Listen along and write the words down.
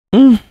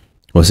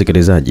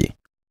Wasikilizaji,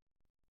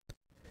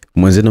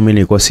 mwenzenu mimi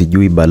nilikuwa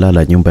sijui balaa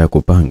la nyumba ya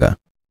kupanga.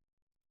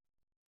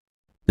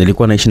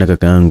 Nilikuwa naishi na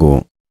kaka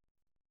yangu.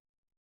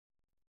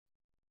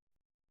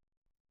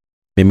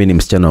 Mimi ni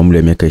msichana wa umri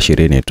wa miaka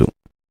 20 tu.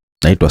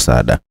 Naitwa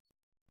Sada.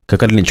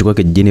 Kaka alinichukua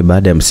kijijini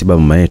baada ya msiba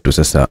mama yetu.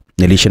 Sasa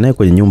niliishi naye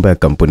kwenye nyumba ya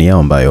kampuni yao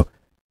ambayo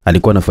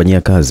alikuwa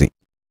anafanyia kazi.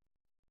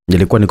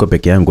 Nilikuwa niko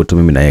peke yangu tu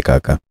mimi na yeye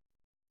kaka.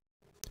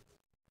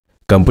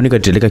 Kampuni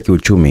katilika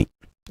kiuchumi,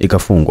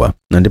 ikafungwa,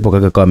 na ndipo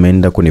kaka akawa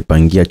ameenda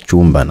kunipangia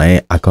chumba na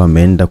yeye akawa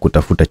ameenda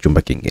kutafuta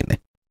chumba kingine.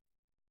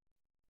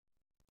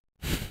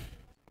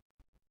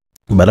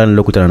 Balaa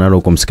nilokutana nalo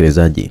huko,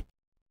 msikilizaji,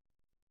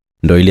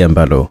 ndio ile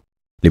ambalo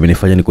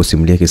limenifanya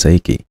nikusimulia kisa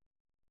hiki.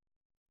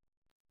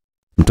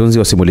 Mtunzi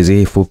wa simulizi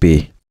hii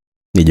fupi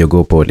ni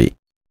Jogoo Poli.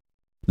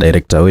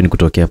 Director wewe ni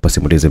kutokea hapa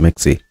Simulizi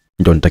Maxi.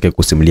 Ndio nitake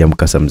kusimulia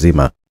mkasa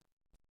mzima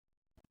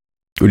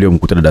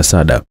uliomkuta dada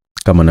Sada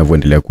kama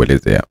ninavyoendelea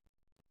kuelezea.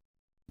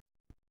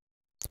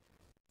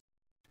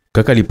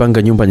 Kaka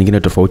alipanga nyumba nyingine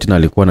tofauti na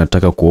alikuwa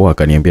anataka kuoa.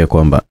 Akaniambia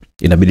kwamba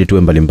inabidi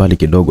tuwe mbali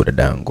kidogo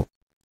dadangu.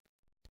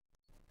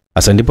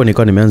 Asa ndipo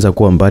nikawa nimeanza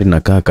kuwa mbali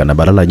na kaka, na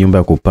balala nyumba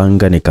ya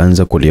kupanga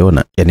nikaanza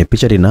kuliona. Yani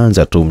picha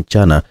linaanza tu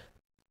mchana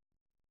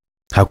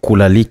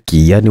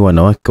hakulaliki, yani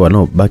wanawake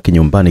wanaobaki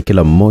nyumbani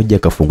kila mmoja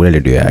kafungulia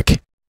redio yake.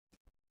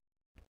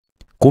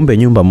 Kumbe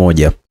nyumba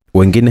moja,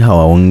 wengine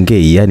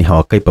hawaongei, yani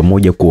hawakai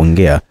pamoja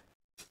kuongea.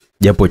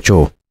 Japo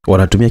choo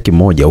wanatumia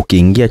kimoja.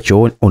 Ukiingia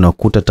choo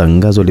unakuta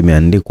tangazo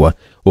limeandikwa,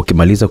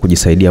 ukimaliza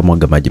kujisaidia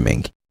mwaga maji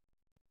mengi.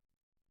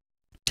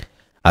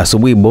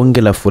 Asubuhi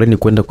bonge la fureni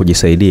kwenda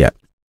kujisaidia.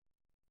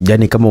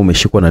 Yani kama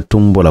umeshikwa na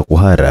tumbo la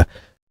kuhara,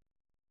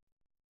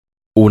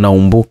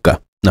 unaumbuka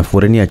na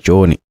fureni ya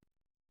chooni.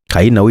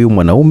 Haina huyu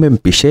mwanaume,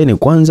 mpisheni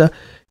kwanza.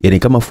 Yani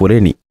kama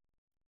fureni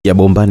ya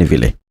bombani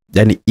vile.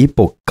 Yani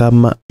ipo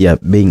kama ya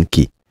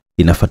benki,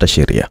 inafuata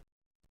sheria.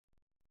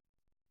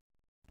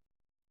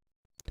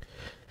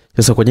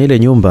 Sasa kwenye ile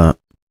nyumba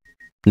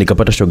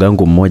nikapata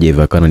shogangu mmoja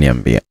hivi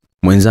akananiambia,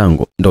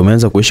 "Mwenzangu, ndio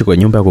umeanza kuishi kwa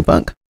nyumba ya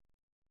kupanga?"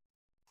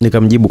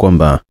 Nikamjibu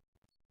kwamba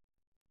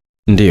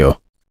ndio.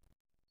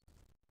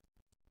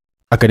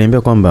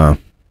 Akaniambia kwamba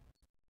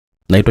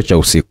naitwa cha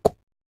usiku.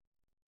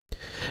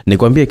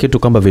 Nikwambie kitu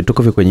kwamba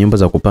vituko vya kwenye nyumba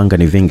za kupanga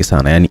ni vingi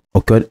sana. Yani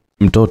ukiwa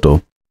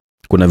mtoto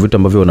kuna vitu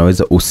ambavyo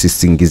unaweza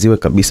usisingiziwe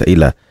kabisa,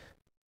 ila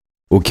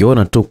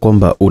ukiona tu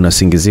kwamba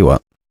unasingiziwa,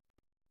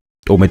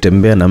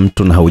 umetembea na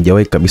mtu na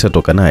haujawahi kabisa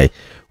toka naye,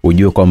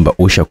 ujue kwamba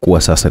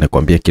ushakuwa. Sasa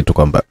nikwambie kitu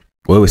kwamba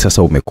wewe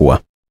sasa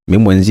umekuwa.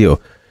 Mimi mwenzio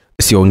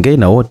siongei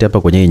na wote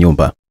hapa kwenye hii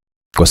nyumba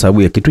kwa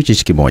sababu ya kitu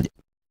hichi kimoja.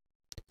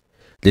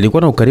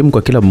 Nilikuwa na ukarimu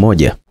kwa kila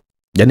mmoja.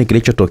 Yani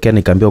kilichotokea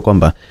nikaambiwa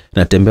kwamba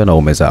natembea na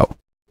waume zao.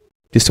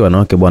 Sisi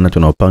wanawake bwana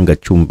tunaopanga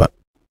chumba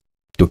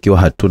tukiwa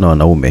hatuna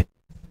wanaume,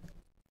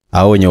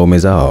 au wenye waume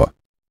zao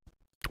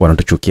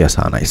wanatuchukia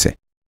sana ise.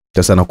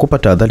 Sasa nakupa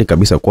tahadhari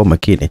kabisa, kuwa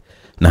makini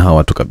na hawa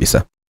watu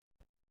kabisa.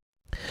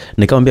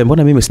 Nikamwambia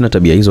mbona mimi sina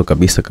tabia hizo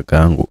kabisa, kaka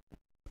yangu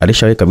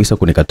alishawahi kabisa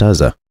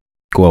kunikataza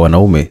kuwa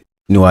wanaume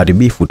ni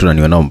waharibifu tu na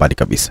ni wanao mbali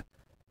kabisa.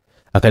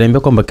 Akaniambia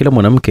kwamba kila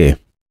mwanamke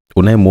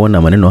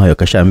unayemuona maneno hayo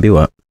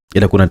kashaambiwa,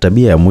 ila kuna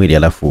tabia ya mwili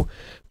alafu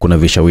kuna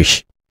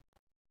vishawishi.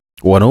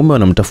 Wanaume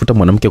wanamtafuta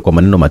mwanamke kwa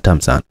maneno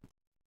matamu sana.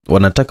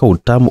 Wanataka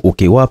utamu,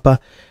 ukiwapa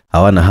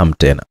hawana hamu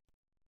tena.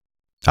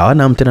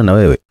 Hawana hamu tena na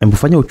wewe. Hebu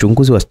fanya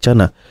uchunguzi,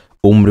 wasichana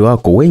umri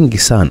wako wengi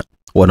sana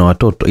wana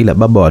watoto, ila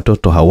baba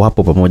watoto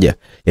hawapo pamoja.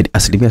 Yani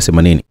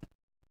 80%.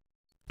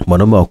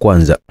 Mwanaume wa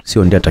kwanza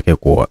sio ndiye atakaye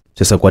kuoa.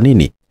 Sasa kwa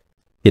nini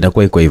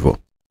inakuwa iko hivyo?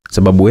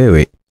 Sababu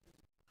wewe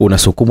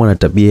unasukumwa na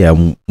tabia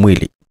ya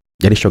mwili.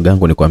 Yani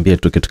shogangu nikwambie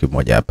tu kitu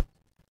kimoja hapa.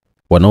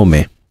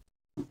 Wanaume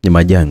ni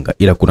majanga,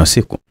 ila kuna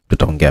siku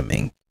tutaongea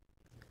mengi.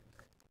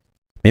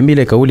 Mimi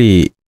ile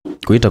kauli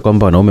kuita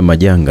kwamba wanaume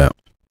majanga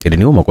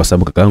iliniuma kwa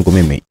sababu kaka yangu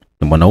mimi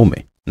ni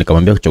mwanaume.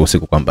 Nikamwambia cha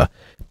usiku kwamba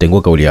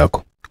tengua kauli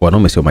yako,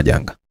 wanaume sio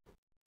majanga.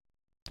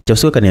 Cha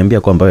usiku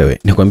kaniambia kwamba wewe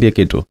nikwambie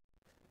kitu,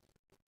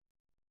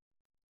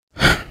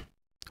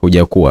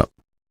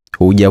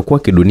 hujakuwa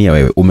kidunia,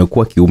 wewe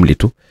umekuwa kiumri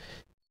tu.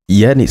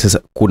 Yani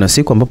sasa kuna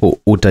siku ambapo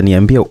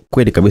utaniambia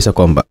kweli kabisa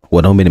kwamba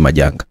wanaume ni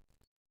majanga.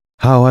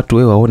 Hawa watu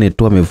wewe waone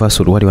tu wamevaa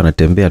suruali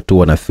wanatembea tu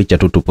wanaficha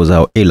tu tupo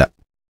zao, ila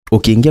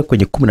ukiingia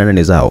kwenye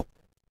 18 zao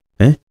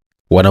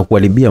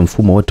wanakuharibia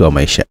mfumo wote wa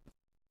maisha.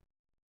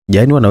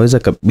 Yani wanaweza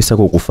kabisa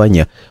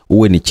kukufanya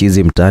uwe ni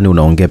chizi mtaani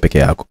unaongea peke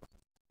yako.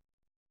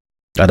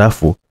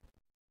 Alafu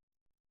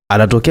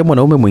anatokea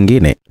mwanaume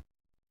mwingine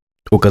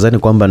ukazani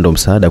kwamba ndo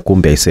msaada,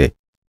 kumbe aise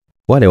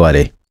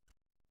wale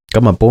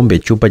kama pombe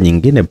chupa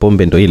nyingine,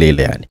 pombe ndo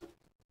ile yani.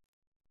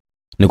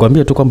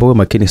 Nikwambia tu kwamba wewe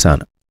makini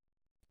sana.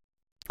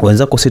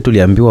 Wenzako sisi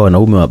tuliambiwa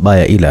wanaume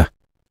wabaya, ila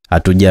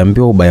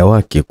hatujaambiwa ubaya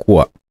wake.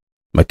 Kuwa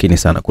makini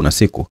sana, kuna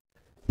siku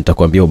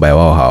nitakwambia ubaya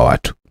wao hawa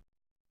watu.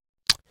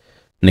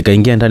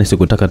 Nikaingia ndani,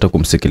 sikutaka hata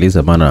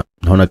kumsikiliza, maana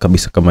naona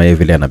kabisa kama yeye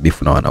vile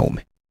anabifu na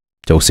wanaume.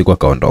 Cha usiku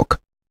akaondoka.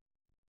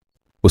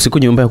 Usiku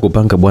nyumba ya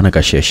kupanga bwana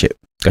kasheshe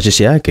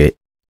yake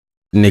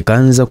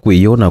nikaanza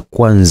kuiona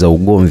kwanza,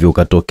 ugomvi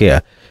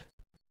ukatokea.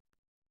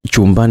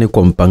 chumbani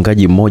kwa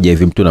mpangaji mmoja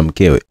hivi, mtu na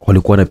mkewe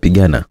walikuwa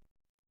wanapigana,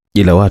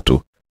 ila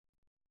watu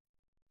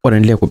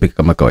wanaendelea kupika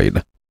kama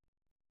kawaida.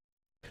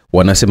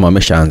 Wanasema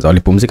wameshaanza,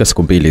 walipumzika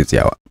siku 2 hizi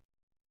hawa.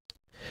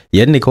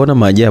 Yaani nikaona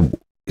maajabu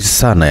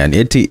sana, yani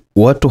eti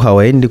watu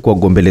hawaendi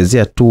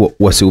kuwagombelezea tu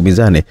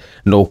wasiumizane,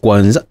 ndio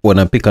kwanza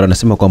wanapika,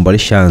 wanasema kwamba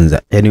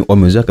walishaanza, yani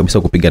wamezoea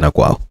kabisa kupigana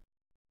kwao.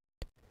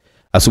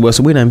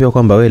 Asubuhi naambiwa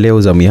kwamba wewe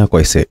leo zamu yako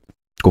aise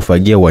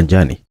kufagia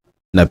uwanjani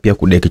na pia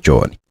kudeki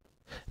chooni.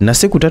 Na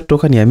siku 3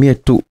 toka nihamie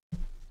tu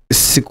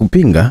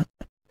sikupinga,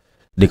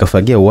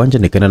 nikafagia uwanja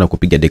nikaenda na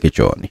kupiga deki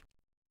chooni.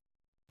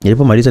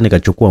 Nilipomaliza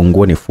nikachukua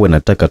nguo nifue,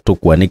 nataka tu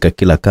kuanika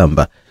kila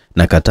kamba,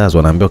 na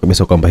katazwa, naambiwa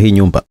kabisa kwamba hii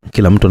nyumba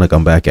kila mtu na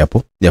kamba yake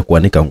hapo ya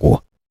kuanika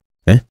nguo.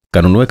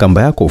 Kanunue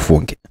kamba yako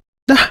ufunge.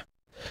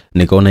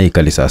 Nikaona hii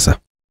kali sasa.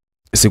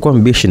 Sikuwa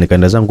mbishi,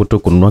 nikaenda zangu tu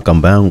kununua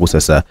kamba yangu.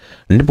 Sasa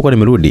nilipokuwa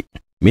nimerudi,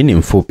 mimi ni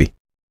mfupi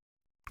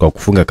kwa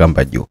kufunga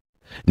kamba juu.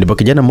 Ndipo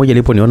kijana mmoja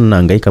aliponiona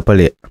nahangaika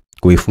pale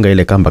kuifunga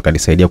ile kamba,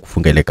 kanisaidia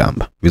kufunga ile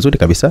kamba vizuri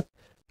kabisa,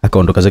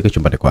 akaondoka zake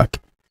chumbani kwake.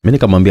 Mimi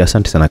nikamwambia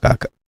asante sana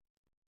kaka.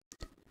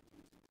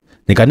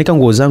 Nikaanika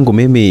nguo zangu,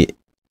 mimi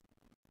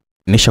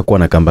nishakuwa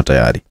na kamba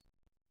tayari.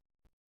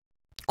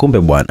 Kumbe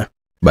bwana,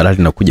 balaa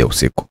linakuja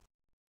usiku.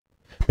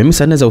 Mimi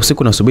saa 4 za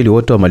usiku nasubiri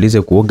wote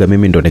wamalize kuoga,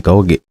 mimi ndo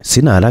nikaoge.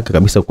 Sina haraka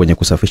kabisa kwenye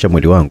kusafisha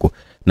mwili wangu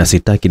na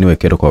sitaki niwe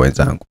kero kwa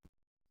wenzangu.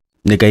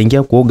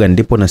 Nikaingia kuoga,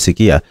 ndipo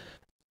nasikia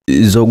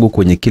zogo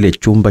kwenye kile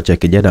chumba cha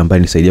kijana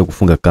ambaye nisaidia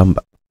kufunga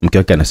kamba. Mke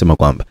wake anasema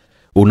kwamba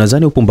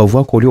unadhani upumbavu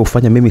wako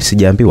uliofanya mimi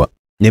sijaambiwa?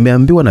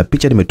 Nimeambiwa na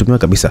picha nimetumiwa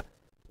kabisa.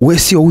 Wewe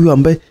sio huyu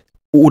ambaye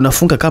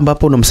unafunga kamba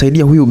hapo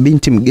unamsaidia huyu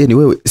binti mgeni?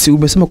 Wewe si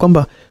umesema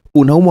kwamba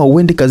unaumwa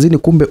uendi kazini,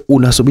 kumbe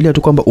unasubiria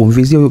tu kwamba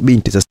umvizie huyu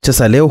binti.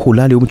 Sasa leo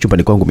hulali huko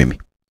chumbani kwangu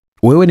mimi.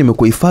 Wewe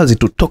nimekuhifadhi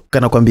tu, toka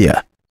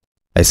nakwambia.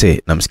 I say,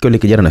 namsikia yule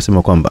kijana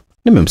anasema kwamba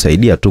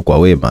nimemsaidia tu kwa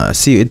wema,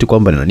 si eti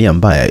kwamba nina nia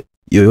mbaya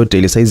yoyote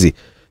ile. Saizi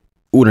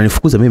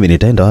unanifukuza mimi,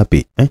 nitaenda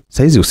wapi?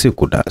 Saizi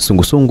usiku na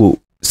sungusungu,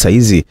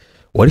 saizi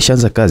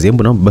walishaanza kazi,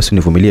 hebu naomba basi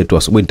univumilie tu,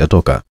 asubuhi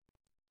nitatoka.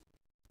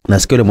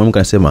 Nasikia yule mwanamke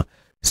anasema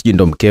siji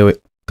ndo mkewe,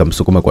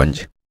 kamsukuma kwa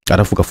nje,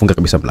 alafu kafunga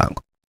kabisa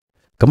mlango.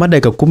 Kama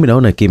dakika 10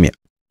 naona kimya,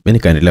 mimi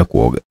nikaendelea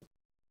kuoga.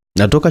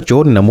 Natoka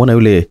chooni namuona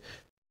yule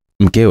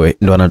mkewe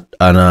ndo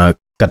ana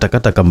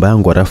katakata kamba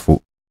yangu,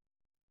 alafu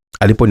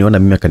aliponiona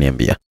mimi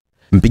akaniambia,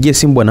 mpigie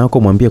simu bwana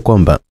wako mwambie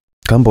kwamba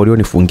kamba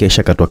ulionifungia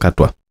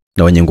ishakatwa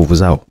na wenye nguvu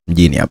zao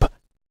mjini hapa.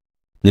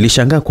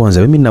 Nilishangaa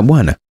kwanza, mimi na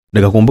bwana,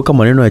 nikakumbuka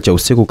maneno ya cha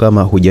usiku,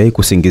 kama hujawahi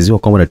kusingiziwa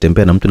kwamba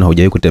unatembea na mtu na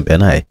hujawahi kutembea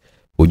naye,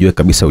 ujue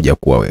kabisa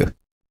hujakuwa wewe.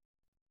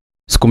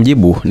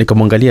 Sikumjibu,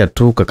 nikamwangalia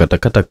tu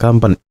kakatakata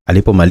kamba.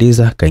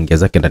 Alipomaliza kaingia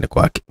zake ndani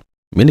kwake.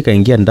 Mimi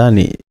nikaingia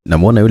ndani,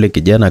 namuona yule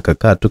kijana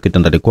akakaa tu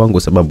kitandani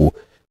kwangu sababu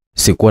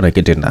sikuwa na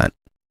kiti ndani.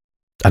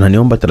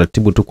 Ananiomba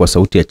taratibu tu kwa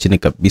sauti ya chini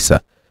kabisa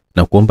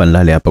na kuomba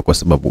nilale hapa kwa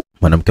sababu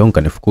mwanamke wangu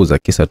kanifukuza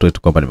kisa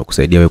tu kwamba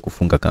nimekusaidia wewe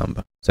kufunga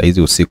kamba. Saa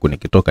hizi usiku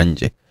nikitoka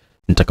nje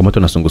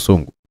nitakamatwa na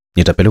sungusungu,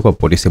 nitapelekwa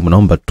polisi.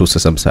 Mnaomba tu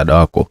sasa msaada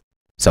wako.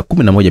 Saa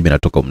 11 mimi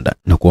natoka muda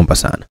na kuomba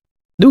sana.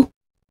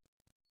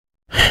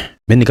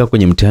 Mimi nikaa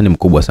kwenye mtihani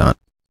mkubwa sana.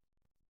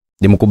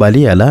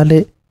 Nimkubalia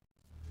alale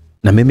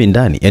na mimi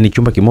ndani, yani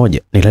chumba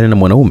kimoja, nilale na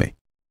mwanaume.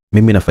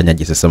 Mimi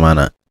nafanyaje sasa?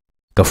 Maana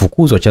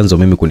kafukuzwa chanzo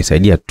mimi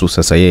kunisaidia tu,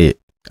 sasa yeye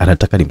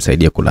anataka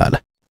nimsaidie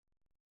kulala.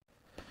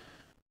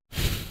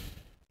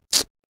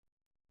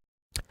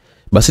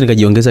 Basi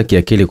nikajiongeza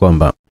kiakili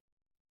kwamba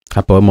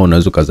hapa wema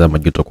unaweza kuzaa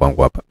majuto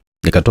kwangu hapa.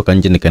 Nikatoka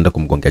nje nikaenda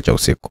kumgongea cha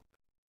usiku.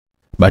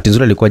 Bahati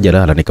nzuri alikuwa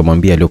jalala,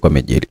 nikamwambia aliyokuwa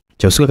amejiri.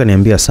 Cha usiku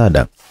akaniambia,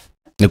 Sada,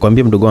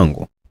 nikwambie mdogo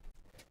wangu,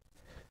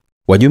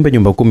 wajumbe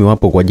nyumba 10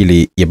 wapo kwa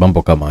ajili ya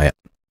mambo kama haya.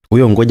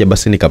 Huyo ngoja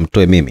basi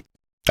nikamtoe mimi,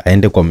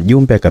 aende kwa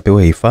mjumbe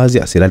akapewa hifadhi,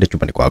 asilale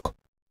chumbani kwako.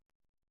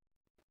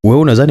 Wewe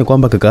unadhani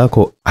kwamba kaka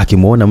yako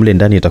akimuona mle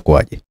ndani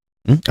itakuwaje?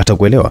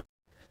 Atakuelewa?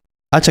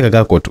 Acha kaka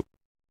yako tu.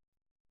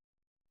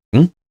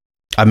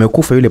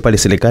 Amekufa yule pale,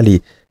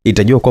 serikali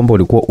itajua kwamba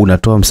ulikuwa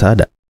unatoa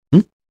msaada.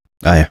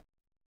 Haya.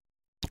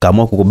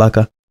 Kaamua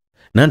kukubaka,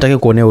 na nataka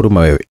kuonea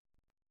huruma wewe.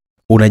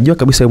 Unajua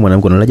kabisa wewe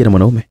mwanamke unalaje na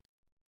mwanaume?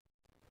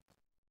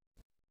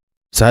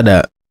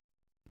 Sada,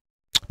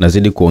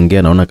 nazidi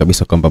kuongea, naona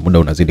kabisa kwamba muda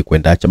unazidi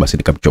kwenda, acha basi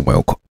nikamchomoe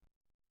huko.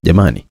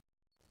 Jamani,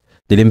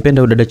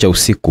 nilimpenda udada cha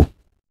usiku.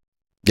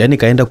 Yaani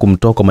kaenda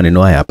kumtoa kwa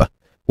maneno haya hapa.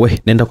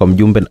 We, nenda kwa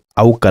mjumbe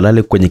au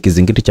kalale kwenye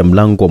kizingiti cha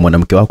mlango wa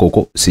mwanamke wako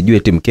huko, sijui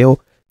eti mkeo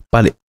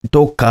pale,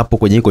 toka hapo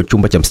kwenye iko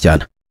chumba cha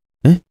msichana.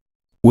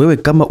 Wewe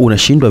kama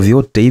unashindwa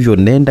vyote hivyo,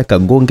 nenda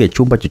kagonge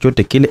chumba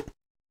chochote kile.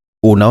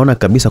 Unaona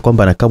kabisa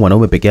kwamba anakaa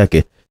mwanaume peke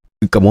yake,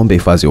 kamuombe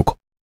hifadhi huko.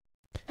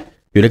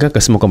 Yule kaka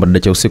akasema kwamba dada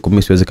cha usiku,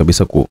 mimi siwezi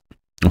kabisa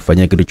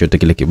kufanyia kitu chochote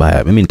kile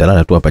kibaya, mimi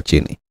nitalala tu hapa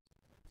chini.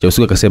 Cha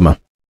usiku akasema,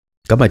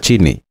 kama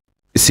chini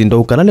si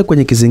ndo ukalale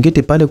kwenye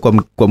kizingiti pale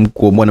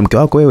kwa mwanamke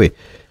wako wewe?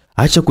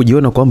 Acha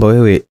kujiona kwamba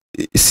wewe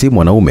si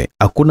mwanaume.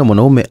 Hakuna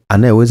mwanaume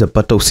anayeweza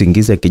pata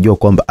usingizi akijua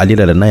kwamba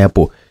alilala naye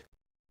hapo.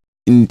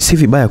 Si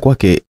vibaya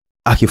kwake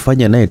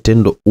akifanya naye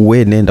tendo.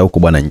 Uwe nenda huko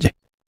bwana nje.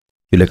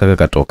 Yule kaka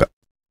katoka.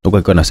 Huko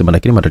akiwa anasema,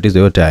 lakini matatizo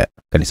yote haya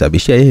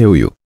kanisababishia yeye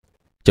huyu.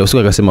 Cha usiku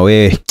akasema,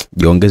 wewe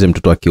jiongeze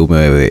mtoto wa kiume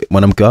wewe.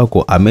 Mwanamke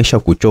wako amesha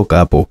kuchoka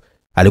hapo.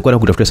 Alikuwa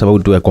anakutafutia sababu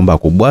tu ya kwamba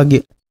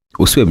akubwage.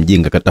 Usiwe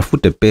mjinga,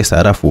 katafute pesa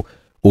halafu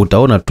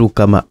utaona tu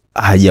kama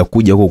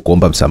hajakuja huko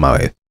kuomba msamaha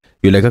wewe.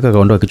 Yule kaka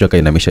kaondoa kichwa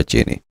kainamisha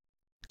chini.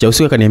 Cha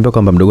usiku akaniambia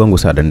kwamba mdogo wangu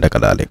Sada, nenda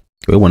kalale.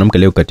 Wewe mwanamke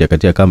leo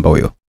katia kamba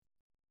huyo.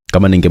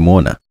 Kama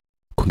ningemuona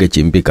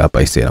kungechimbika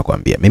hapa ise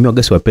nakwambia. Mimi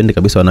wagasi wapende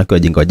kabisa wanawake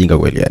wajinga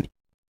kweli yani.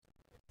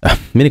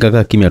 Mimi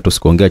nikakaa kimya tu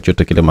sikuongea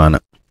chochote kile maana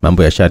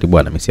mambo ya shari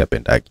bwana mimi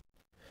siyapendagi.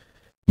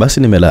 Basi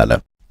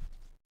nimelala.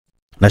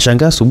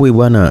 Nashangaa asubuhi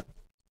bwana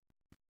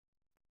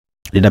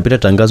linapita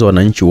tangazo,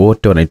 wananchi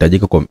wote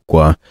wanahitajika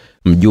kwa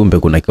mjumbe,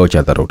 kuna kikao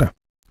cha dharura.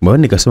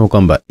 Moyoni nikasema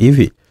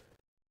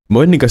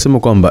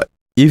kwamba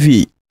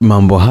hivi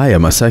mambo haya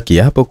Masaki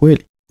hapo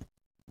kweli?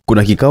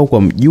 Kuna kikao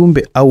kwa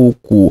mjumbe au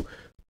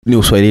ni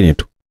uswahilini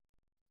tu?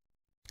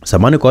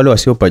 Samani kwa wale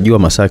wasiopajua,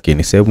 Masaki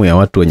ni sehemu ya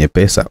watu wenye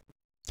pesa.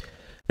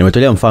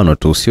 Nimetolea mfano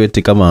tu, sio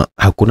eti kama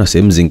hakuna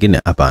sehemu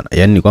zingine, hapana.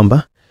 Yaani ni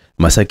kwamba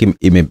Masaki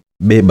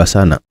imebeba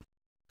sana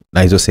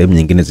na hizo sehemu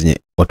nyingine zenye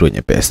watu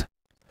wenye pesa.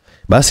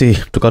 Basi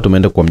tukawa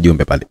tumeenda kwa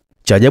mjumbe pale.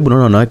 Cha ajabu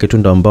naona wanawake tu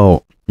ndio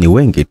ambao ni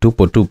wengi,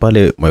 tupo tu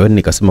pale. Moyoni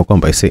nikasema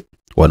kwamba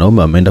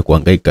wanaume wameenda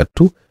kuhangaika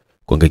tu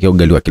kuangaikia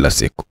ugali wa kila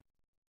siku.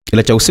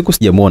 Ila cha usiku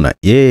sijamuona,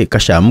 yeye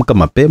kashaamka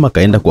mapema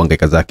kaenda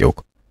kuhangaika zake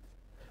huko.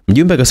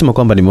 Mjumbe akasema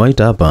kwamba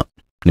nimewaita hapa,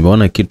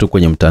 nimeona kitu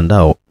kwenye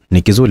mtandao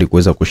ni kizuri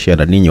kuweza kushare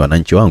na ninyi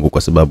wananchi wangu,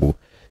 kwa sababu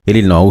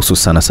hili linawahusu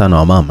sana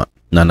wa mama,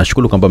 na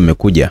nashukuru kwamba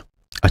mmekuja.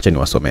 Acha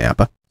niwasomee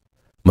hapa.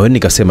 Moyoni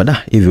nikasema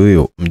hivi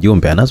huyo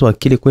mjumbe anazo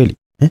akili kweli?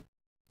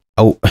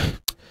 Au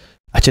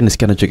acha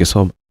nisikie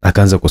anachokisoma.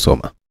 Akaanza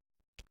kusoma.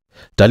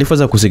 Taarifa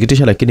za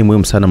kusikitisha lakini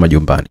muhimu sana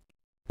majumbani.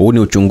 Huu ni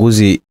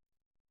uchunguzi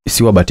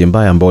si wa bahati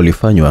mbaya ambao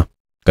ulifanywa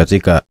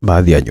katika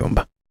baadhi ya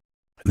nyumba.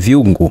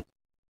 Viungu,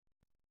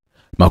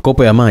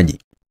 makopo ya maji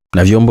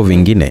na vyombo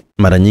vingine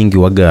mara nyingi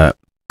waga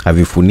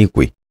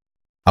havifunikwi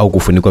au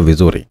kufunikwa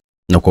vizuri,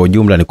 na kwa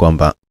ujumla ni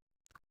kwamba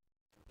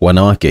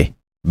wanawake,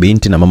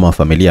 binti na mama wa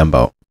familia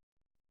ambao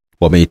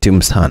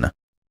wamehitimu sana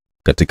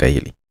katika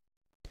hili.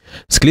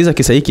 Sikiliza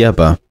kisa hiki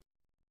hapa,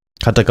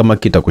 hata kama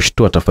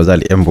kitakushtua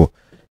tafadhali embo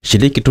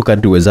shiriki tu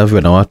kadri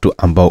uwezavyo na watu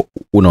ambao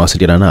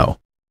unawasiliana nao,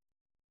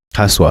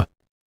 haswa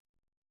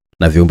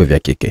na viumbe vya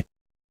kike.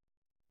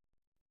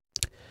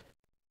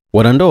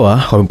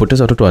 Wanandoa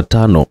wamepoteza watoto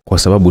 5 kwa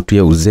sababu tu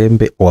ya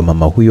uzembe wa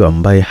mama huyo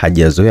ambaye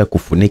hajazoea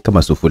kufunika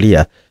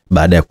masufuria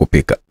baada ya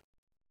kupika.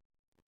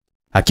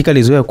 Hakika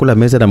alizoea kula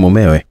meza na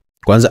mumewe.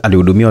 Kwanza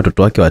alihudumia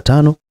watoto wake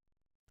 5,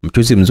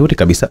 mchuzi mzuri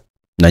kabisa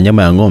na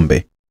nyama ya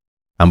ng'ombe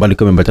ambayo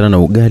ilikuwa imeambatana na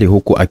ugali,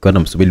 huku akiwa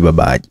anamsubiri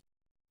babaaji.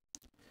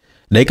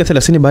 Dakika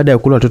 30 baada ya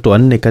kula, watoto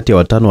 4 kati ya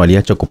 5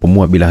 waliacha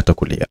kupumua bila hata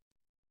kulia.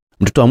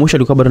 Mtoto wa mwisho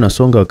alikuwa bado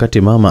anasonga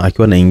wakati mama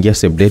akiwa anaingia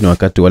sebuleni,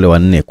 wakati wale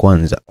 4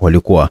 kwanza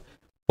walikuwa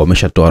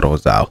wameshatoa roho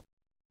zao.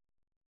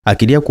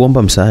 Akilia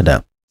kuomba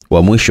msaada,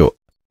 wa mwisho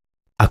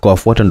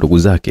akawafuata ndugu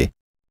zake.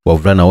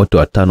 Wavulana wote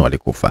 5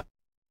 walikufa.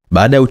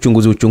 Baada ya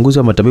uchunguzi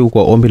wa matabibu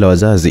kwa ombi la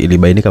wazazi,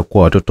 ilibainika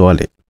kuwa watoto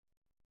wale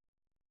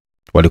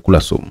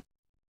walikula sumu.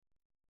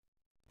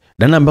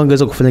 Nani ambaye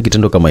angeweza kufanya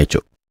kitendo kama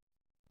hicho?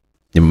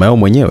 Ni mama yao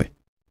mwenyewe?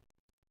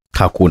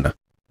 Hakuna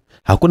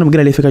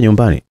mwingine aliyefika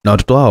nyumbani, na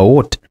watoto hao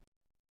wote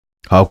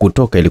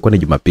hawakutoka. Ilikuwa ni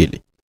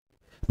Jumapili.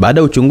 Baada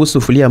ya uchunguzi,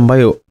 sufuria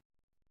ambayo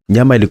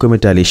nyama ilikuwa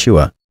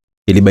imetayarishwa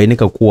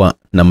ilibainika kuwa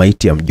na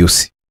maiti ya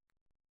mjusi.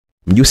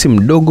 Mjusi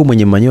mdogo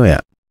mwenye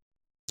manyoya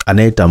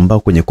anayetambaa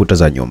kwenye kuta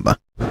za nyumba.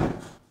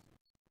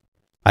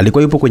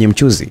 Alikuwa yupo kwenye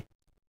mchuzi.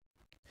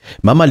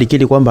 Mama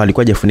alikiri kwamba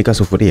alikuwa hajafunika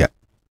sufuria.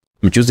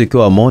 Mchuzi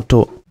ukiwa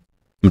moto,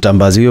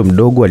 mtambazi huyo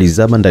mdogo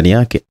alizama ndani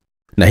yake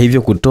na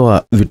hivyo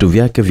kutoa vitu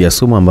vyake vya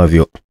sumu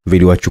ambavyo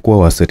viliwachukua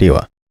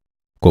wasiriwa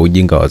kwa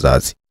ujinga wa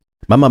wazazi.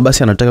 Mama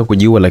basi anataka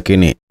kujiua,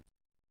 lakini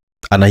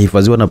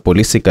anahifadhiwa na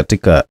polisi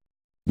katika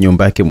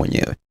nyumba yake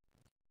mwenyewe.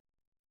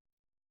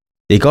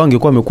 Ikawa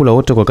angekuwa amekula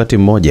wote kwa wakati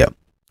mmoja,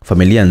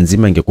 familia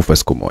nzima ingekufa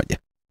siku moja.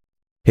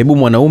 Hebu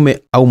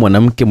mwanaume au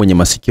mwanamke mwenye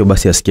masikio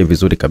basi asikie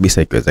vizuri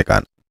kabisa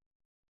ikiwezekana.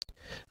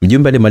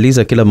 Mjumbe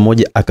alimaliza, kila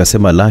mmoja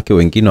akasema lake,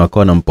 wengine wakawa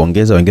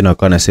wanampongeza, wengine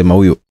wakawa wanasema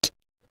huyu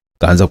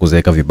kaanza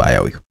kuzeeka vibaya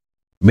huyu.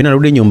 Mimi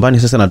narudi nyumbani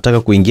sasa,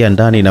 nataka kuingia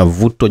ndani na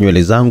vuto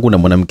nywele zangu, na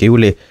mwanamke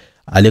yule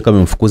aliyekuwa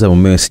amemfukuza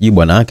mumewe, sijui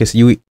bwana wake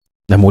sijui,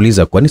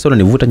 namuuliza kwa nini sasa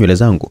unanivuta nywele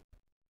zangu?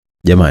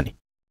 Jamani,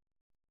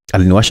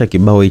 aliniwasha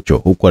kibao hicho,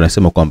 huku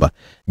anasema kwamba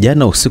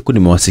jana usiku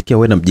nimewasikia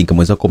wewe na mjinga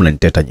mwenzako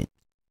mnaniteta nyinyi.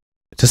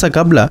 Sasa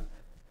kabla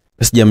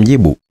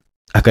sijamjibu,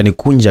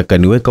 akanikunja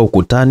akaniweka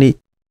ukutani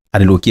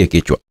anilukie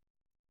kichwa.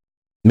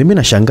 Mimi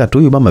nashangaa tu,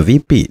 huyu mama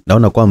vipi?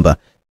 Naona kwamba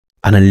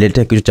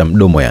ananiletea kichwa cha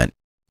mdomo yani.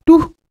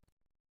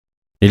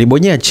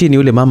 Nilibonyea chini,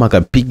 yule mama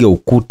akapiga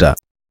ukuta,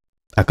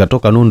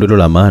 akatoka nundu hilo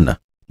la maana.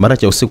 Mara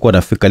Cha usiku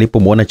anafika,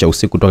 alipomuona Cha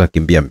usiku toka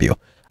kimbia mbio.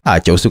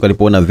 Cha usiku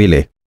alipoona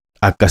vile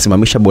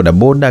akasimamisha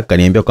bodaboda,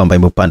 akaniambia kwamba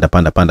imepanda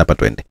hapa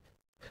twende.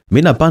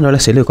 Mimi napanda wala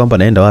sielewi kwamba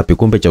naenda wapi,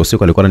 kumbe Cha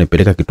usiku alikuwa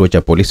ananipeleka kituo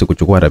cha polisi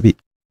kuchukua rabi.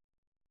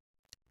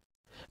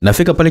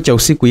 Nafika pale Cha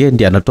usiku, yeye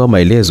ndiye anatoa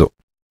maelezo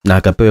na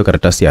akapewa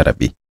karatasi ya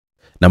rabi.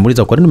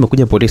 Namuuliza kwa nini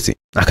umekuja polisi?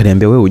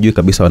 Akaniambia wewe hujui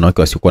kabisa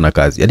wanawake wasiokuwa na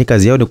kazi. Yaani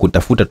kazi yao ni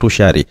kutafuta tu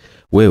shari.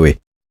 Wewe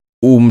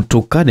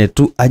umtukane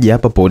tu aje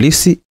hapa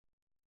polisi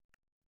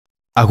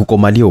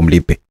akukomalia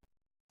umlipe.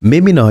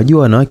 Mimi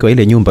nawajua wanawake wa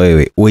ile nyumba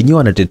wewe. Wenyewe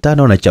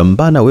wanatetana,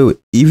 wanachambana, wewe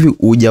hivi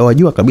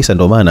hujawajua kabisa,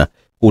 ndio maana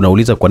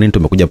unauliza kwa nini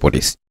tumekuja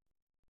polisi.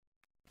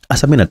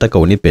 Asa mimi nataka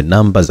unipe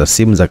namba za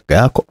simu za kaka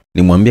yako,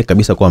 nimwambie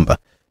kabisa kwamba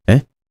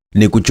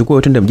nikuchukue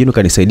utende mjini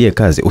kanisaidie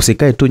kazi.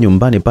 Usikae tu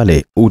nyumbani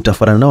pale,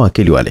 utafarana nao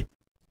akili wale.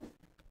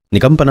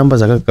 Nikampa namba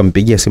za kaka,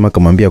 kampigia simu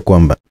akamwambia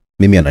kwamba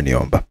mimi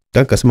ananiomba.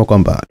 Kaka akasema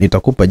kwamba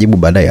nitakupa jibu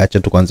baadaye, acha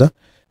tu kwanza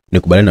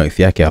nikubaliane na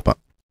wifi yake hapa.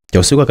 Cha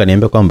usiku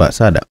akaniambia kwamba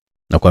Sada,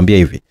 nakwambia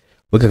hivi,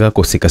 wewe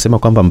kaka usikasema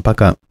kwamba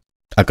mpaka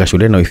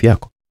akashule na wifi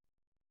yako.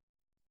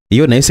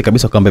 Hiyo nahisi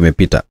kabisa kwamba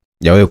imepita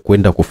ya wewe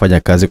kwenda kufanya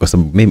kazi, kwa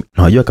sababu mimi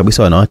najua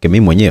kabisa wanawake,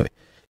 mimi mwenyewe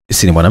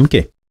si ni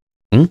mwanamke.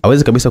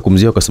 Hawezi kabisa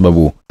kumzia kwa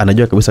sababu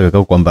anajua kabisa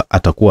kakao kwamba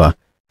atakuwa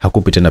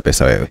hakupi tena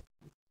pesa wewe.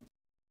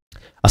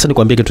 Asa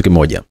nikwambie kitu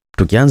kimoja,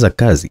 tukianza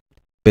kazi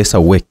pesa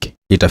uweke,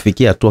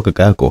 itafikia hatua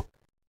kaka yako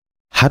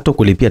hata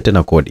kulipia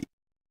tena kodi.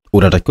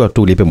 Unatakiwa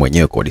tu ulipe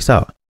mwenyewe kodi,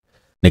 sawa?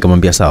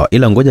 Nikamwambia sawa,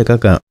 ila ngoja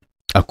kaka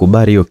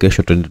akubali hiyo,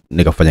 kesho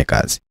nikafanya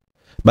kazi.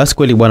 Basi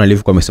kweli bwana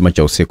alivyokuwa amesema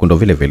cha usiku ndo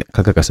vile vile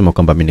kaka akasema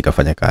kwamba mimi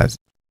nikafanya kazi.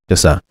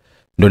 Sasa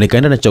ndo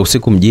nikaenda na cha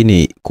usiku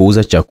mjini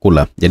kuuza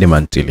chakula, yani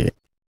mantili.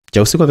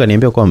 Cha usiku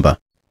akaniambia kwamba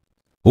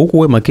huku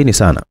wewe makini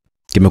sana,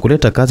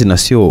 kimekuleta kazi na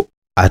sio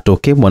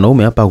atokee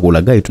mwanaume hapa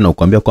kulagai tu na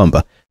kukuambia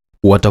kwamba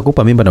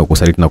watakupa mimba na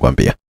kukusaliti na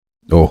kuambia.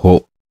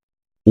 Oho,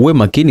 uwe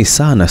makini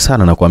sana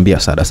sana na kuambia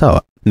Sada,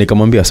 sawa?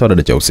 Nikamwambia sawa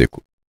dada cha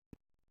usiku.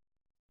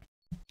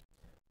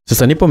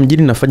 Sasa nipo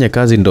mjini nafanya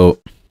kazi, ndo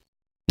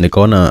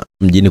nikaona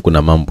mjini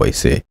kuna mambo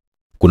aisee.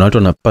 Kuna watu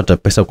wanapata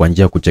pesa kwa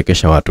njia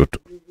kuchekesha watu tu.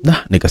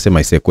 Nikasema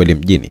aisee, kweli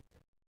mjini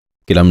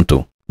kila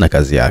mtu na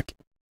kazi yake.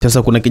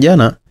 Sasa kuna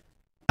kijana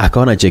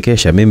akawa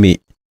anachekesha, mimi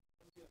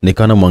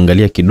nikawa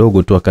muangalia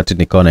kidogo tu, wakati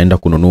nikawa naenda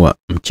kununua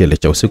mchele.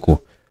 Cha usiku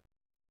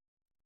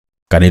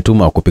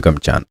kanituma kupika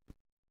mchana.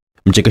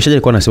 Mchekeshaji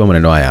alikuwa anasema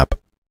maneno haya hapa: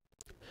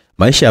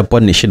 maisha ya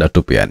pwani ni shida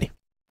tupu yani.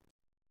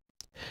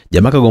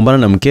 Jamaa kagombana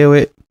na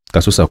mkewe,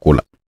 kasusa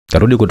kula.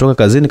 Karudi kutoka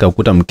kazini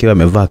kakuta mkewe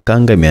amevaa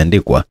kanga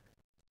imeandikwa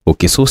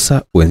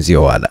ukisusa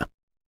wenzio wala.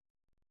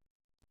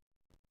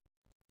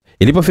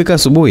 Ilipofika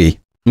asubuhi,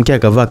 mke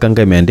akavaa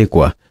kanga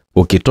imeandikwa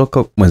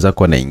ukitoka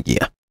mwenzako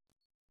anaingia.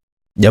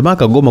 Jamaa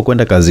kagoma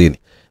kwenda kazini,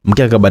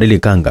 mke akabadili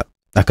kanga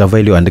akavaa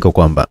ile iliyoandikwa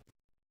kwamba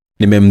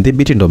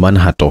nimemdhibiti ndo maana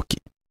hatoki.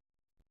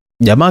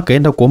 Jamaa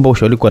kaenda kuomba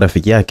ushauri kwa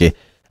rafiki yake,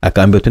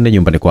 akaambia twende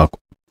nyumbani kwako.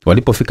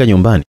 Walipofika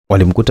nyumbani,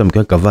 walimkuta mke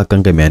akavaa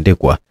kanga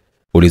imeandikwa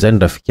ulizani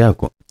rafiki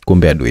yako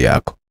kumbe adui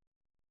yako.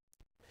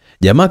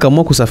 Jamaa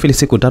akaamua kusafiri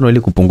siku 5 ili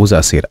kupunguza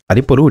hasira.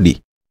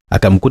 Aliporudi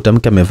akamkuta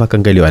mke amevaa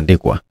kanga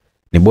iliyoandikwa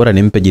ni bora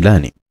nimpe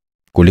jirani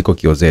kuliko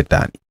kiozee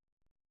tani.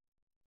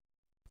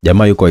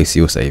 Jamaa yuko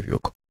ICU sasa hivi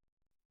huko.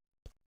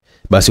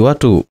 Basi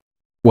watu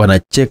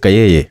wanacheka,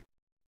 yeye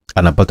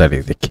anapata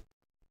riziki.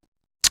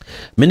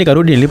 Mimi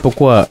nikarudi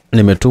nilipokuwa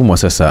nimetumwa.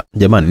 Sasa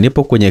jamani,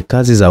 nipo kwenye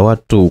kazi za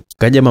watu,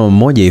 kaja mama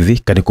mmoja hivi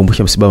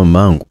kanikumbusha msiba wa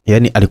mamangu.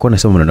 Yaani alikuwa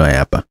anasema maneno haya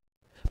hapa: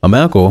 mama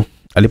yako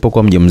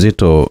alipokuwa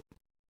mjamzito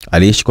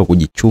aliishi kwa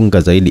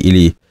kujichunga zaidi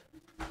ili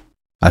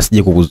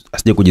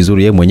asije kujizuru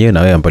yeye mwenyewe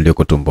na wewe ambaye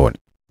yuko tumboni.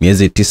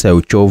 Miezi 9 ya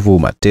uchovu,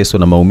 mateso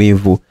na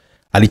maumivu.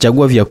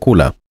 Alichagua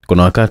vyakula.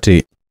 Kuna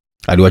wakati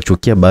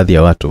aliwachukia baadhi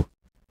ya watu.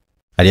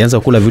 Alianza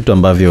kula vitu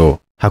ambavyo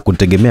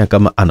hakutegemea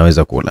kama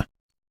anaweza kula.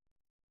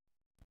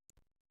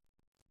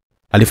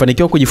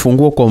 Alifanikiwa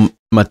kujifungua kwa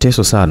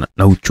mateso sana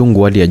na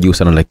uchungu hali ya juu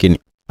sana, lakini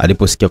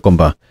aliposikia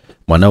kwamba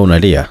mwanao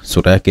analia,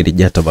 sura yake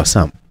ilijaa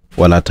tabasamu,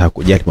 wala hata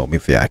hakujali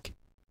maumivu yake.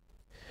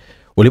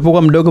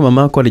 Ulipokuwa mdogo,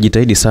 mamako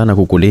alijitahidi sana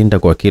kukulinda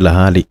kwa kila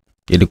hali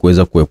ili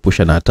kuweza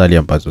kuepusha na hatari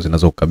ambazo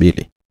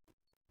zinazokukabili.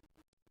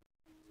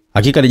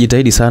 Hakika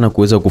alijitahidi sana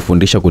kuweza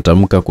kufundisha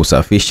kutamka,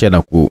 kusafisha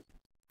na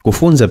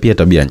kufunza pia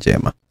tabia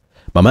njema.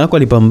 Mama yako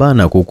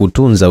alipambana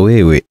kukutunza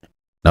wewe,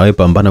 na wewe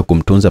pambana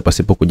kumtunza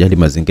pasipo kujali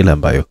mazingira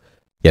ambayo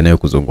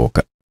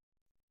yanayokuzunguka.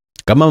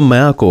 Kama mama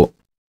yako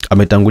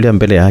ametangulia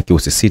mbele ya haki,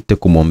 usisite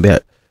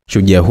kumwombea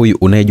shujaa huyu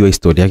unayejua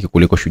historia yake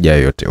kuliko shujaa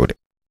yote yule.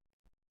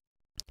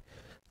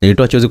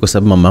 Nilitoa chozi kwa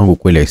sababu mama yangu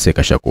kweli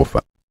aisekasha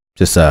kufa.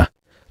 Sasa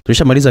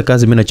tulishamaliza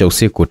kazi mimi na cha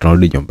usiku,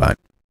 tunarudi nyumbani.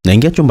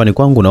 Naingia chumbani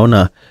kwangu,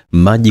 naona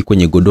maji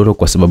kwenye godoro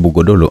kwa sababu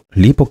godoro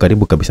lipo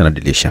karibu kabisa na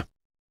dirisha.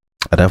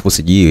 Alafu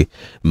sijui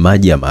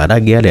maji ya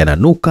maharage yale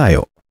yananuka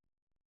hayo.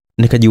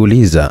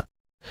 Nikajiuliza,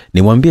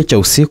 nimwambie cha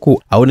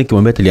usiku au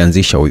nikimwambia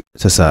tulianzisha huyu?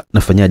 Sasa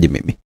nafanyaje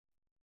mimi?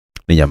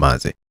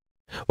 Ninyamaze.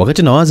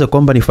 Wakati nawaza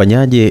kwamba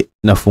nifanyaje,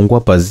 nafungua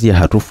pazia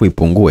harufu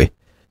ipungue,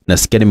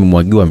 nasikia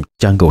nimemwagiwa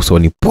mchanga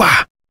usoni.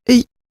 Pwa!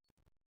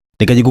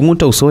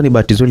 Nikajikunguta usoni,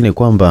 bahati nzuri ni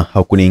kwamba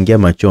haukuniingia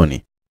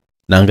machoni.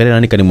 Naangalia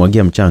nani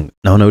kanimwagia mchanga.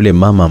 Naona yule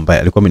mama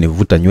ambaye alikuwa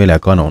amenivuta nywele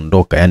akawa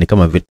anaondoka, yani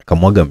kama vile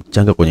kamwaga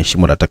mchanga kwenye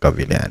shimo la taka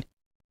vile yani.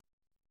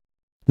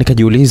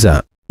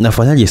 Nikajiuliza,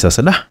 nafanyaje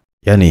sasa?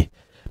 Yani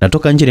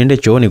natoka nje niende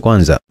chooni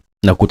kwanza,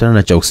 nakutana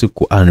na cha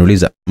usiku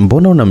ananiuliza,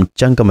 "Mbona una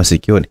mchanga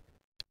masikioni?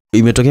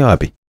 Imetokea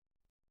wapi?"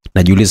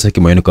 Najiuliza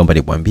kimoyoni kwamba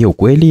nimwambie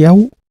ukweli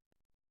au.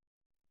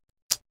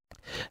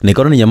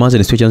 Nikaona ni nyamaze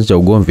nisiwe chanzo cha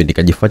ugomvi,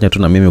 nikajifanya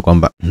tu na mimi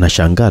kwamba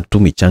nashangaa tu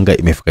michanga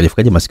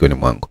imefikaje masikioni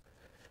mwangu.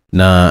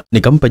 Na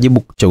nikampa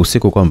jibu cha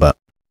usiku kwamba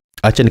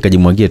acha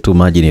nikajimwagie tu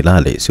maji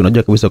nilale. Si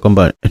unajua kabisa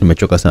kwamba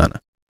nimechoka sana.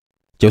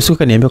 Cha usiku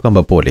kaniambia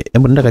kwamba pole,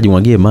 hebu nenda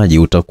kajimwagie maji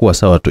utakuwa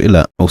sawa tu,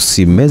 ila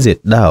usimeze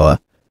dawa,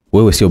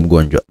 wewe sio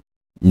mgonjwa.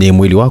 Ni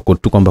mwili wako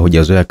tu kwamba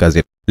hujazoea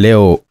kazi.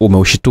 Leo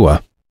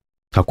umeushitua.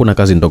 Hakuna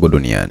kazi ndogo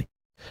duniani.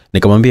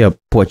 Nikamwambia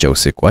poa cha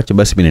usiku, acha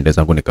basi mimi niende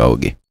zangu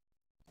nikaoge.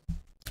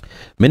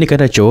 Mimi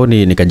nikaenda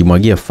chooni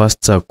nikajimwagia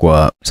faster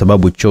kwa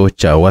sababu choo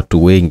cha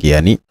watu wengi,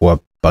 yani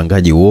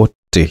wapangaji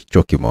wote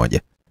choo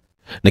kimoja.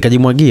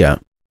 Nikajimwagia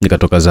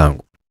nikatoka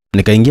zangu.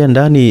 Nikaingia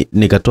ndani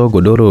nikatoa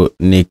godoro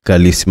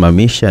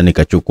nikalisimamisha,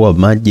 nikachukua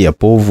maji ya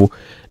povu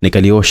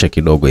nikaliosha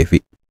kidogo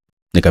hivi.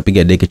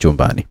 Nikapiga deki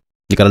chumbani.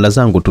 Nikalala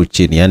zangu tu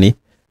chini, yani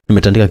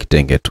nimetandika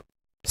kitenge tu.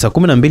 Saa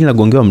 12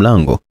 nagongewa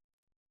mlango.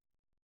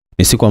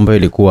 Ni siku ambayo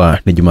ilikuwa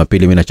ni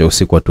Jumapili, mimi na cha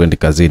usiku watu waende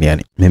kazini,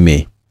 yani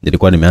mimi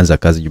nilikuwa nimeanza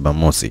kazi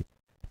Jumamosi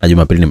na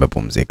Jumapili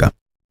nimepumzika.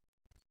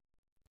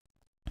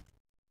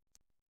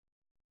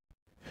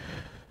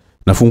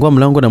 Nafungua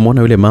mlango na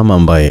muona yule mama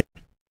ambaye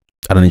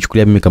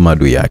ananichukulia mimi kama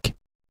adui yake.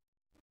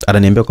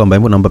 Ananiambia kwamba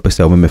hebu naomba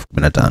pesa ya umeme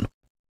 15.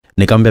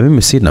 Nikamwambia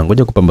mimi sina,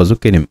 ngoja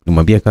kupambazuke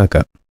nimwambie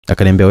kaka.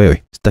 Akaniambia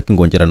wewe, sitaki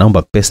ngonjera,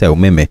 naomba pesa ya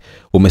umeme.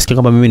 Umesikia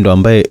kama mimi ndo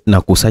ambaye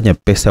nakusanya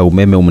pesa ya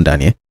umeme humu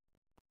ndani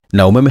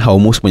na umeme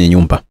haumuhusu mwenye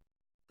nyumba.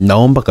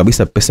 Naomba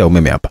kabisa pesa ya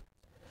umeme hapa.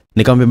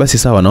 Nikamwambia basi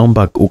sawa,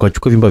 naomba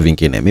ukachukue vyumba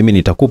vingine. Mimi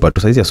nitakupa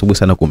tu, saizi asubuhi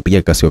sana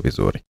kumpigia kasio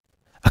vizuri.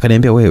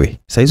 Akaniambia wewe,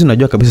 saizi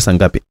unajua kabisa saa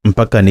ngapi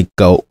mpaka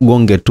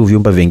nikagonge tu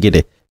vyumba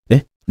vingine?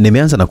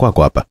 Nimeanza na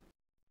kwako hapa.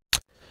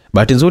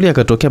 Bahati nzuri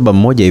akatokea baba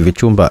mmoja hivi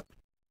chumba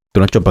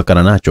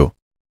tunachopakana nacho.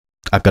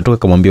 Akatoka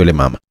kumwambia yule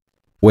mama,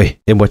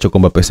 "We, hebu acha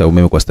kuomba pesa ya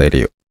umeme kwa staili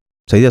hiyo.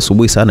 Saizi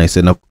asubuhi sana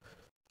isena."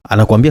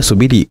 Anakuambia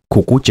subiri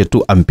kukuche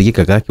tu ampigie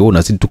kaka yake, wewe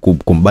unazidi tu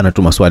kumbana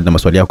tu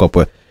maswali yako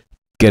hapo.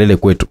 Kelele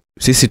kwetu.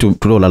 Sisi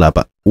tulolala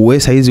hapa. Wewe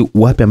saizi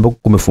wapi ambako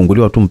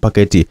kumefunguliwa tu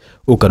mpaka eti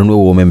ukanunue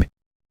huo umeme?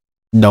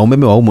 Na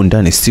umeme wa humu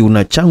ndani si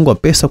unachangwa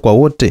pesa kwa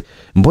wote.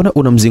 Mbona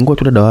unamzingua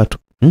tu dada watu?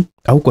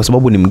 Au kwa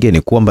sababu ni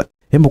mgeni kwamba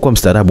hebu kwa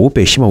mstaarabu upe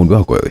heshima umri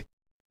wako wewe.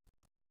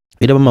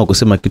 Ila mama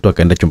akusema kitu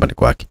akaenda chumbani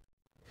kwake.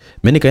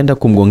 Mimi nikaenda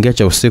kumgongea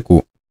cha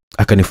usiku,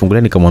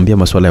 akanifungulia nikamwambia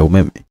masuala ya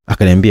umeme.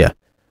 Akaniambia,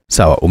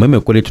 "Sawa, umeme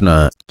kweli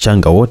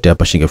tunachanga wote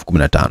hapa shilingi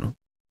 15.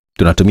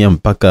 Tunatumia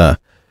mpaka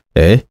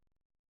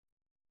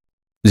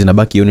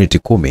zinabaki unit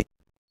 10.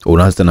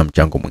 Unaanza na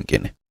mchango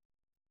mwingine."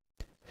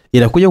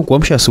 Inakuja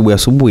kukuamsha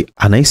asubuhi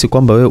anahisi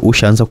kwamba wewe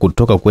ushaanza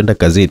kutoka kwenda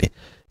kazini.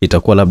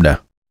 Itakuwa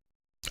labda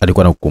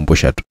alikuwa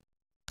anakukumbusha tu.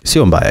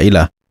 Sio mbaya,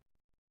 ila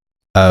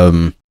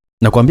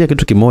nakwambia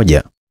kitu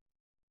kimoja,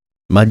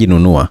 maji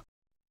nunua,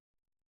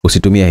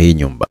 usitumia hii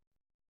nyumba.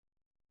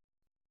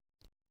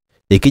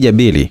 Ikija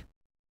bili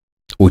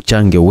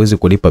uchange, uweze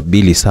kulipa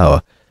bili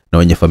sawa na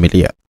wenye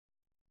familia.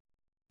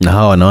 Na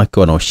hawa wanawake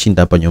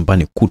wanaoshinda hapa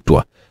nyumbani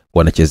kutwa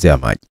wanachezea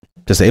maji.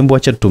 Sasa hebu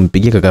acha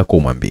tumpigie kaka yako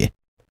umwambie.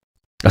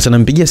 Sasa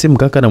nampigia simu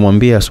kaka,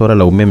 namwambia swala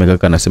la umeme.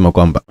 Kaka anasema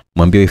kwamba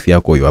mwambie wifi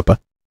yako huyo hapa.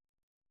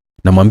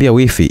 Namwambia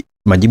wifi,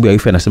 majibu ya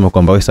wifi anasema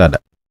kwamba wewe Sada,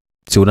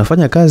 si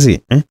unafanya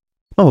kazi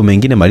mambo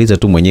mengine maliza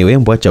tu mwenyewe,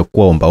 hebu acha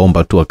kuwa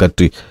omba tu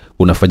wakati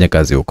unafanya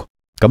kazi huko.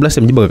 Kabla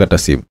simjibu kakata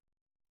simu.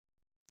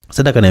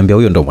 Sada kaniambia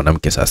huyo ndo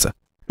mwanamke sasa.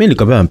 Mimi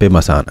nilikwambia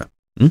mapema sana.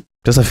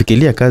 Sasa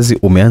fikiria kazi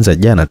umeanza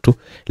jana tu,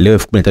 leo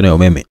 15 ya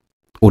umeme.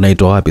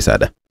 Unaitoa wapi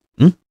Sada?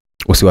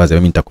 Usiwaze,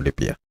 mimi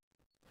nitakulipia.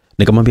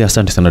 Nikamwambia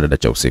asante sana dada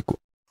cha usiku.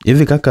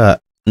 Hivi kaka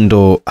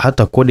ndo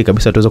hata kodi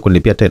kabisa tuweza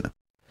kulipia tena?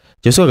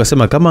 Yesu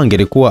akasema kama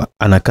angelikuwa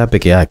anakaa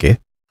peke yake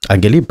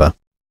angelipa,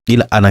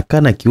 ila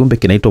anakaa na kiumbe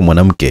kinaitwa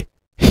mwanamke.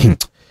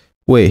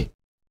 We,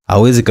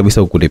 hawezi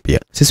kabisa kukulipia.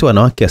 Sisi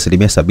wanawake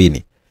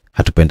 70%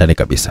 hatupendani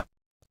kabisa.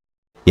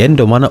 Yaani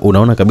ndio maana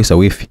unaona kabisa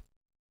wifi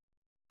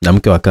na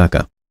mke wa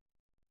kaka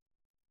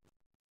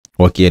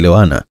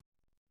wakielewana,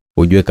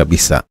 ujue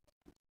kabisa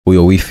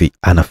huyo wifi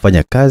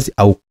anafanya kazi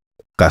au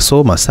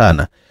kasoma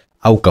sana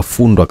au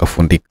kafundwa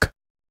kafundika.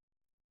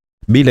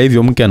 Bila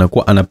hivyo mke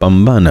anakuwa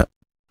anapambana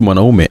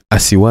mwanaume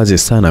asiwaze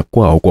sana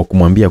kwao kwa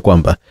kumwambia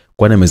kwamba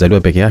kwani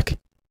amezaliwa peke yake.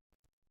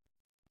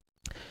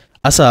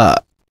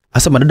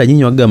 Asa madada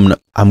nyinyi waga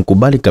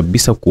amkubali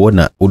kabisa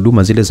kuona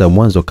huduma zile za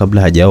mwanzo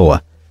kabla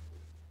hajaoa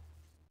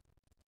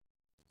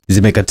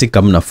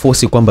zimekatika, mna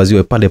force kwamba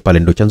ziwe pale pale,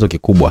 ndio chanzo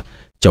kikubwa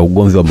cha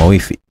ugomvi wa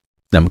mawifi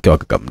na mke wa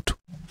kaka mtu.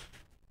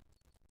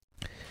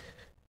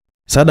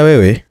 Sada,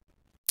 wewe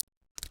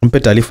mpe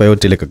taarifa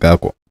yote ile kaka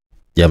yako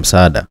ya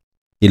msaada,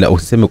 ila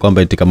usiseme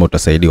kwamba eti kama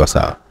utasaidiwa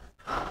sawa.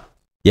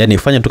 Yaani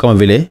fanya tu kama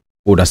vile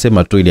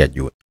unasema tu ili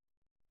ajue.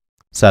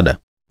 Sada,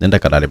 nenda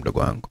kalale mdogo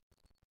wangu.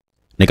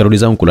 Nikarudi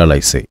zangu kulala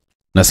ise.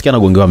 Nasikia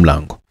nagongewa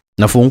mlango.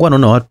 Nafungua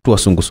naona watu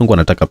wasungusungu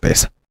wanataka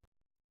pesa.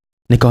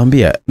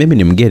 Nikamwambia mimi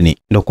ni mgeni,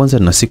 ndio kwanza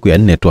na siku ya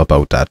 4 tu hapa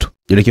au 3.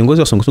 Yule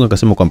kiongozi wa sungusungu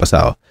akasema kwamba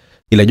sawa.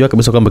 Ila jua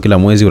kabisa kwamba kila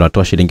mwezi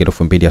unatoa shilingi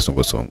 2000 ya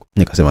sungusungu.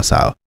 Nikasema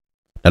sawa.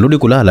 Narudi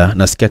kulala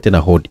nasikia tena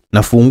hodi.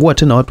 Nafungua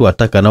tena watu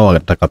wataka nao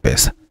wanataka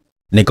pesa.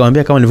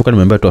 Nikamwambia kama nilivyokuwa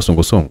nimeambia tu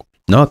wasungusungu.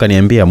 Na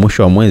wakaniambia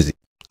mwisho wa mwezi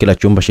kila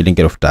chumba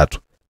shilingi 3,000.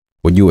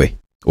 Ujue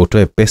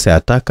utoe pesa ya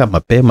taka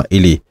mapema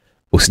ili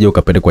usije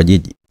ukapelekwa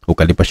jiji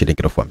ukalipa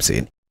shilingi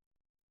 50,000.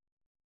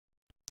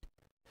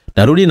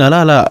 Narudi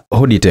nalala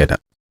hodi tena.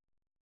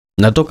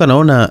 Natoka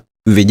naona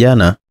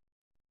vijana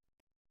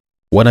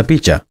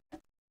wanapicha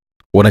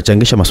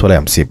wanachangisha masuala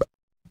ya msiba.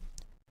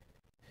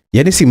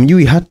 Yaani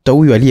simjui hata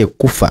huyu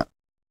aliyekufa.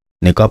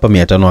 Nikawapa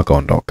 500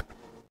 akaondoka.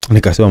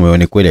 Nikasema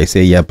moyoni kweli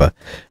aisee hapa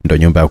ndo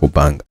nyumba ya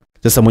kupanga.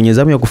 Sasa mwenye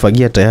zamu ya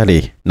kufagia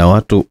tayari na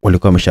watu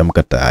walikuwa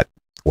wameshamka tayari.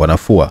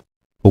 Wanafua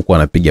huku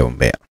wanapiga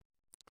umbea.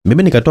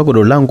 Mimi nikatoa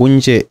godoro langu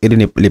nje ili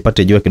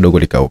nipate jua kidogo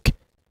likauke.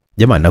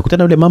 Jamani,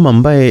 nakutana yule mama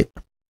ambaye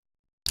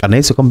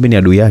anahisi kwamba mimi ni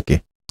adui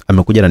yake.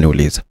 Amekuja na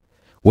niuliza,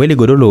 "Wewe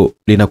godoro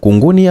lina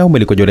kunguni au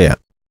umelikojolea?"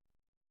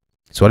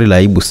 Swali la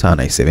aibu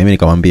sana ise. Mimi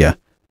nikamwambia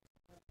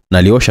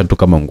naliosha tu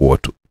kama nguo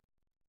tu.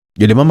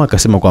 Yule mama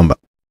akasema kwamba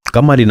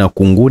kama lina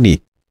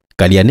kunguni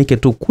kalianike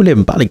tu kule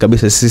mbali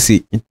kabisa,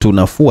 sisi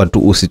tunafua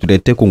tu,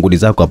 usituletee kunguni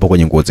zako hapo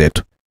kwenye nguo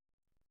zetu.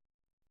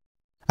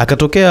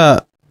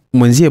 Akatokea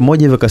mwenzie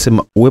mmoja hivi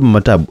akasema, "Wewe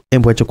Matabu,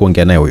 hebu acha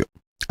kuongea naye huyo.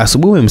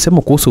 Asubuhi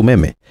umemsema kuhusu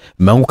umeme,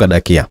 mwanangu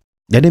kadakia.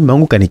 Yaani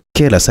mwanangu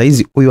kanikela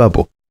saizi huyo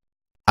hapo.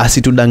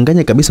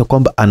 Asitudanganye kabisa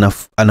kwamba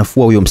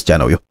anafua huyo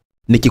msichana huyo.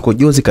 Ni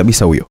kikojozi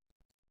kabisa huyo."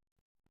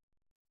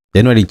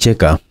 Yaani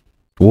walicheka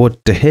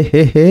wote,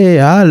 he,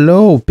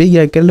 halo,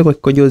 piga kelele kwa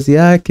kikojozi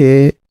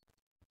yake.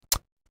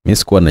 Mimi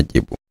sikuwa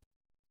najibu.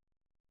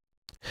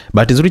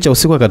 Bahati nzuri cha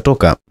usiku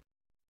akatoka.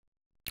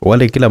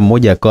 Wale kila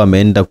mmoja akawa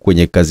ameenda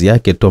kwenye kazi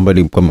yake tu ambayo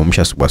ilikuwa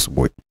imemsha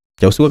asubuhi.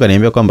 Cha usiku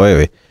akaniambia kwamba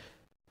wewe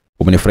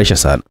umenifurahisha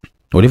sana.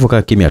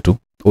 Ulivyokaa kimya tu.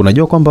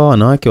 Unajua kwamba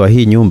wanawake wa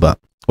hii nyumba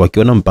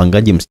wakiona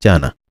mpangaji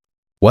msichana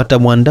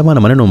watamwandama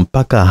na maneno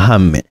mpaka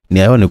ahame. Ni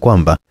hayo ni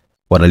kwamba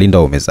wanalinda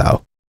waume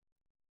zao.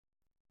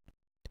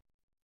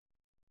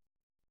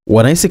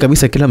 Wanahisi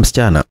kabisa kila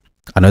msichana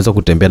anaweza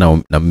kutembea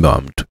na mume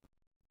wa mtu.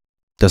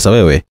 Sasa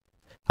wewe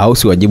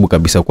hausi wajibu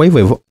kabisa. Kwa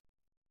hivyo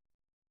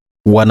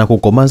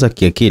wanakukomaza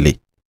kiakili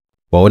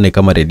waone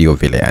kama redio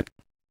vile yani.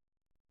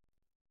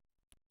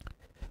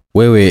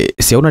 Wewe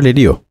si hauna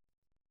redio?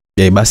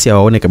 Ya basi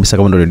waone kabisa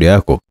kama ndo redio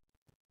yako.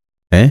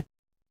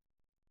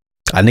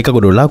 Anika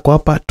godoro lako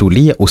hapa,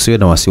 tulia, usiwe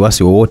na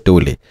wasiwasi wowote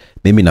ule.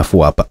 Mimi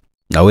nafua hapa.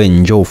 Na wewe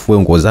njoo ufue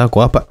nguo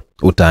zako hapa,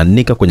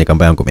 utaanika kwenye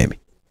kamba yangu mimi.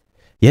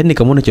 Yaani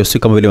nikamwona cha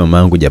usiku kama vile mama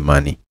yangu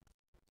jamani.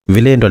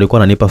 Vile ndo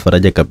alikuwa ananipa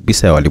faraja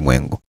kabisa ya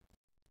walimwengu.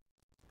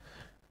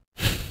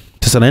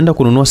 Sasa naenda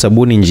kununua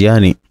sabuni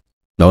njiani,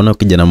 naona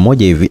kijana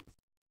mmoja hivi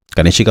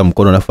kanishika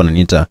mkono alafu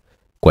ananiita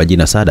kwa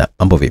jina Sada,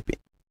 mambo vipi?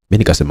 Mimi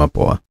nikasema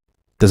poa.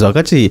 Sasa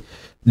wakati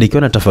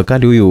nikiwa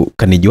natafakari huyu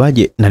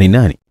kanijuaje na ni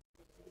nani,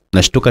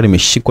 nashtuka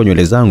nimeshikwa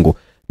nywele zangu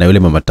na yule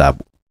mama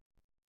Tabu.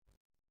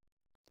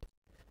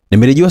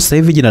 Nimelijua sasa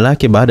hivi jina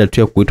lake baada tu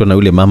ya kuitwa na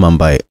yule mama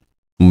ambaye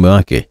mume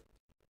wake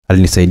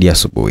alinisaidia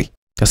asubuhi.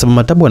 Sasa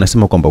mama Tabu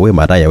anasema kwamba wewe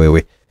maraya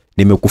wewe,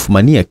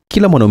 nimekufumania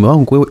kila mwanaume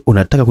wangu wewe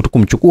unataka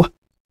kutukumchukua.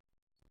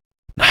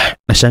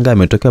 Na shanga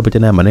ametokea hapo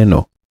tena ya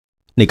maneno.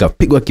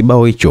 Nikapigwa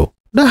kibao hicho.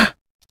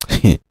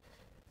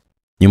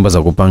 Nyumba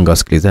za kupanga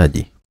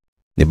wasikilizaji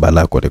ni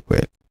balaa kweli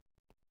kweli.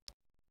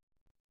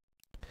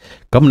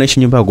 Kama unaishi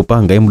nyumba ya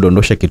kupanga, hebu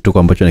dondosha kituko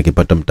ambacho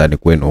nakipata mtaani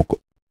kwenu huko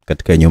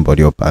katika nyumba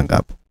uliyopanga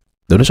hapo.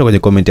 Dondosha kwenye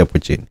comment hapo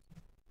chini.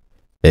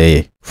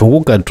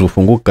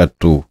 Funguka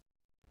tu.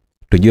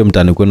 Tujue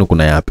mtaani kwenu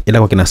kuna yapi. Ila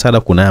kwa kina Sada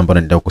kuna ambayo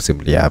naendelea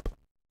kusimulia hapa.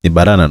 Ni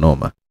barana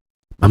noma.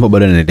 Mambo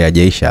bado yanaendelea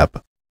jaisha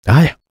hapa.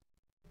 Haya.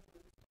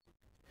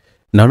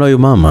 Naona huyu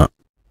mama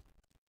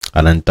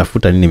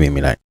ananitafuta nini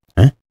mimi naye?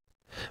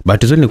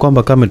 Bahati nzuri ni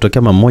kwamba kama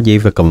imetokea mama mmoja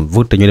hivi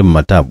akamvuta nywele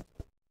mama Tabu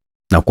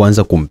na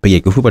kuanza kumpiga.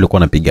 Kifupi alikuwa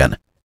anapigana.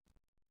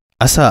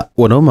 Asa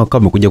wanaume wakawa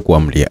wamekuja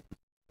kuamlia.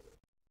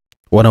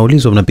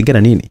 Wanaulizwa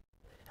mnapigana nini?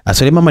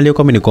 Asa yule mama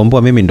aliyokuwa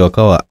amenikomboa mimi ndo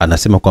akawa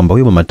anasema kwamba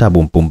huyu mama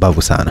Tabu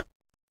mpumbavu sana.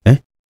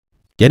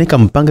 Yaani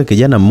kampanga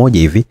kijana mmoja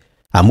hivi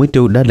amuite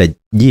udada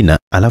jina,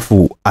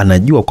 alafu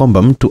anajua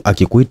kwamba mtu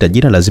akikuita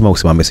jina lazima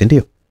usimame, si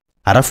ndio?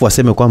 Alafu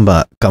aseme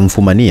kwamba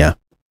kamfumania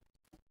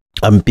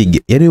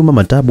ampige. Yaani huyu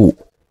mama Tabu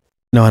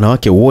na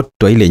wanawake wote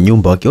wa ile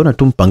nyumba wakiona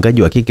tu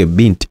mpangaji wa kike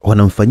binti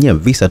wanamfanyia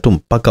visa tu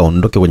mpaka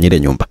aondoke kwenye ile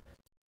nyumba.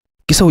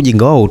 Kisa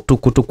ujinga wao tu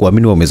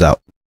kuamini waume zao.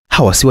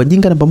 Hawa si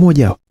wajinga namba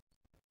moja hao.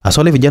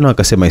 Aswale vijana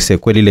wakasema ise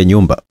kweli ile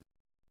nyumba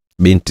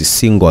binti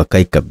singo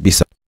akai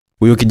kabisa.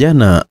 Huyo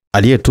kijana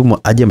aliyetumwa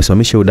aje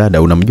amesimamisha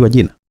udada unamjua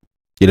jina?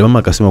 Ile mama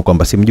akasema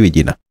kwamba simjui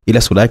jina,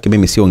 ila sura yake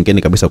mimi sio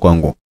ngeni kabisa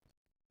kwangu.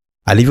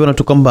 Alivyoona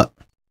tu kwamba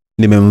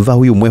nimemvaa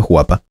huyu mwehu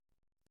hapa,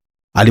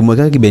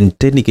 alimweka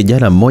kibenteni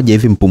kijana mmoja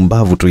hivi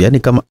mpumbavu tu. Yani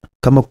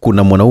kama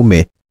kuna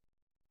mwanaume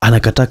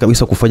anakataa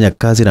kabisa kufanya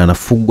kazi na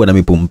anafugwa na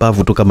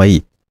mipumbavu tu kama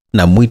hii,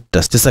 na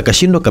muita sasa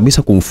kashindwa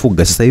kabisa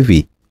kumfuga sasa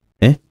hivi.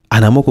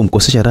 Anaamua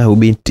kumkosesha raha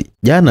binti.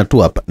 Jana tu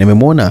hapa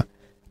nimemwona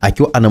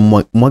akiwa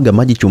anamwaga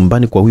maji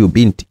chumbani kwa huyu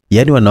binti.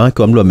 Yani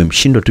wanawake wa mlo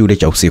wamemshindwa tu yule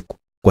cha usiku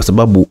kwa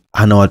sababu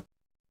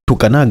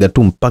anawatukanaga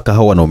tu mpaka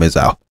hao wanaume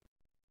zao.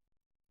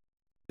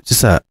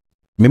 Sasa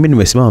mimi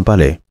nimesimama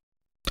pale,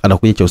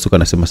 anakuja cha usiku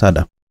anasema,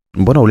 Sada,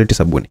 mbona uleti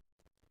sabuni?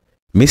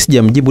 Mimi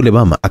sijamjibu yule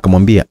mama,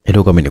 akamwambia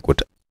ndio kama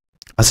nikuta.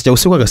 Asa cha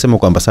usiku akasema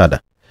kwamba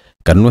Sada,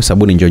 kanunue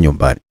sabuni njoo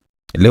nyumbani.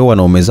 Leo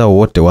wanaume zao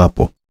wote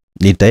wapo.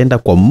 Nitaenda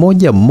kwa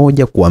mmoja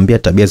mmoja kuambia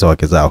tabia za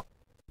wake zao.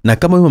 Na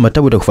kama wewe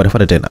matabu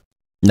utakufuata tena,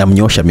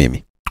 namnyoosha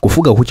mimi.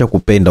 Kufuga hucha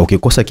kupenda,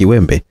 ukikosa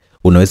kiwembe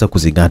unaweza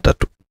kuzingata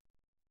tu.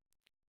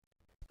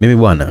 Mimi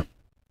bwana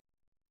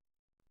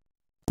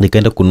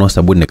nikaenda kununua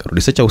sabuni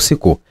nikarudi. Sasa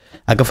usiku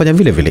akafanya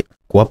vile vile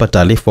kuwapa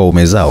taarifa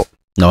waume zao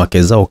na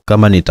wake zao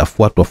kama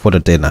nitafuatwa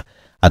tena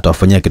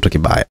atawafanyia kitu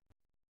kibaya.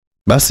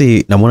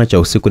 Basi namuona cha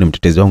usiku ni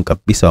mtetezi wangu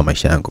kabisa wa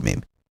maisha yangu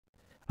mimi.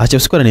 Acha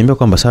usiku ananiambia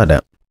kwamba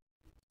Sada,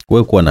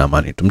 wewe kuwa na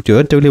amani tu. Mtu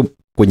yote yule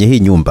kwenye hii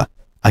nyumba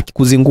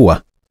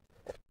akikuzingua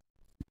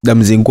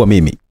namzingua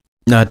mimi,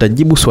 na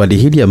atajibu swali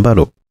hili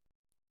ambalo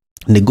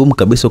ni gumu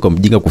kabisa kwa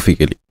mjinga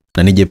kufikiri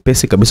na ni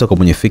jepesi kabisa kwa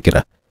mwenye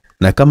fikira,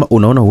 na kama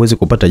unaona huwezi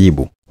kupata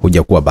jibu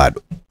hujakuwa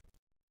bado.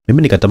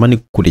 Mimi nikatamani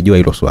kulijua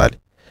hilo swali.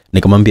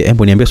 Nikamwambia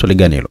hebu niambie swali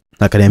gani hilo?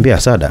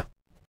 Akaniambia Sada,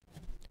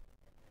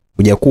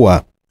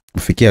 hujakuwa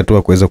kufikia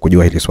hatua kuweza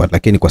kujua hili swali,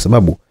 lakini kwa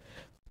sababu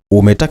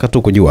umetaka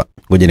tu kujua,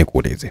 ngoja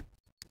nikuulize.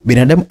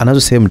 Binadamu anazo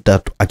sehemu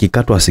tatu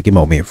akikatwa hasikii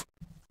maumivu.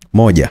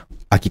 Moja,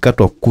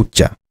 akikatwa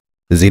kucha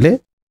zile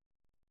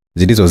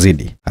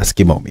zilizozidi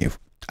hasikii maumivu.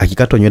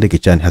 Akikatwa nywele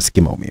kichwani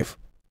hasikii maumivu.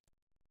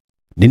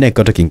 Nini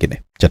akikatwa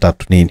kingine? Cha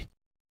tatu nini?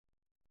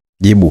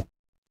 Jibu.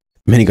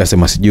 Mimi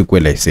nikasema sijui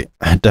kweli,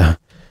 hata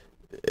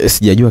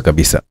sijajua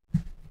kabisa.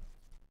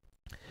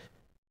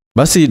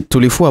 Basi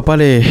tulifua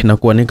pale na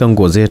kuanika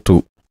nguo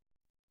zetu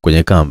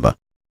kwenye kamba.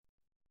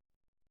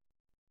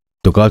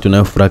 Tukawa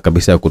tunayo furaha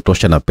kabisa ya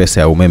kutosha na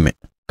pesa ya umeme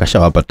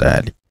kashawapa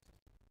tayari.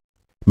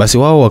 Basi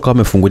wao wakawa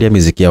wamefungulia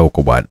muziki yao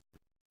huko bwana.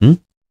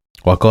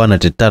 Wakawa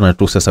wanatetana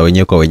tu sasa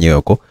wenyewe kwa wenyewe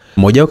huko.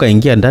 Mmoja wao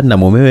kaingia ndani na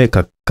mumewe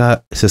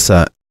kaka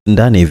sasa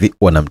ndani hivi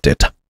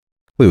wanamteta.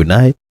 Huyu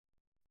naye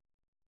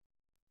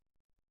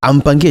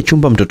ampangie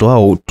chumba mtoto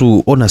wao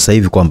tu. Ona sasa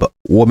hivi kwamba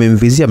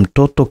wamemvizia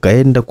mtoto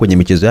kaenda kwenye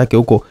michezo yake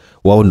huko,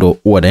 wao ndo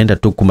wanaenda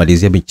tu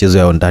kumalizia michezo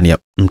yao ndani ya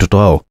mtoto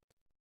wao.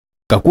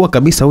 Kakua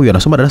kabisa huyu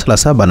anasoma darasa la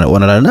 7 na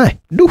wanalala naye.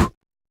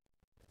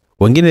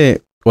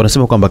 Wengine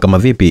wanasema kwamba kama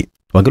vipi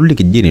wangerudi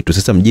kijijini tu,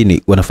 sasa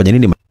mjini wanafanya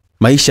nini?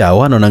 Maisha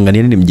hawana,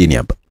 wanaangalia nini mjini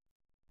hapa?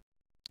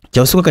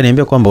 Cha usiku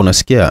kaniambia kwamba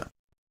unasikia,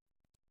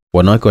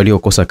 wanawake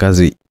waliokosa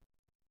kazi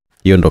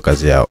hiyo ndo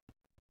kazi yao.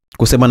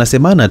 Kusemana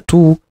semana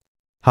tu,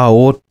 hao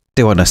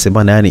wote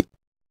wanasemana, yani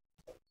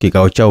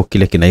kikao chao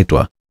kile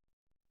kinaitwa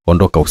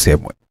ondoka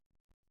usemwe.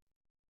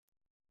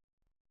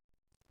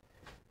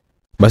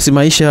 Basi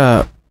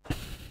maisha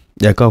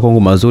yakawa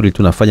kwangu mazuri,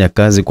 tunafanya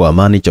kazi kwa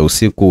amani. Cha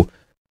usiku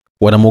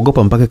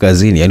wanamuogopa mpaka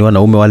kazini, yani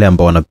wanaume wale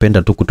ambao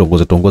wanapenda tu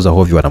kutongoza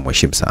hovyo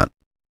wanamheshimu sana.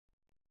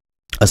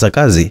 Asa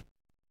kazi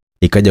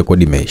ikaja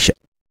kodi imeisha.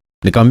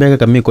 Nikamwambia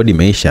kaka, mimi kodi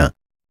imeisha.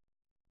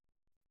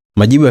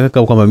 Majibu ya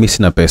kaka kwamba mimi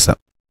sina pesa.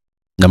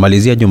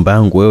 Namalizia nyumba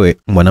yangu, wewe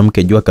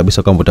mwanamke jua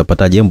kabisa kwamba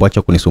utapata jembo,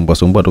 acha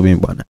kunisumbua tu mimi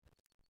bwana.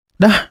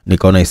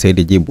 Nikaona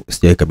isaidi jibu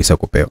sijai kabisa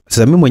kupewa.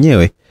 Sasa mimi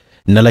mwenyewe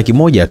nina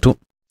 100,000 tu.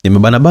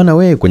 Nimebana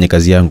wewe kwenye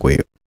kazi yangu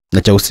hiyo.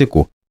 Na cha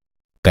usiku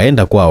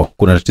kaenda kwao,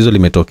 kuna tatizo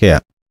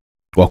limetokea.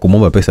 Wa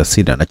kumomba pesa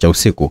sina, na cha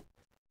usiku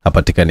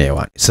hapatikani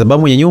hewani.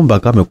 Sababu mwenye nyumba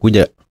kama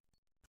amekuja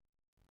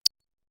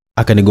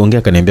akanigongea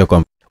akaniambia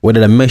kwamba wewe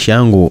dada, maisha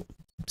yangu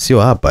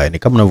sio hapa, yani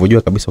kama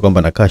unavyojua kabisa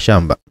kwamba nakaa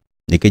shamba,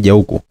 nikija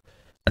huku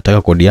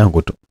nataka kodi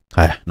yangu tu.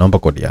 Haya, naomba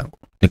kodi yangu.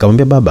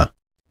 Nikamwambia baba,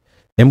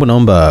 hebu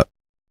naomba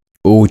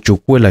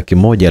uchukue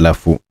 100,000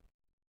 alafu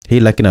hii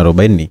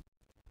 140,000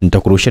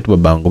 nitakurushia tu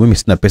babangu, mimi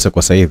sina pesa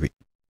kwa sasa hivi.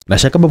 Na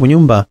shaka baba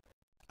nyumba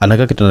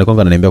anakaa kitandani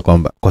kwangu ananiambia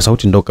kwamba kwa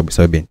sauti ndogo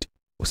kabisa, wewe binti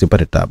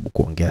usipate tabu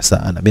kuongea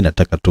sana, mimi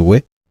nataka tu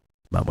wewe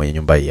mama mwenye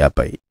nyumba hii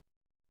hapa hii.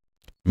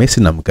 Mimi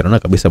sina mkanaona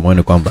kabisa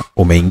moyoni kwamba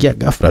umeingia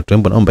ghafla tu,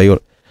 hebu naomba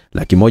hiyo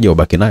 100,000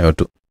 ubaki nayo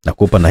tu,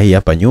 nakupa na hii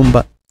hapa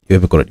nyumba iwe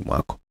mikononi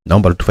mwako,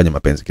 naomba tufanye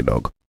mapenzi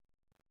kidogo.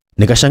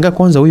 Nikashangaa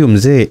kwanza, huyu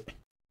mzee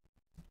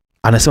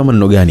anasema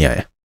maneno gani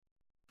haya?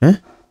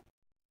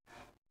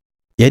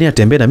 Yaani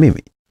atembea na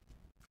mimi?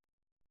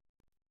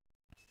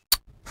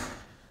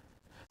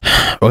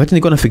 Wakati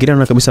nilikuwa nafikiria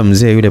na kabisa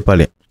mzee yule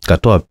pale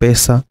katoa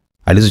pesa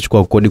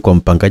alizochukua kodi kwa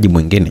mpangaji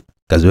mwingine,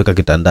 kaziweka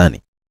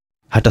kitandani.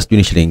 Hata sijui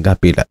ni shilingi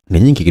ngapi, ila ni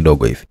nyingi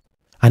kidogo hivi.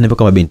 Ananiambia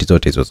kama binti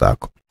zote hizo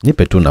zako,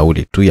 nipe tu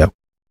nauli tu ya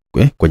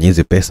kwenye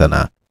hizo pesa,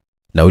 na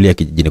nauli ya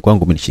kijijini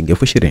kwangu mimi ni shilingi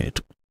 20,000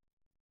 tu.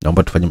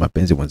 Naomba tufanye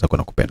mapenzi, mwenzako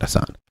nakupenda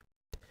sana.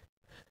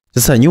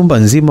 Sasa nyumba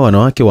nzima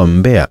wanawake wa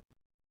Mbeya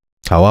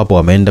hawapo,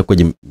 wameenda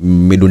kwenye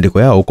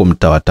midundiko yao huko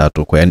mtaa wa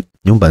 3. Kwa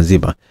nyumba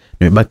nzima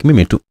nimebaki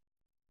mimi tu.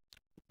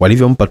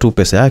 Walivyompa tu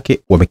pesa yake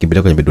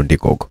wamekimbilia kwenye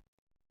midundiko huko.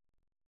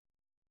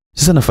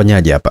 Sasa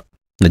nafanyaje hapa?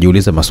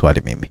 Najiuliza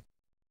maswali mimi.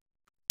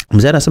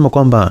 Mzee anasema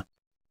kwamba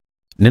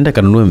nenda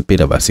kanunue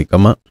mpira basi,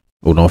 kama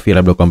unahofia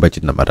labda kwamba eti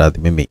na maradhi,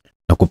 mimi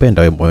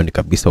nakupenda wewe moyoni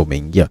kabisa,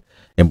 umeingia.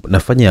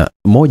 Nafanya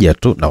moja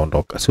tu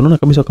naondoka. Si unaona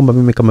kabisa kwamba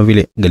mimi kama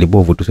vile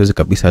galibovu tu, siwezi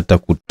kabisa hata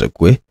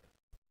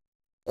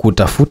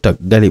kutafuta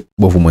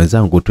galibovu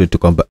mwenzangu tu eti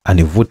kwamba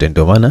anivute.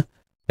 Ndio maana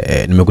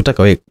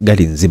nimekutaka wewe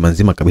gali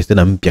nzima kabisa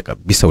na mpya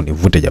kabisa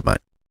univute jamani.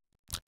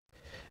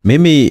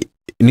 Mimi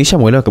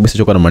nishamuelewa kabisa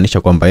chokuwa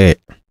anamaanisha kwamba yeye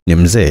ni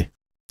mzee,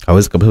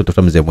 hawezi kabisa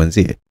kutafuta mzee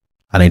mwenzie,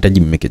 anahitaji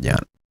mimi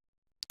kijana.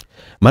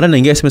 Mara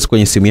naingia SMS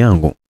kwenye simu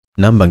yangu,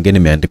 namba ngeni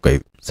imeandikwa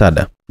hivi: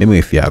 Sada, mimi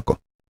wifi yako,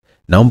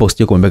 naomba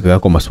usije kumwambia kaka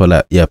yako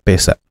masuala ya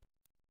pesa.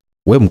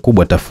 We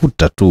mkubwa,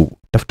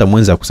 tafuta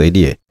mwenza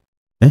akusaidie,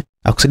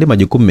 akusaidie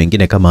majukumu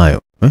mengine kama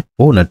hayo. Wewe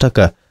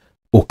unataka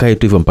ukae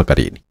tu hivyo mpaka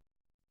lini?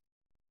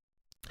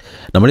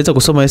 Namaliza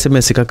kusoma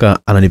SMS, kaka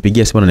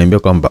ananipigia simu ananiambia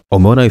kwamba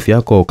umeona wifi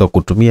yako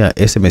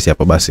kakutumia SMS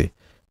hapa, basi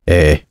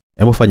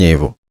hebu fanya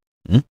hivyo.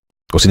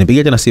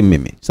 Usinipigie tena simu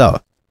mimi,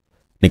 sawa?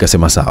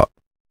 Nikasema sawa.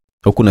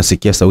 Huku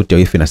nasikia sauti ya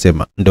wifi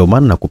nasema, ndio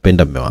maana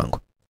nakupenda mume wangu.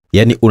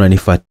 Yaani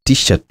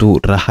unanifatisha tu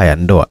raha ya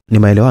ndoa. Ni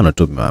maelewano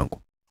tu mume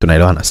wangu.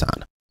 Tunaelewana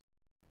sana.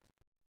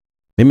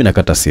 Mimi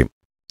nakata simu.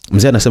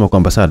 Mzee anasema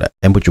kwamba Sada,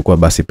 hebu chukua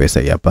basi pesa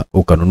hii hapa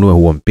ukanunue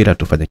huo mpira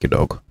tufanye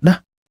kidogo.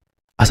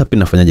 Asa pia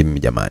nafanyaje mimi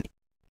jamani?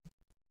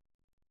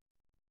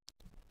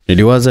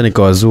 Niliwaza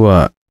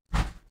nikawazua,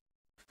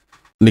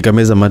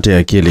 nikameza mate ya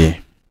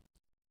akili.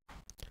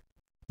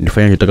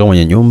 Nifanya kitaka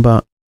mwenye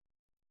nyumba.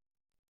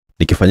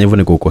 Nikifanya hivyo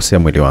nikukosea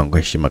mwili wangu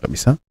heshima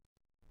kabisa.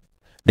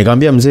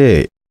 Nikamwambia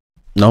mzee,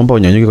 naomba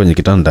unyanyuke kwenye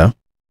kitanda.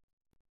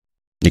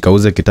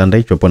 Nikauze kitanda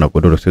hicho hapo na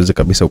godoro, siwezi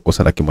kabisa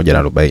kukosa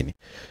 140.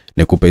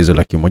 Nikupe hizo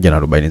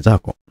 140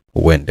 zako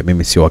uende,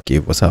 mimi sio waki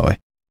hivyo, sawa?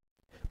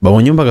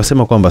 Baba nyumba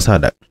akasema kwamba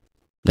Sada,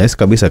 nahisi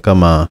kabisa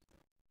kama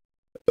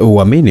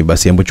uamini,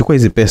 basi hebu chukua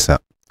hizi pesa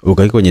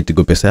ukaike kwenye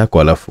Tigo Pesa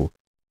yako alafu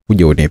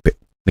uje unipe.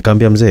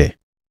 Nikamwambia mzee,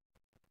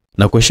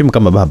 na kuheshimu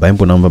kama baba,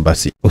 hebu naomba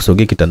basi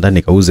usogee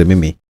kitandani kauze,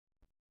 mimi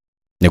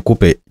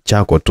nikupe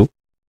chako tu.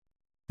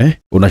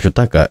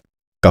 Unachotaka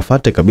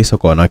kafate kabisa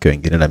kwa wanawake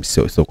wengine na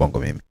sio kwangu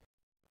mimi.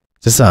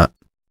 Sasa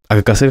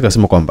akakasirika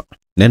akasema kwamba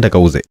nenda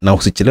kauze na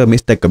usichelewe, mimi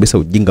kabisa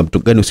ujinga, mtu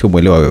gani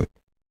usiomuelewa wewe.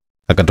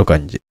 Akatoka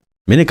nje.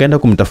 Mimi nikaenda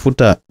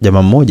kumtafuta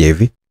jamaa mmoja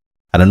hivi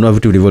ananunua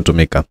vitu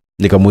vilivyotumika.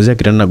 Nikamuuzia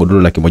kitanda na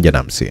godoro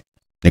 150.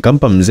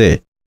 Nikampa mzee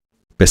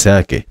pesa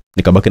yake,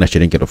 nikabaki na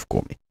shilingi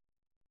 10,000.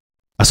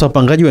 Asa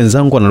wapangaji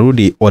wenzangu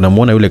wanarudi,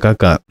 wanamuona yule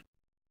kaka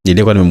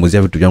nilikuwa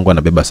nimemuuzia vitu vyangu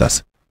anabeba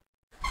sasa.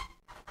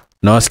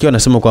 Na wasikia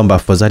wanasema kwamba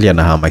afadhali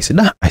anahama.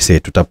 Aise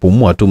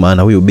tutapumua tu,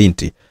 maana huyu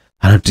binti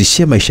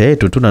anatishia maisha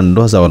yetu tu na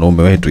ndoa za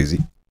wanaume wetu hizi.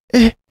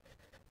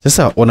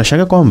 Sasa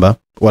wanashangaa kwamba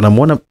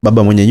wanamuona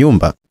baba mwenye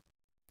nyumba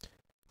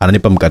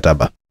ananipa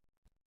mkataba.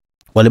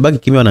 Walibaki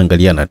kimya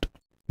wanaangaliana tu.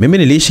 Mimi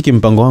niliishi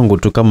kimpango wangu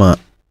tu kama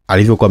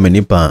alivyokuwa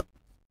amenipa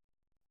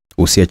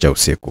usia cha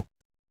usiku.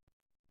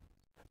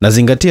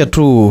 Nazingatia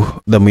tu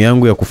damu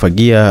yangu ya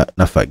kufagia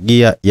na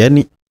fagia,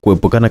 yani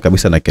kuepukana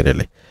kabisa na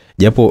kelele.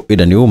 Japo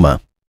inaniuma,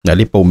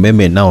 nalipa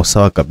umeme nao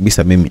sawa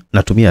kabisa, mimi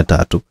natumia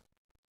 3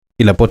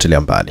 ila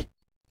potelea mbali.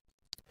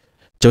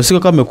 Cha usiku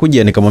kama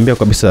amekuja, nikamwambia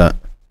kabisa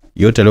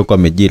yote aliyokuwa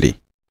amejili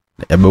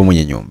ya baba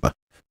mwenye nyumba.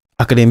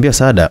 Akaniambia,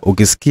 Sada,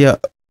 ukisikia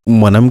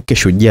mwanamke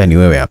shujaa ni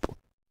wewe hapo.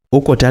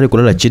 Uko tayari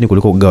kulala chini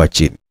kuliko kugawa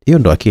chini. Hiyo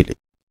ndo akili.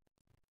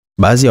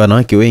 Baadhi ya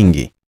wanawake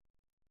wengi,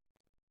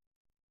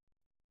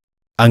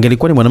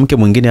 angelikuwa ni mwanamke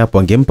mwingine hapo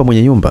angempa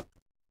mwenye nyumba.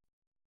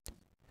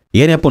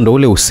 Yaani hapo ndo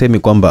ule usemi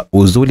kwamba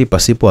uzuri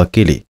pasipo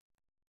akili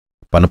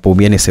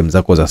panapoumiani sehemu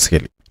zako za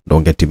asili, ndo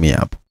ungetimia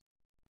hapo.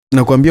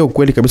 Na kuambia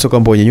ukweli kabisa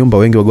kwamba mwenye nyumba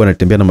wengi wago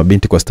wanatembea na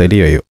mabinti kwa staili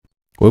hiyo.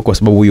 Wewe kwa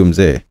sababu huyu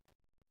mzee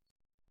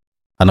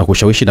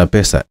anakushawishi na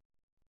pesa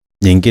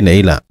nyingine,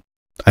 ila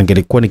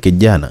angelikuwa ni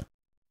kijana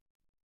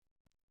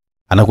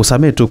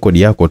anakusamea tu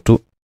kodi yako tu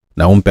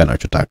na umpe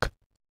anachotaka.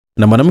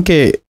 Na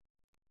mwanamke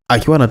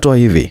akiwa anatoa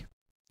hivi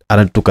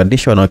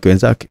anatukanisha wanawake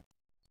wenzake.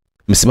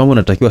 Msimamo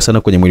unatakiwa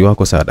sana kwenye mwili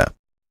wako, Sada.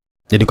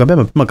 Nilikwambia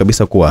mapema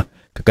kabisa kuwa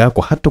kaka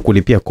yako hata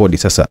kulipia kodi.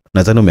 Sasa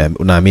nadhani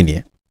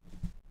unaamini.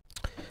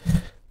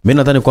 Mimi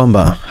nadhani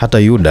kwamba hata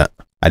Yuda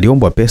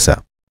aliombwa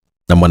pesa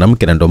na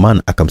mwanamke na ndio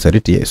maana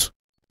akamsaliti Yesu.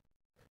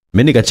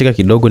 Mimi nikacheka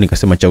kidogo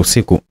nikasema, cha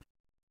usiku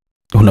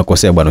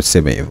unakosea bwana,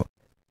 usiseme hivyo.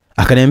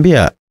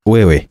 Akaniambia,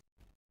 wewe,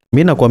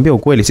 mimi nakwambia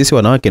ukweli, sisi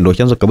wanawake ndio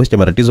chanzo kabisa cha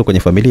matatizo kwenye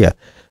familia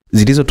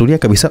zilizotulia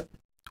kabisa.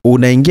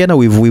 Unaingia na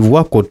wivu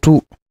wako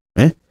tu,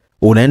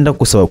 unaenda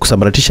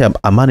kusambaratisha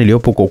amani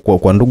iliyopo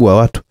kwa ndugu wa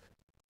watu.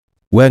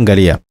 Wewe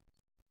angalia.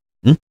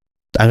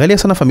 Angalia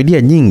sana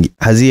familia nyingi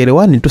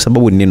hazielewani tu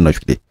sababu ni nini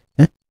unachukia.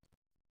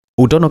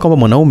 Utaona kama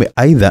mwanaume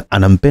aidha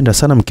anampenda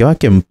sana mke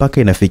wake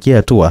mpaka inafikia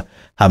hatua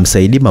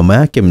hamsaidii mama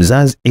yake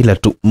mzazi ila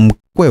tu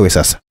mkwewe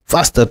sasa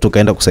faster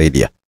tukaenda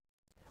kusaidia.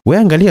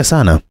 Wewe angalia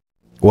sana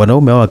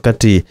wanaume hao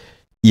kati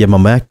ya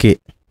mama yake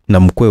na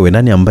mkwewe,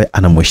 nani ambaye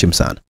anamheshimu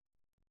sana?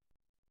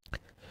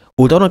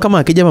 Utaona kama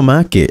akija mama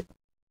yake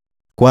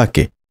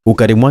kwake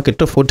ukarimu wake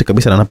tofauti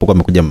kabisa na anapokuwa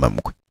amekuja mama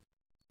mkwe.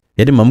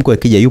 Yaani mama mkwe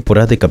akija yupo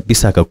radhi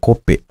kabisa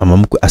akakope mama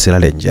mkwe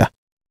asilale njaa.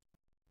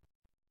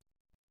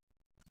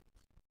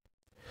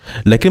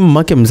 Lakini mama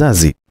yake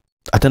mzazi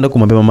ataenda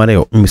kumwambia mama,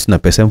 leo mimi sina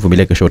pesa,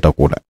 mvumilia, kesho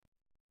utakula.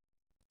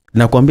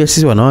 Nakwambia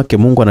sisi wanawake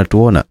Mungu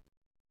anatuona.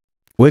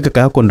 Wewe kaka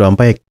yako ndo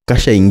ambaye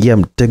kasha ingia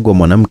mtego wa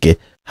mwanamke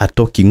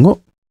hatoki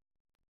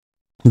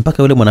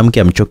mpaka yule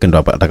mwanamke amchoke ndo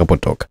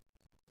atakapotoka.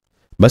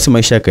 Basi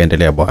maisha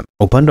yakaendelea bwana.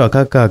 Upande wa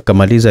kaka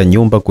akamaliza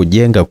nyumba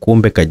kujenga,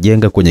 kumbe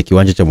kajenga kwenye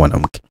kiwanja cha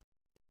mwanamke.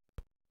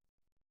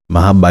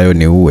 Mahaba hayo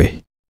ni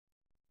uwe.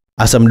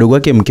 Asa mdogo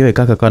wake mkewe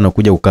kaka akawa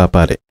anakuja kukaa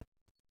pale.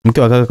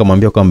 Mke wa kaka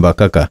akamwambia kwamba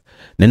kaka,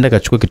 nenda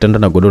kachukue kitanda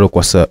na godoro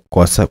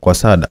kwa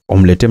Sada,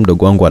 umletee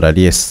mdogo wangu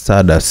alalie.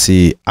 Sada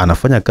si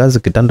anafanya kazi,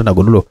 kitanda na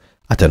godoro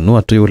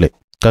atanunua tu yule.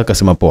 Kaka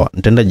akasema poa,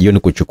 nitaenda jioni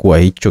kuchukua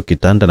hicho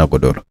kitanda na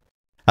godoro.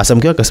 Asa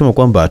mkewe akasema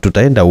kwamba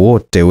tutaenda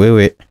wote,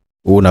 wewe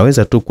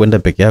unaweza tu kwenda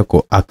peke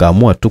yako.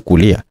 Akaamua tu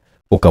kulia,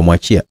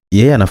 ukamwachia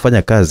yeye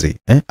anafanya kazi,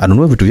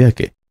 anunue vitu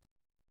vyake.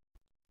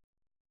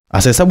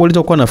 Asa hesabu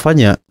alizokuwa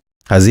anafanya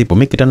hazipo.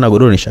 Mimi kitanda na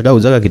godoro nishagaa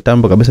uzaga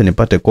kitambo kabisa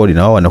nipate kodi,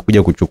 na wao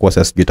wanakuja kuchukua.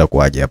 Sasa sijui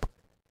itakuaje hapo.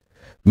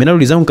 Mimi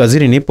narudi zangu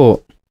kazini,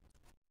 nipo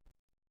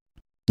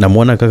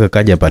namuona kaka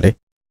kaja pale,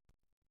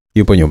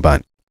 yupo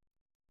nyumbani.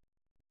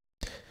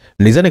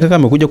 Nilizani kaka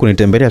amekuja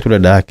kunitembelea tu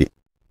dada yake.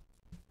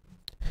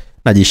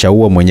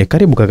 Najishaua mwenye,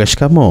 karibu kaka,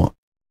 shikamoo.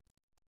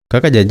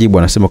 Kaka jajibu,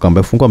 anasema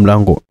kwamba fungua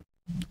mlango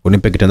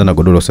unipe kitanda na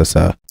godoro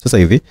sasa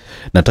hivi.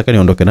 Nataka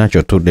niondoke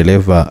nacho tu,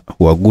 dereva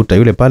huaguta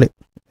yule pale.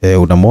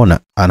 Unamuona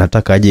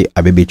anataka aje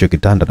abebe hicho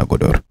kitanda na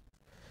godoro.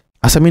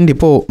 Asa mimi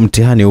ndipo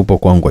mtihani upo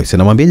kwangu. Sasa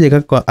namwambiaje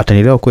kaka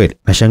atanielewa kweli?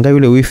 Nashangaa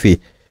yule wifi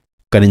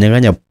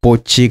kaninyang'anya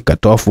pochi,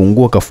 katoa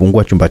funguo,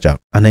 kafungua chumba changu.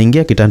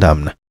 Anaingia kitanda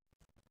hamna.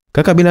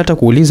 Kaka bila hata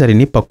kuuliza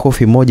alinipa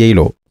kofi moja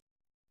hilo.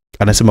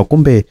 Anasema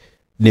kumbe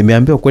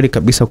nimeambiwa kweli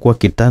kabisa kuwa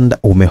kitanda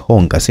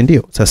umehonga, si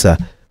ndio? Sasa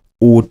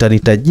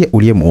utanitajia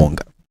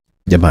uliyemuonga.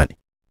 Jamani.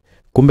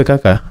 Kumbe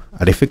kaka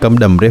alifika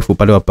muda mrefu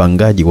pale,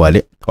 wapangaji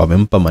wale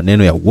wamempa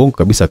maneno ya uongo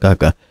kabisa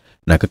kaka,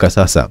 na kaka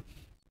sasa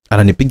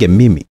ananipiga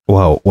mimi,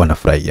 wao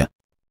wanafurahia.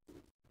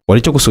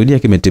 Walichokusudia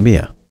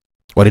kimetimia.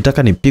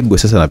 Walitaka nipigwe,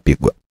 sasa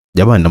napigwa.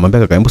 Jamani, namwambia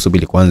kaka, hebu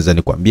subiri kwanza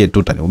nikwambie tu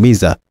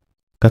utaniumiza.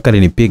 Kaka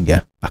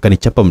alinipiga,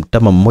 akanichapa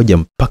mtama mmoja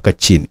mpaka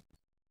chini.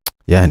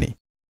 Yaani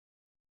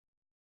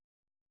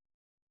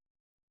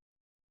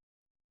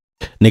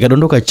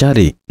nikadondoka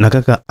chari, na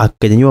kaka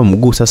akanyanyua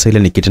mguu. Sasa ile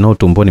nikiti nao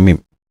tumboni mimi.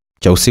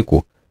 Cha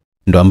usiku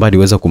ndo ambaye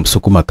aliweza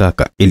kumsukuma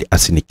kaka ili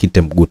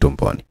asinikite mguu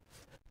tumboni.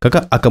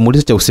 Kaka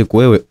akamuuliza Cha usiku,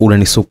 wewe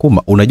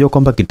unanisukuma, unajua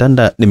kwamba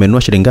kitanda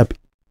nimenunua shilingi ngapi?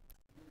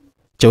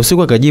 Cha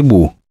usiku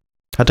akajibu,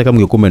 hata kama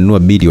ungekuwa umenunua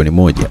bilioni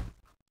 1,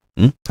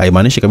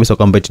 haimaanishi kabisa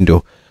kwamba eti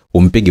ndio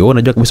umpige. Wewe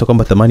unajua kabisa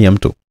kwamba thamani ya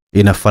mtu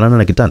inafanana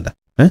na kitanda,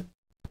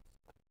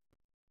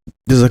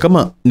 Sasa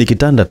kama ni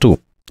kitanda tu,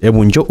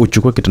 hebu njoo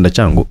uchukue kitanda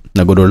changu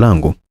na godoro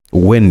langu,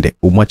 uende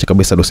umwache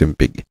kabisa,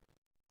 usimpige.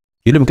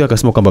 Yule mkeo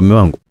akasema kwamba mume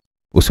wangu,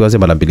 usiwaze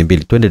mara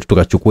mbili, twende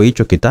tukachukue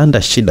hicho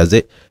kitanda. Shida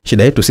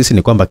yetu sisi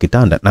ni kwamba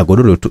kitanda na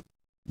godoro tu.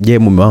 Je,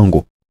 mume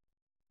wangu,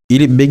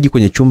 ili begi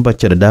kwenye chumba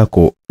cha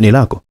dadako ni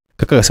lako?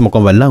 Kaka akasema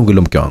kwamba langu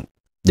ile mke wangu.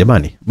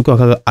 Jamani, mke wa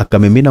kaka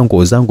akamimina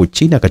nguo zangu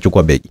chini,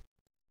 akachukua begi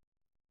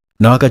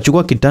na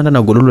wakachukua kitanda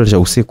na godoro cha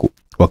usiku,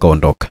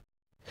 wakaondoka.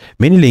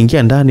 Mimi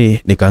niliingia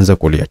ndani nikaanza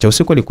kulia. Cha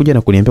usiku alikuja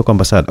na kuniambia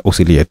kwamba Sada,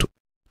 usilie tu,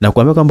 na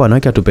kuambia kwamba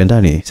wanawake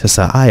hatupendani.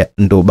 Sasa haya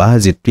ndo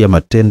baadhi tu ya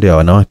matendo ya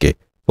wanawake.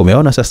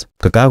 Umeona sasa,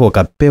 kaka yako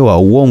kapewa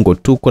uongo,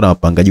 tuko na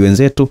wapangaji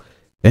wenzetu,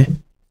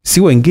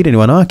 si wengine ni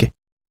wanawake.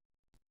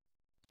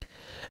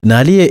 Na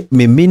aliye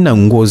mimina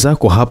nguo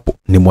zako hapo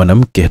ni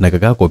mwanamke, na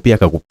kaka yako pia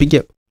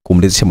akakupiga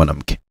kumlizisha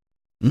mwanamke.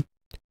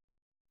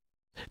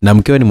 Na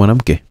mkewe ni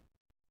mwanamke.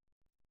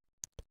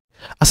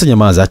 Asa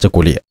nyamaza, acha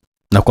kulia.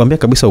 Na kuambia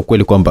kabisa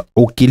ukweli kwamba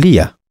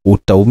ukilia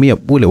utaumia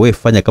bure. Wewe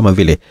fanya kama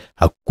vile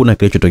hakuna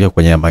kilichotokea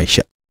kwenye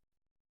maisha.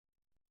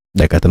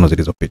 Dakika 5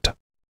 zilizopita.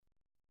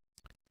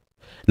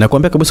 Na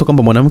kuambia kabisa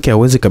kwamba mwanamke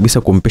hawezi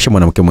kabisa kumpisha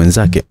mwanamke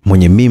mwenzake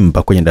mwenye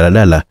mimba kwenye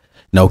daladala.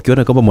 Na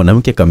ukiona kwamba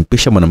mwanamke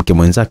kampisha mwanamke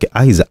mwenzake,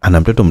 aidha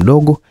ana mtoto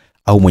mdogo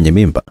au mwenye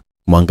mimba,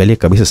 muangalie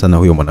kabisa sana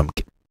huyo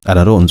mwanamke.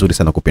 Ana roho nzuri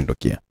sana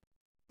kupindukia.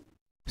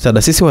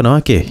 Sada, sisi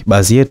wanawake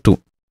baadhi yetu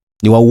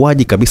ni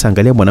wauaji kabisa.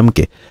 Angalia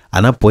mwanamke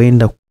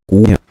anapoenda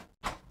kuua.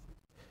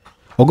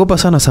 Ogopa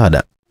sana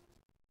Sada.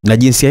 Na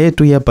jinsia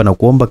yetu hii hapa, na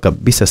kuomba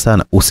kabisa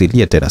sana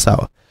usilie tena,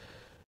 sawa?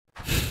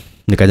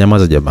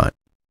 Nikanyamaza jamani.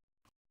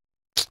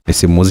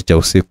 Nisimuuzi Cha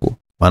usiku.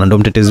 Maana ndo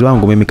mtetezi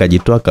wangu mimi,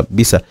 kajitoa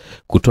kabisa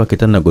kutoa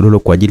kitanda na godoro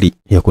kwa ajili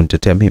ya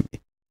kunitetea mimi.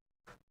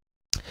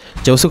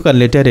 Cha usiku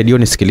kaniletea redio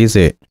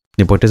nisikilize,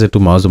 nipoteze tu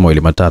mawazo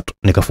mawili matatu.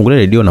 Nikafungulia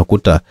redio na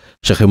kuta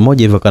shekhe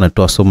mmoja hivi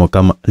kanatoa somo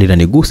kama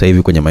linanigusa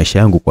hivi kwenye maisha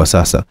yangu kwa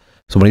sasa.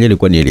 Somo lenyewe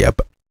lilikuwa ni hili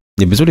hapa.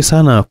 Ni vizuri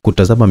sana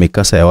kutazama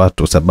mikasa ya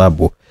watu,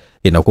 sababu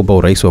inakupa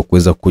urahisi wa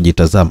kuweza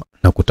kujitazama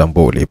na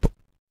kutambua ulipo.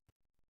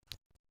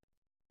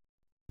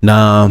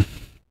 Na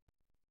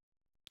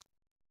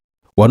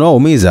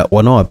wanaoumiza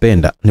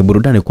wanaowapenda ni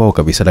burudani kwao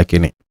kabisa,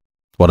 lakini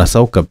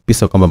wanasahau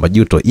kabisa kwamba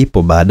majuto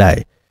ipo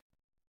baadaye,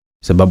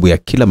 sababu ya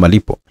kila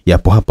malipo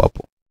yapo hapo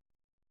hapo.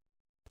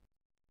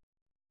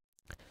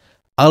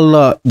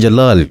 Allah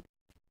Jalal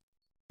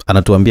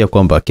anatuambia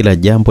kwamba kila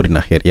jambo lina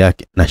heri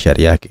yake na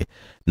shari yake,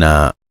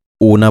 na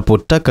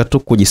unapotaka tu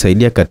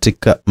kujisaidia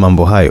katika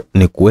mambo hayo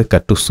ni kuweka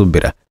tu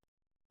subira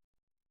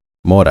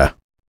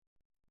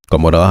kwa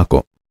Mola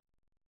wako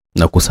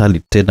na kusali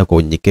tena kwa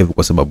unyenyekevu,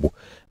 kwa sababu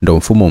ndio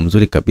mfumo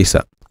mzuri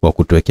kabisa wa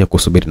kutuwekea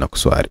kusubiri na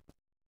kuswali.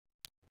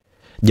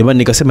 Jamani,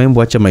 nikasema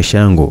hebu acha maisha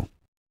yangu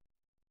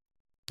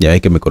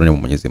yaweke mikononi mwa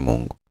Mwenyezi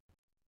Mungu.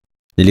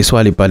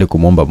 Niliswali pale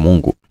kumwomba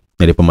Mungu.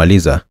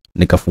 Nilipomaliza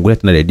nikafungulia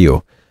tena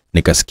redio,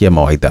 nikasikia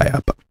mawaidha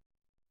hapa.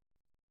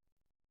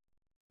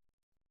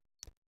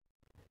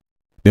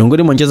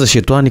 Miongoni mwa njia za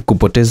shetani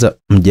kupoteza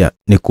mja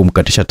ni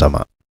kumkatisha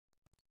tamaa.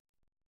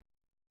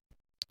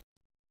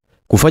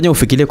 Kufanya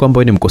ufikirie kwamba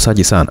wewe ni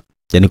mkosaji sana,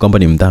 yani kwamba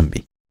ni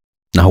mdhambi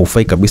na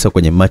haufai kabisa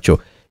kwenye macho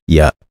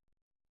ya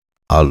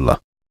Allah.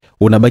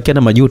 Unabakia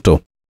na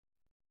majuto.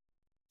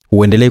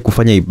 Uendelee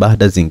kufanya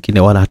ibada zingine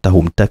wala hata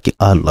humtaki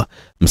Allah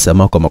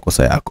msamaha kwa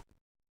makosa yako.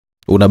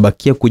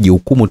 Unabakia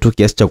kujihukumu tu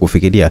kiasi cha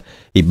kufikiria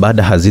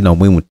ibada hazina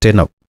umuhimu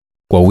tena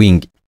kwa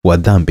wingi wa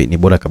dhambi, ni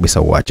bora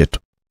kabisa uache tu.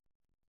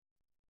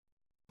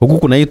 Huku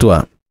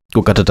kunaitwa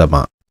kukata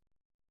tamaa.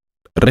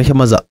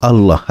 Rehema za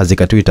Allah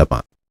hazikatui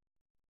tamaa,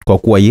 kwa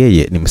kuwa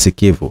yeye ni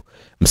msikivu,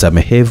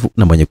 msamehevu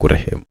na mwenye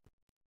kurehemu.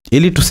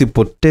 Ili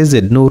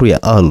tusipoteze nuru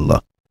ya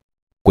Allah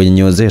kwenye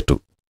nyoyo zetu,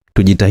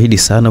 tujitahidi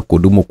sana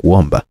kudumu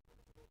kuomba,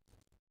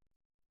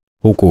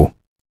 huku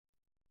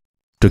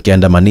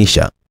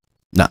tukiandamanisha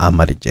na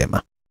amali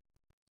njema.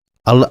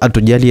 Allah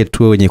atujalie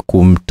tuwe wenye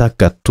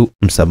kumtaka tu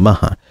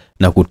msamaha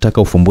na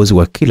kutaka ufumbuzi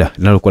wa kila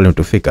linalokuwa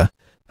linatufika,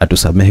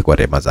 atusamehe kwa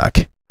rehema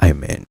zake.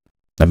 Amen.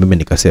 Na mimi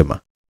nikasema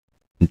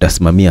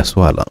nitasimamia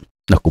swala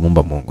na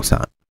kumomba Mungu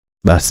sana.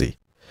 Basi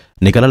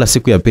nikalala.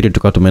 Siku ya pili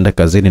tukawa tumeenda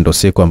kazini, ndo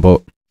siku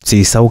ambayo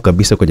siisahau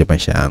kabisa kwenye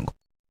maisha yangu.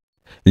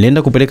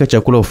 Nilienda kupeleka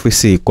chakula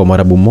ofisi kwa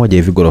Mwarabu mmoja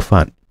hivi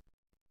gorofani.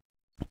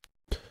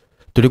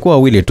 Tulikuwa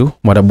wawili tu.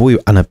 Mwarabu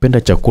huyu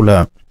anapenda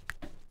chakula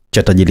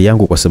cha tajiri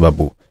yangu kwa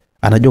sababu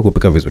anajua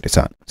kupika vizuri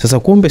sana. Sasa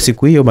kumbe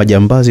siku hiyo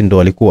majambazi ndo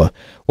walikuwa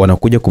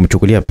wanakuja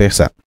kumchukulia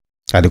pesa.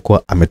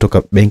 Alikuwa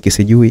ametoka benki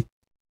sijui.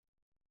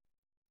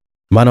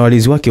 Maana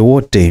walizi wake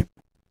wote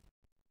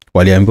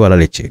waliambiwa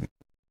lale chini.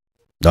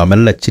 Na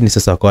wamelala chini.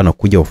 Sasa wakawa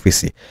wanakuja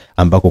ofisi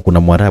ambako kuna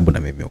Mwarabu na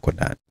mimi uko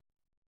ndani.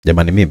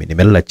 Jamani, mimi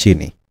nimelala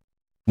chini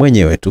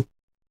mwenyewe tu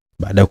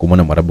baada ya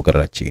kumwona Mwarabu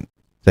kalala chini.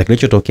 Sasa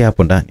kilichotokea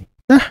hapo ndani,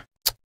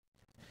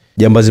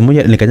 jambazi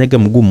mmoja nikanyaga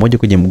mguu mmoja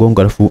kwenye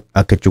mgongo, alafu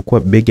akachukua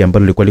begi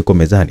ambalo lilikuwa liko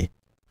mezani,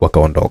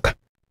 wakaondoka.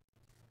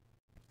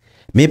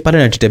 Mimi pale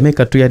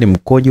natetemeka tu, yani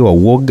mkojo wa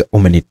uoga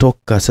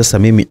umenitoka. Sasa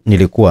mimi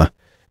nilikuwa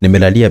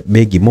nimelalia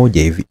begi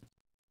moja hivi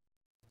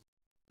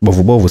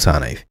bovu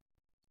sana hivi.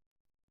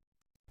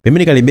 Mimi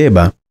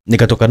nikalibeba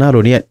nikatoka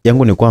nalo. Nia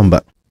yangu ni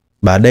kwamba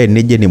baadaye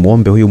nije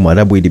nimuombe huyu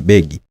Mwarabu ili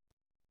begi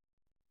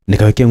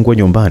nikawekea nguo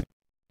nyumbani.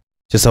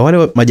 Sasa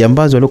wale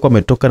majambazi waliokuwa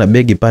wametoka na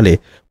begi pale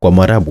kwa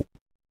Mwarabu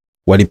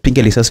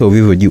walipiga risasi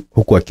ovyo juu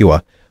huku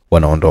akiwa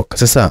wanaondoka.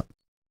 Sasa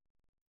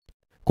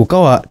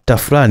kukawa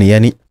tafrani,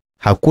 yani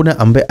hakuna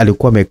ambaye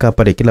alikuwa amekaa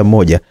pale, kila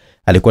mmoja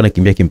alikuwa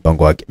anakimbia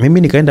kimpango wake.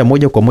 Mimi nikaenda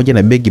moja kwa moja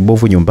na begi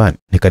bovu nyumbani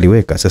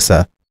nikaliweka.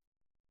 Sasa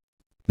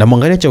na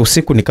mwangalia cha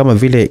usiku ni kama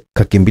vile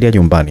kakimbilia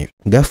nyumbani.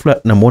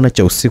 Ghafla namuona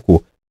cha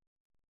usiku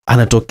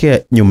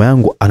anatokea nyuma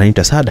yangu,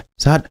 ananiita Sada,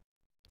 Sada.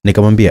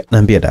 Nikamwambia,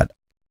 naambia dada.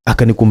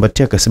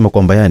 Akanikumbatia akasema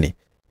kwamba yani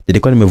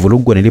nilikuwa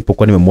nimevurugwa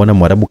nilipokuwa nimemwona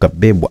Mwarabu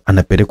kabebwa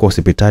anapelekwa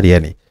hospitali,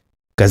 yani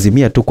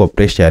kazimia tu kwa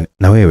pressure yani.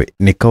 Na wewe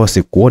nikawa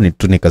sikuoni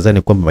tu,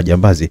 nikazani kwamba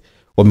majambazi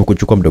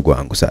wamekuchukua mdogo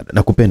wangu Sada.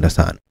 Nakupenda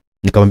sana.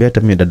 Nikamwambia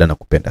hata mimi dada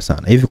nakupenda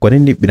sana. Hivi kwa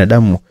nini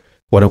binadamu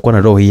wanakuwa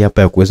na roho hii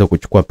hapa ya kuweza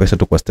kuchukua pesa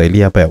tu kwa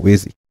staili hapa ya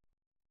wizi?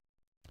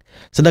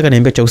 Sada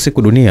kaniambia, cha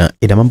usiku dunia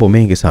ina mambo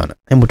mengi sana.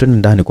 Hebu twende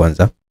ndani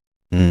kwanza.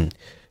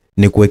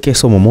 Nikuwekea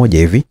somo moja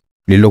hivi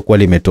lililokuwa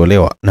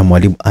limetolewa na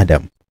mwalimu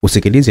Adam.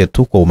 Usikilize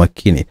tu kwa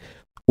umakini,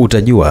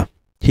 utajua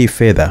hii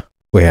fedha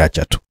wewe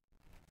acha tu.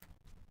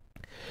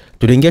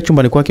 Tuliingia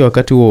chumbani kwake.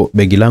 Wakati huo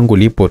begi langu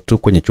lipo tu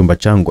kwenye chumba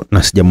changu,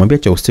 na sijamwambia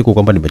cha usiku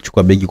kwamba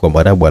nimechukua begi kwa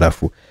Mwarabu,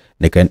 alafu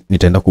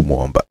nitaenda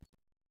kumuomba.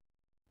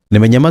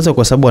 Nimenyamaza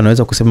kwa sababu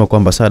anaweza kusema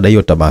kwamba Sada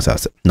hiyo tamaa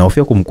sasa.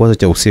 Nahofia kumkwaza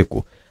cha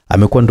usiku.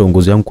 Amekuwa ndo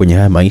nguzo yangu kwenye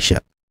haya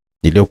maisha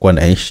niliyokuwa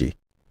naishi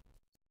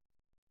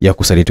ya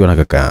kusalitiwa na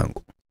kaka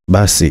yangu.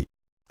 Basi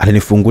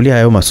alinifungulia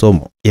hayo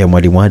masomo ya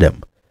mwalimu Adam,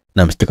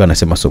 na mstika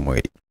anasema somo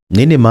hili: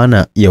 nini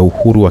maana ya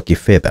uhuru wa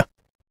kifedha?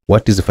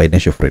 What is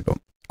financial freedom?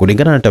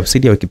 Kulingana na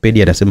tafsiri ya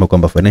Wikipedia anasema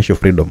kwamba financial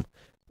freedom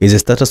is a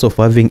status of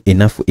having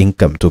enough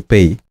income to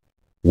pay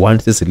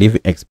one's living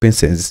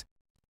expenses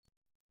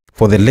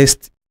for the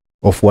rest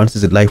of one's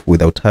life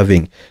without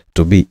having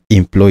to be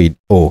employed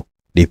or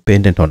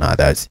dependent on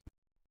others.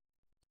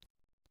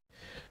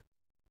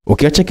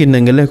 Ukiacha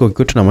kinengeleko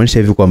kitu tunamaanisha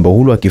hivi kwamba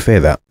uhuru wa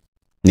kifedha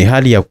ni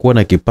hali ya kuwa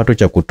na kipato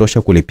cha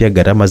kutosha kulipia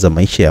gharama za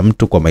maisha ya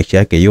mtu kwa maisha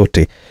yake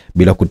yote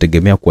bila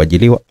kutegemea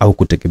kuajiliwa au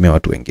kutegemea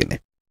watu wengine.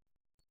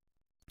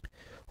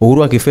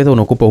 Uhuru wa kifedha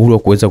unakupa uhuru wa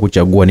kuweza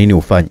kuchagua nini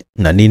ufanye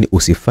na nini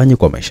usifanye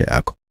kwa maisha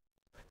yako.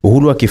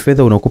 Uhuru wa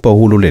kifedha unakupa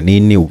uhuru ule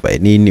nini uvae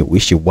nini,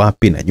 uishi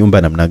wapi na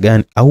nyumba namna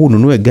gani, au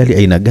ununue gari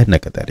aina gani na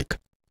kadhalika.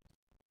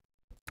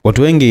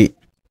 Watu wengi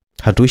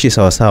hatuishi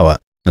sawa sawa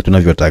na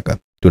tunavyotaka.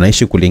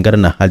 Tunaishi kulingana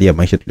na hali ya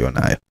maisha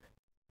tulionayo.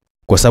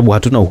 Kwa sababu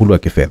hatuna uhuru wa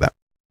kifedha,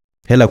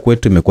 hela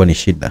kwetu imekuwa ni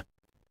shida.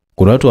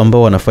 Kuna watu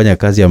ambao wanafanya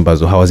kazi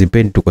ambazo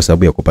hawazipendi tu kwa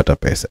sababu ya kupata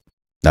pesa,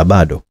 na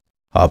bado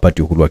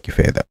hawapati uhuru wa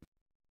kifedha.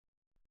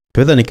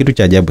 Fedha ni kitu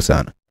cha ajabu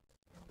sana.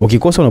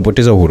 Ukikosa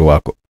unapoteza uhuru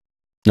wako,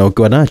 na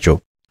ukiwa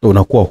nacho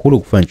unakuwa huru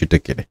kufanya chochote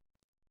kile.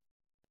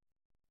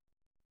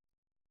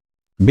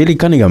 Billy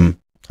Cunningham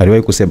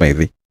aliwahi kusema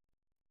hivi,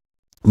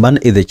 "Money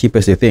is the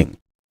cheapest thing,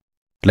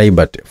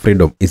 but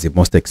freedom is the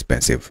most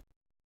expensive."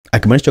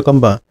 Akimaanisha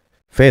kwamba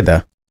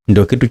fedha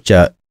ndio kitu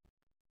cha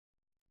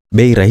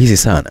bei rahisi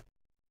sana,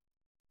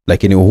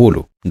 lakini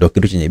uhuru ndio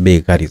kitu chenye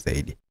bei ghali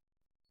zaidi.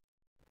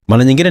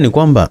 Maana nyingine ni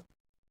kwamba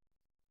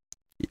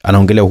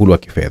anaongelea uhuru wa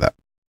kifedha.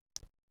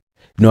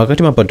 Ni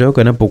wakati mapato yako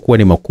yanapokuwa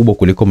ni makubwa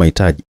kuliko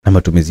mahitaji na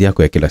matumizi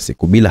yako ya kila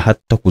siku bila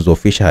hata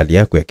kuzofisha hali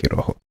yako ya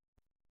kiroho.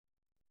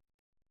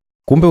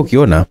 Kumbe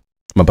ukiona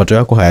mapato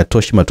yako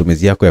hayatoshi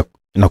matumizi yako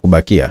na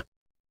kubakia,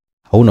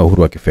 hauna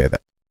uhuru wa kifedha.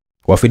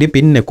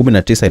 Wafilipi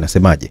 4:19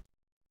 inasemaje?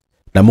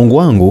 "Na Mungu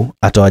wangu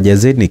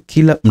atawajazeni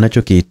kila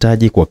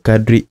mnachokihitaji kwa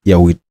kadri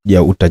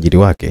ya utajiri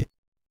wake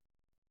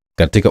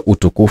katika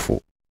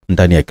utukufu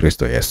ndani ya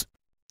Kristo Yesu."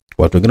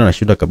 Watu wengine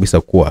wanashindwa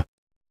kabisa kuwa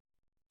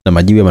na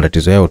majibu ya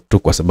matatizo yao tu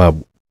kwa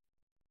sababu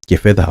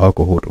kifedha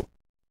hawako huru.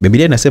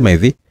 Biblia inasema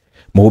hivi,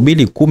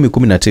 Mhubiri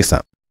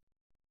 10:19,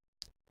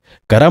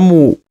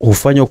 "Karamu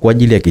hufanywa kwa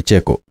ajili ya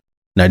kicheko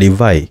na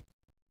divai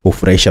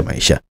hufurahisha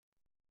maisha,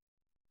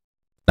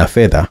 na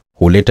fedha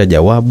huleta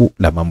jawabu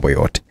la mambo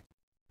yote."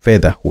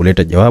 Fedha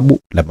huleta jawabu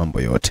la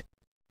mambo yote.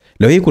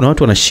 Leo hii kuna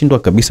watu wanashindwa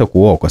kabisa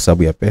kuoa kwa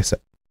sababu ya pesa.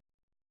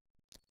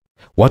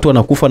 Watu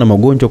wanakufa na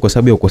magonjwa kwa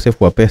sababu ya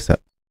ukosefu wa pesa.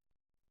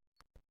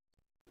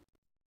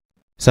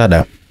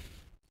 Sada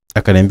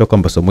akaniambia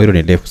kwamba somo hilo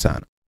ni refu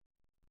sana,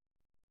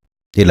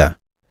 ila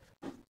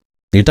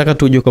nilitaka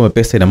tu ujue kama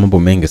pesa ina mambo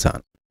mengi sana.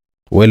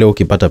 Wewe leo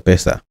ukipata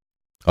pesa,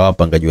 hawa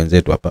wapangaji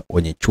wenzetu hapa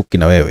wenye chuki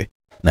na wewe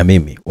na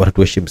mimi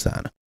wanatuheshimu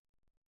sana.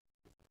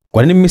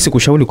 Kwa nini mimi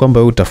sikushauri kwamba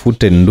wewe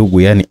utafute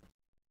ndugu, yani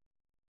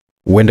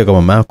uende kwa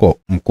mama yako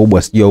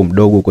mkubwa sijui au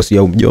mdogo uko sijui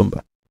au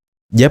mjomba?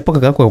 Japo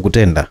kaka yako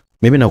akutenda,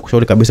 mimi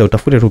nakushauri kabisa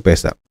utafute tu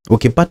pesa.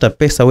 Ukipata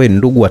pesa wewe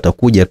ndugu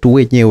watakuja tu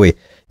wenyewe.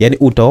 Yani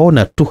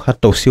utaona tu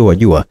hata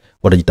usiowajua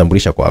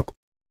watajitambulisha kwako.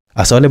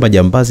 Asa wale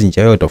majambazi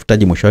nje yao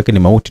utafutaji mwisho wake ni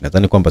mauti.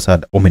 Nadhani kwamba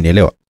Sada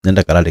umenielewa.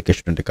 Nenda kalale,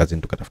 kesho twende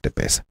kazini tukatafute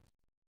pesa.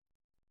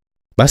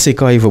 Basi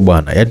ikawa hivyo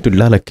bwana. Yani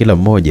tulilala kila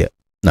mmoja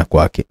na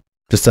kwake.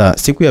 Sasa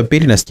siku ya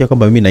pili nasikia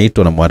kwamba mimi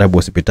naitwa na Mwarabu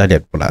hospitali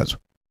alipolazwa.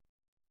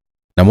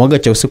 Na mwaga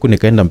cha usiku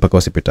nikaenda mpaka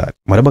hospitali.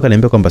 Mwarabu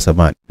akaniambia kwamba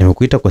samani,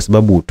 nimekuita kwa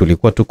sababu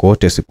tulikuwa tuko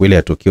wote siku ile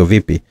ya tukio,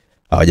 vipi?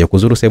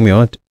 Hawajakuzuru sehemu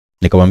yote?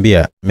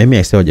 Nikamwambia mimi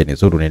aisee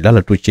hawajanizuru,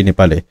 nilala tu chini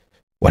pale.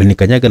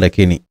 Walinikanyaga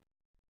lakini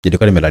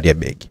nilikuwa nimelalia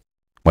begi.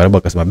 Mwarabu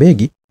akasema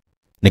begi?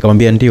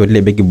 Nikamwambia ndio,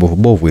 lile begi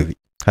bovu hivi.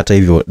 Hata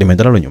hivyo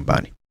nimeendalo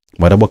nyumbani.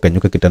 Mwarabu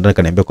akanyuka kitandani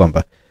akaniambia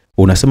kwamba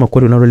unasema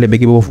kweli unalo lile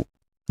begi bovu?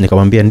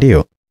 Nikamwambia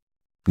ndio.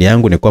 Ni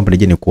yangu ni kwamba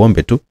nije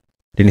nikuombe tu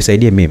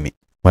nisaidie mimi.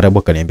 Mwarabu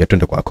akaniambia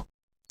twende kwako.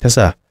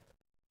 Sasa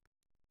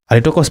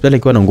alitoka hospitali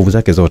akiwa na nguvu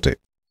zake zote.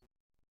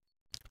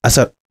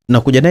 Sasa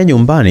nakuja naye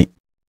nyumbani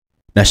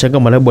na shanga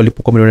Mwarabu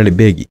alipokuwa ameniona ile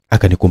begi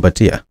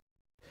akanikumbatia.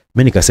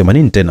 Mimi nikasema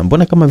nini tena?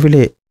 Mbona kama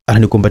vile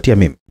ananikumbatia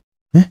mimi?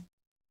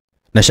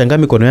 Na shanga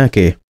mikono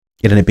yake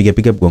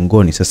inanipiga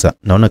mgongoni. Sasa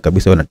naona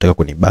kabisa wewe unataka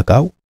kunibaka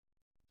au?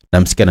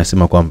 Namsikia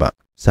anasema kwamba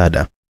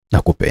Sada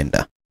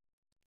nakupenda.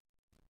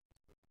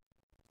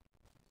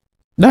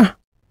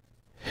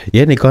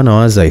 Yeye nikawa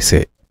nawaza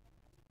ise,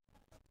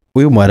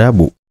 huyu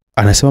Mwarabu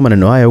anasema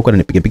maneno haya huko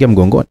ananipiga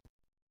mgongoni.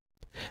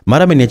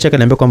 Mara ameniachaka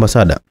niambia kwamba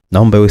Sada,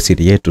 naomba iwe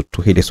siri yetu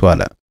tu hili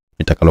swala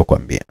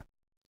nitakalokuambia.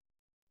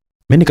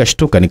 Mimi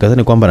nikashtuka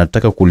nikadhani kwamba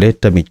anataka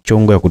kuleta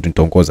michongo ya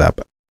kunitongoza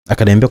hapa.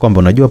 Akaniambia kwamba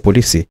unajua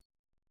polisi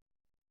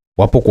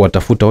wapo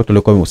kuwatafuta watu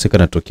waliokuwa wamehusika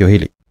na tukio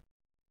hili.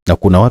 Na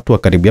kuna watu wa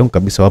karibu yangu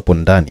kabisa wapo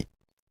ndani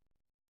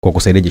kwa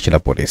kusaidia jeshi la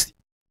polisi.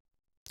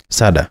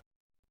 Sada,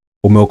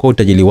 umeokoa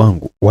utajiri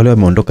wangu. Wale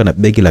wameondoka na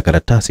begi la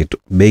karatasi tu.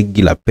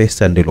 Begi la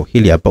pesa ndilo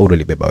hili hapa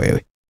ulilibeba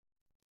wewe.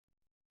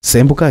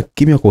 Sembuka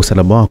kimya kwa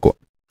usalama wako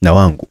na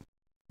wangu.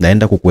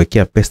 Naenda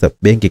kukuwekea pesa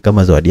benki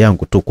kama zawadi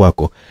yangu tu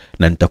kwako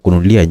na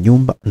nitakununulia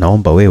nyumba.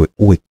 Naomba wewe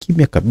uwe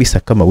kimya kabisa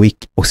kama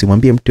wiki.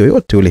 Usimwambie mtu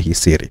yoyote ule hii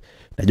siri.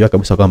 Najua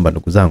kabisa kwamba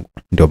ndugu zangu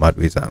ndio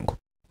maadui zangu.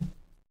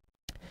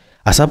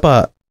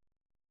 Asapa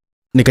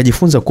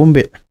nikajifunza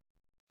kumbe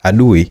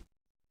adui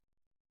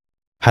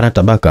hana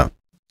tabaka.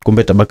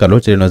 Kumbe tabaka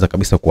lote linaweza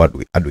kabisa kuwa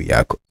adui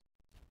yako.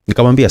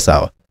 Nikamwambia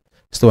sawa,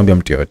 sitamwambia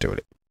mtu yoyote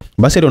ule.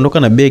 Basi aliondoka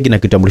na begi na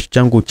kitambulisho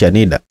changu cha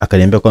NIDA,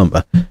 akaniambia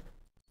kwamba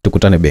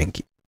tukutane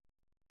benki.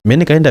 Mimi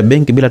nikaenda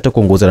benki bila hata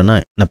kuongozana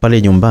naye, na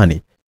pale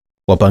nyumbani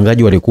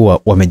wapangaji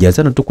walikuwa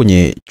wamejazana tu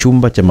kwenye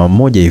chumba cha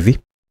moja hivi.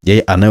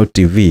 Yeye anayo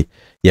TV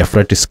ya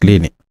flat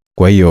screen.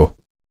 Kwa hiyo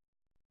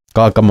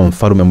kawa kama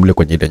mfalme mle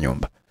kwenye ile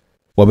nyumba.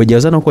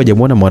 Wamejazana huko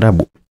hajamuona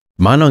Mwarabu.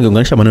 Maana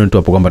wangeunganisha maneno tu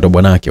hapo kwamba ndo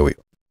bwana yake huyo.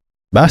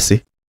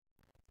 Basi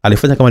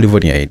alifanya kama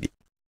alivyoniahidi.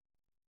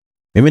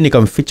 Mimi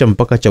nikamficha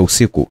mpaka cha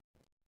usiku.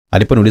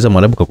 Aliponiuliza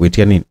Mwarabu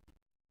kakuitia nini?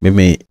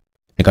 Mimi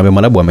nikamwambia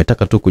Mwarabu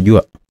ametaka tu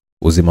kujua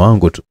uzima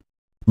wangu tu.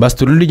 Basi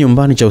tulirudi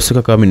nyumbani cha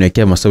usiku kama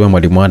ameniwekea masomo ya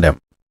mwalimu Adam.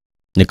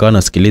 Nikawa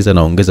nasikiliza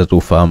na ongeza tu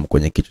ufahamu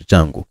kwenye kichwa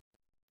changu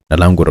na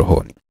langu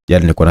rohoni.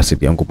 Yaani nilikuwa na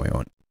sipi yangu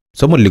moyoni.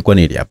 Somo lilikuwa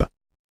ni hili hapa.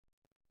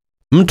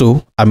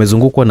 Mtu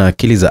amezungukwa na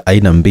akili za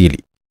aina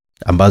mbili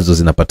ambazo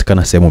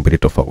zinapatikana sehemu mbili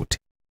tofauti.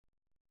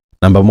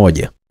 Namba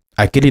moja,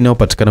 akili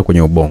inayopatikana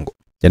kwenye ubongo,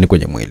 yani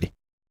kwenye mwili.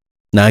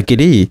 Na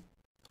akili hii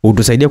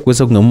hutusaidia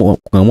kuweza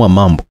kung'amua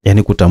mambo,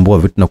 yani kutambua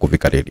vitu na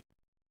kuvikariri.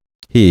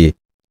 Hii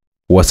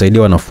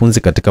huwasaidia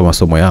wanafunzi katika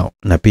masomo yao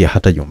na pia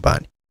hata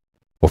nyumbani,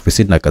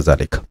 ofisini na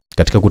kadhalika,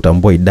 katika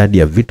kutambua idadi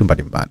ya vitu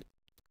mbalimbali.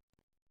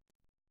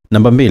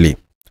 Namba mbili,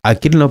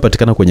 akili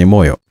inayopatikana kwenye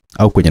moyo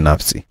au kwenye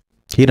nafsi.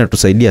 Hii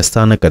inatusaidia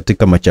sana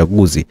katika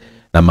machaguzi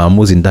na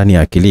maamuzi. Ndani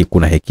ya akili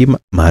kuna hekima,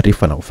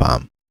 maarifa na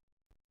ufahamu.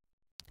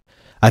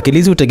 Akili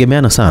hizi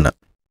hutegemeana sana,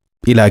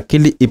 ila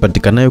akili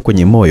ipatikanayo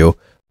kwenye moyo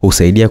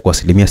husaidia kwa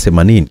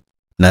 80%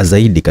 na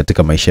zaidi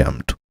katika maisha ya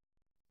mtu.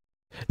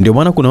 Ndio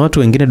maana kuna watu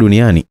wengine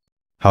duniani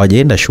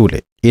hawajaenda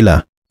shule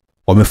ila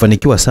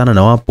wamefanikiwa sana,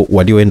 na wapo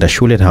walioenda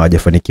shule na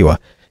hawajafanikiwa.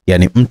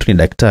 Yani mtu ni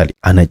daktari,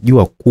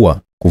 anajua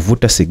kuwa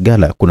kuvuta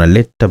sigara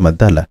kunaleta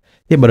madhara,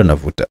 yeye bado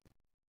anavuta.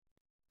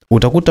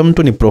 Utakuta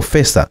mtu ni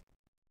profesa,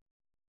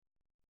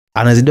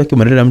 anazidiwa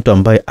kimaendeleo mtu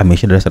ambaye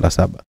ameisha darasa la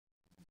 7.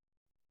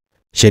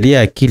 Sheria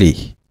ya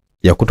akili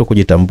ya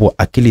kutokujitambua,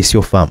 akili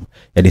isiyofahamu,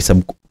 yani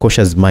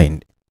subconscious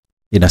mind,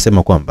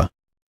 inasema kwamba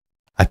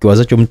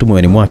akiwazacho mtu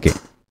moyoni mwake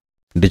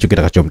ndicho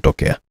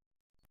kitakachomtokea.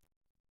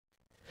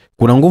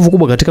 Kuna nguvu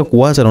kubwa katika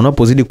kuwaza, na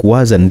unapozidi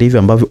kuwaza ndivyo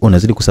ambavyo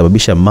unazidi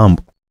kusababisha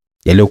mambo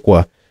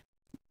yaliyokuwa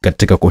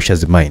katika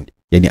conscious mind,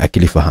 yani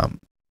akili fahamu.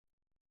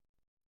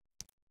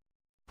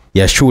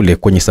 Ya shule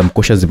kwenye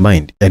subconscious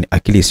mind, yani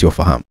akili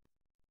isiyofahamu.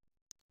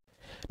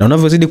 Na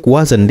unavyozidi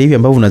kuwaza ndivyo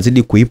ambavyo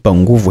unazidi kuipa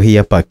nguvu hii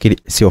hapa akili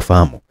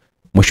isiyofahamu.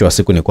 Mwisho wa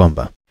siku ni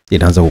kwamba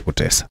inaanza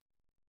kukutesa.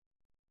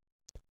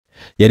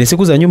 Yani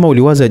siku za nyuma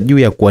uliwaza juu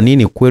ya kwa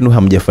nini kwenu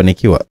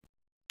hamjafanikiwa,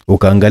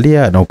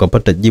 ukaangalia na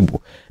ukapata jibu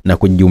na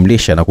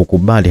kujumlisha na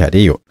kukubali hali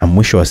hiyo, na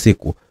mwisho wa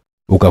siku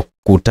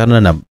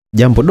ukakutana na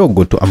jambo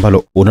dogo tu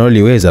ambalo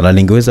unaloliweza na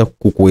lingeweza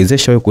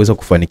kukuwezesha wewe kuweza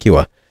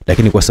kufanikiwa,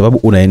 lakini kwa sababu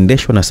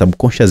unaendeshwa na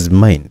subconscious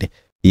mind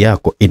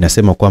yako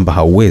inasema kwamba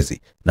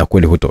hauwezi, na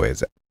kweli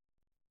hutoweza.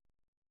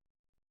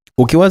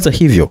 Ukiwaza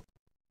hivyo,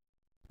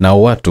 na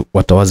watu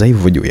watawaza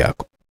hivyo juu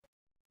yako.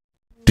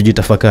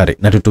 Tujitafakari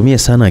na tutumie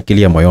sana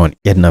akili ya moyoni,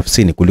 ya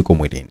nafsini, kuliko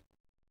mwilini,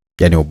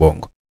 yani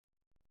ubongo.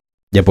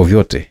 Japo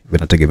vyote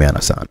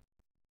vinategemeana sana.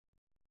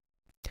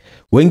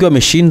 Wengi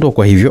wameshindwa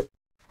kwa hivyo,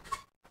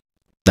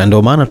 na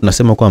ndio maana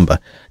tunasema kwamba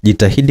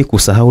jitahidi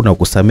kusahau na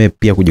kusamehe,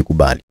 pia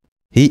kujikubali.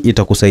 Hii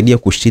itakusaidia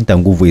kushinda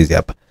nguvu hizi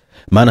hapa.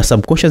 Maana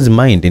subconscious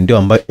mind ndio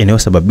ambayo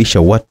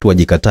inayosababisha watu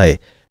wajikatae,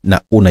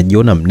 na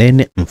unajiona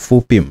mnene,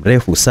 mfupi,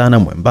 mrefu sana,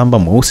 mwembamba,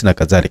 mweusi na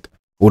kadhalika.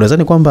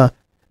 Unadhani kwamba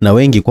na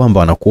wengi kwamba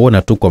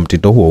wanakuona tu kwa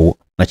mtindo huo,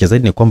 na cha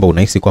zaidi ni kwamba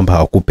unahisi kwamba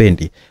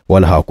hawakupendi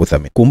wala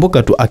hawakuthamini.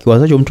 Kumbuka tu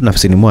akiwazacho mtu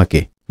nafsini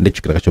mwake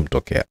ndicho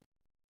kitakachomtokea.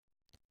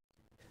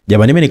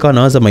 Jamani, mimi nikawa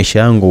nawaza maisha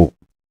yangu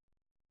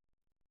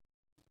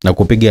na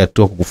kupiga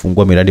hatua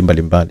kufungua miradi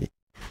mbalimbali.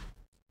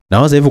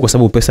 Nawaza hivyo kwa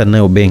sababu pesa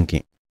ninayo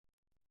benki,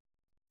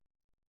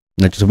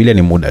 nachosubiria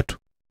ni muda tu.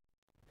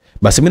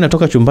 Basi mimi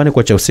natoka chumbani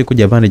kwa cha usiku,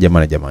 jamani,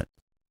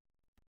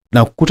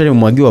 na kukuta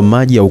nimemwagiwa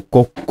maji ya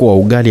ukoko wa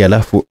ugali,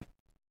 alafu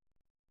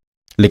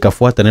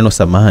likafuata neno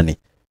samahani.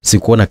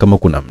 Sikuona kama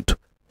kuna mtu.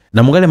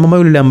 Na mwangalia mama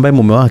yule ambaye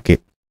mume wake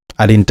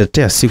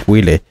alinitetea siku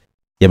ile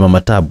ya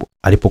mama Tabu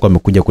alipokuwa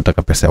amekuja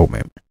kutaka pesa ya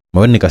umeme.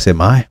 Moyoni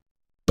nikasema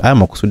haya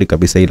makusudi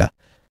kabisa, ila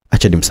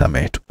acha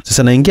nimsamehe tu.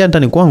 Sasa naingia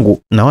ndani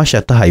kwangu,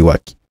 nawasha taa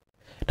haiwaki.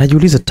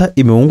 Najiuliza taa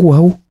imeungua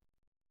au?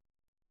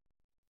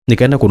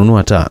 Nikaenda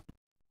kununua taa.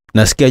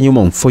 Nasikia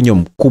nyuma mfonyo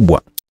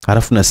mkubwa.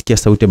 Halafu nasikia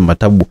sauti ya mama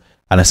Tabu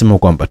anasema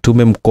kwamba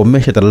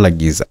tumemkomesha, talala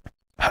giza.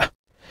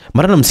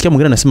 Mara namsikia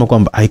mwingine anasema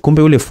kwamba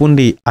haikumbe yule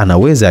fundi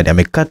anaweza, yani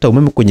amekata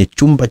umeme kwenye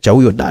chumba cha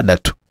huyo dada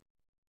tu.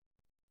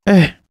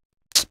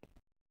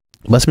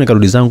 Basi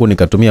nikarudi zangu,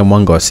 nikatumia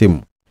mwanga wa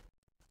simu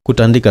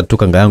kutandika tu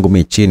kanga yangu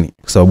mimi chini,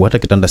 kwa sababu hata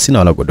kitanda sina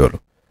wala godoro.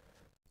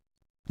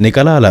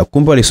 Nikalala.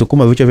 Kumbe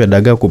walisukuma vichwa vya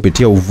dagaa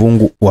kupitia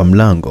uvungu wa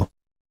mlango.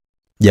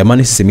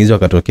 Jamani, sisimizi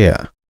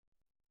wakatokea.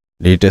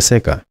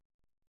 Niliteseka.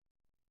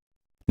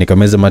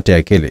 Nikameza mate ya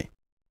akili.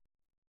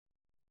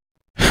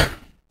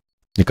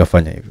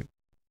 Nikafanya hivi.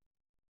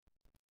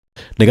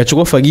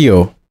 Nikachukua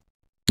fagio,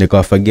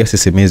 nikawafagia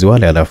sisimizi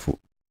wale, alafu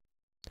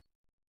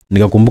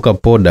nikakumbuka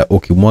poda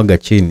ukimwaga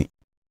chini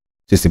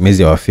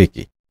sisimizi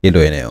hawafiki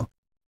hilo eneo.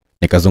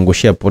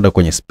 Nikazungushia poda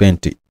kwenye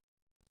spenti,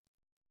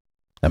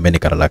 na mimi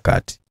nikalala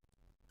kati.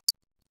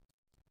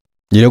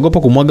 Niliogopa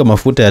kumwaga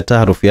mafuta ya taa,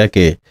 harufu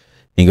yake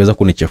ingeweza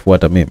kunichefua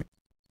hata mimi.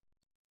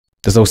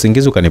 Sasa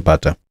usingizi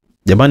ukanipata.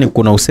 Jamani,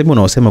 kuna usemi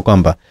unaosema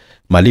kwamba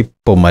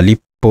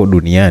malipo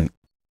duniani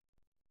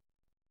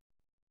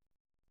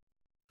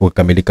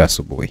ukamilika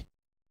asubuhi.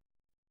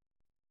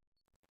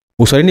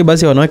 Uswahilini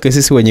baadhi ya wanawake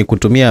sisi wenye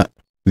kutumia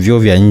vyoo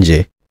vya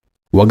nje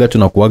waga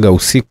tunakuaga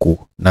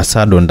usiku na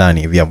sado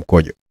ndani vya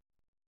mkojo.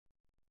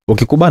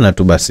 Ukikubana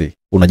tu basi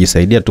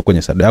unajisaidia tu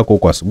kwenye sado yako,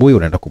 huko asubuhi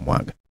unaenda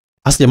kumwaga.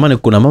 Hasa jamani,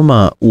 kuna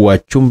mama wa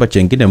chumba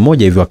chengine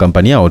moja hivi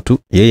akampangia yao tu,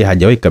 yeye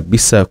hajawahi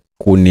kabisa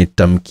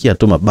kunitamkia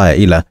tu mabaya,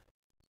 ila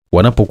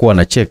wanapokuwa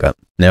wanacheka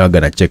na yeye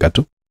anacheka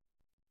tu.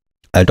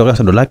 alitoka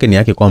sando lake ni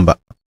yake kwamba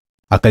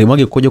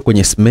akalimwage kojo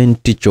kwenye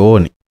simenti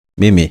chooni.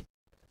 Mimi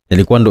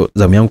nilikuwa ndo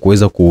zamu yangu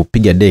kuweza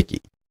kupiga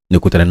deki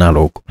nikutane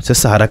nalo huko.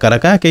 Sasa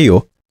haraka yake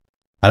hiyo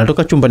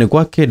anatoka chumbani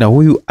kwake, na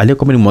huyu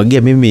aliyekuwa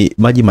amenimwagia mimi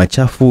maji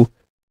machafu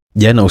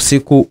jana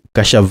usiku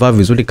kashavaa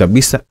vizuri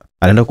kabisa,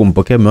 anaenda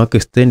kumpokea mume wake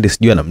stendi,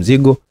 sijui ana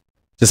mzigo.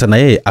 Sasa na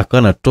yeye akawa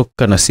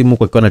anatoka na simu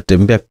kwa akiwa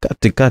anatembea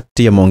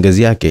katikati ya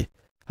maongezi yake,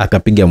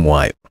 akapiga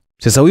mwayo.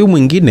 Sasa huyu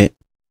mwingine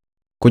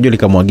kojo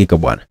likamwagika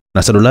bwana,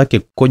 na sado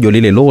lake kojo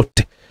lile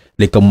lote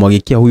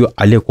likamwagikia huyo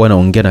aliyekuwa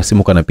anaongea na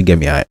simu, kanapiga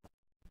miayo.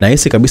 Na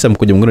hisi kabisa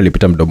mkojo mwingine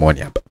ulipita mdomoni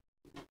hapa.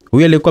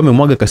 Huyo aliyekuwa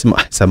amemwaga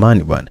akasema,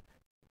 samani bwana,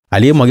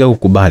 aliyemwagia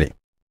kukubali.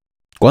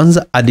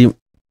 Kwanza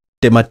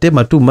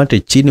tema tu mate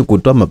chini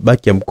kutoa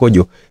mabaki ya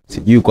mkojo,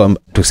 sijui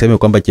kwamba tuseme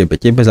kwamba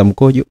chembe za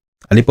mkojo.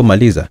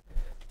 Alipomaliza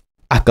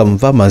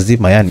akamvaa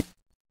mazima, yani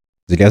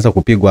zilianza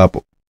kupigwa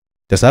hapo.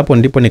 Sasa hapo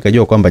ndipo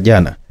nikajua kwamba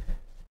jana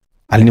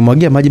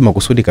alinimwagia maji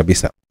makusudi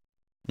kabisa.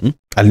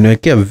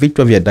 Aliniwekea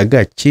vichwa vya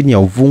dagaa chini ya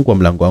uvungu wa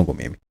mlango wangu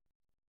mimi.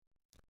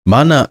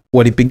 Maana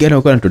walipigana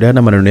wakawa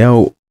wanatoleana maneno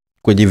yao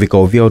kwenye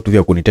vikao vyao tu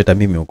vya kuniteta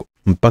mimi huko,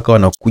 mpaka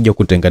wanakuja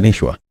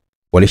kutenganishwa.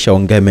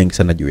 Walishaongea mengi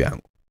sana juu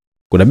yangu.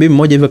 Kuna bibi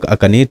mmoja hivi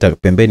akaniita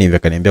pembeni hivi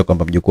akaniambia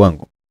kwamba mjukuu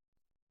wangu,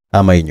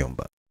 ama hii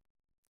nyumba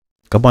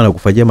kama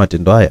anakufanyia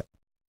matendo haya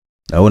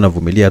na wewe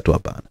unavumilia tu,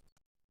 hapana.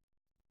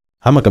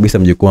 Hama kabisa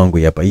mjukuu wangu,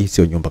 hapa hii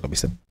sio nyumba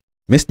kabisa.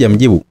 Mimi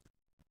sijamjibu.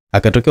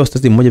 Akatokea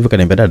ustazi mmoja hivi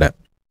akaniambia, dada,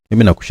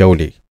 mimi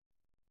nakushauri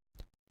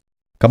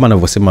kama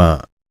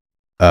anavyosema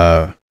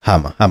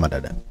hama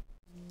dada,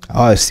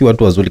 hawa si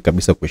watu wazuri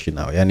kabisa kuishi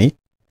nao. Yani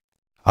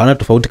hawana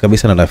tofauti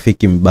kabisa na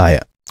rafiki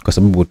mbaya, kwa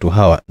sababu tu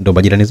hawa ndio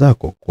majirani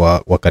zako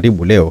kwa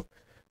karibu. Leo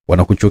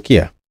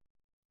wanakuchukia,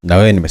 na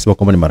wewe nimesema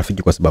kwamba ni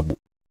marafiki kwa sababu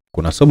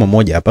kuna somo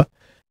moja hapa,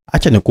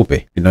 acha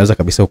nikupe, linaweza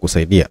kabisa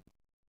kukusaidia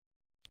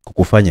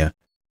kukufanya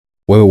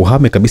wewe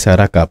uhame kabisa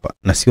haraka hapa,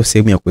 na sio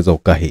sehemu ya kuweza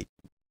kukaa hii.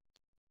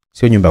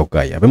 Sio nyumba ya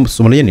kukaa hapa.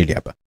 Somo lenyewe ni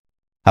hapa.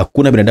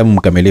 Hakuna binadamu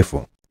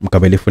mkamilifu.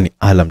 Mkamilifu ni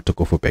Allah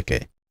mtukufu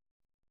pekee.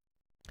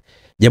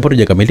 Jambo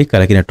halijakamilika,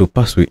 lakini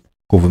hatupaswi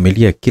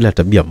kuvumilia kila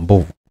tabia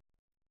mbovu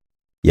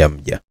ya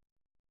mja.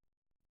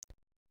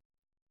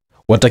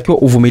 Watakiwa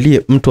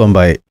uvumilie mtu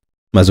ambaye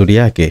mazuri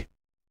yake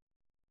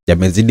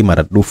yamezidi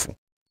maradufu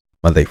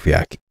madhaifu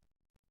yake.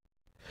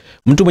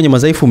 Mtu mwenye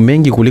madhaifu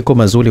mengi kuliko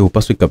mazuri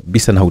hupaswi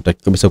kabisa na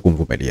hutaki kabisa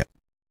kumvumilia.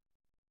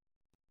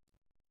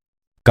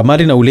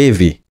 Kamari na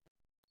ulevi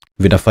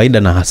vina faida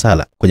na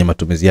hasara kwenye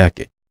matumizi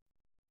yake.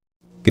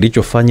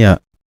 Kilichofanya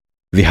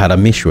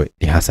viharamishwe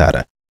ni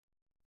hasara,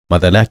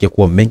 madhara yake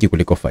kuwa mengi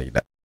kuliko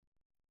faida.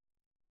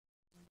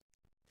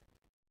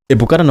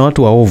 Epukana na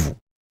watu waovu,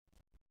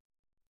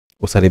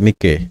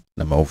 usalimike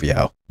na maovu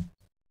yao.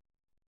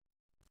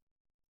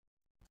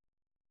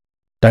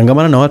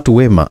 Tangamana na watu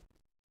wema,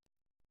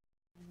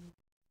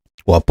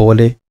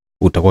 wapole,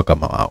 utakuwa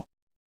kama wao.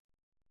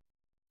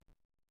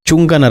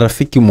 Chunga na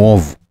rafiki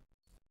muovu,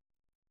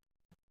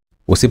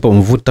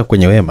 usipomvuta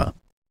kwenye wema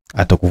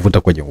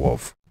atakuvuta kwenye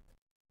uovu.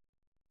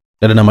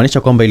 Dada,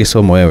 namaanisha kwamba ili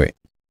somo wewe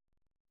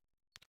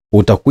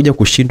utakuja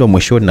kushindwa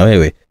mwishoni, na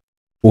wewe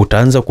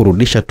utaanza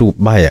kurudisha tu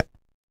baya,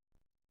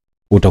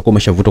 utakuwa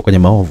umeshavutwa kwenye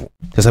maovu.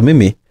 Sasa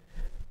mimi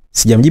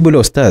sijamjibu ile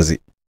ustazi,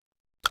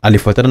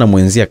 alifuatana na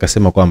mwenzie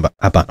akasema kwamba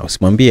hapana,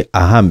 usimwambie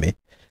ahame,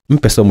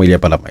 mpe somo ili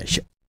hapa la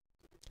maisha.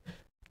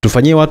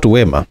 Tufanyie watu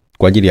wema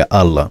kwa ajili ya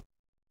Allah,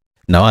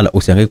 na wala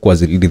usihangaike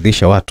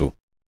kuwaridhisha watu,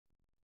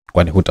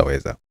 kwani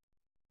hutaweza.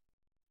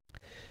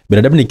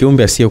 Binadamu ni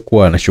kiumbe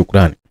asiyekuwa na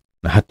shukrani,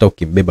 na hata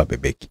ukimbeba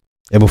bebeki.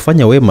 Hebu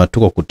fanya wema tu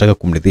kwa kutaka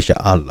kumridhisha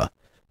Allah,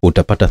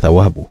 utapata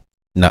thawabu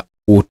na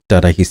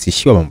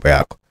utarahisishiwa mambo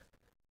yako.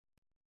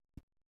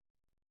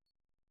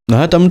 Na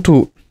hata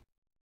mtu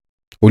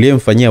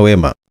uliyemfanyia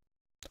wema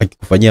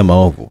akikufanyia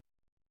maovu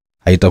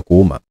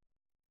haitakuuma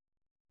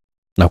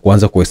na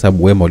kuanza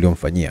kuhesabu wema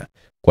uliyomfanyia,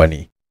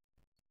 kwani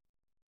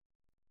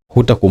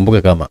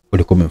hutakumbuka kama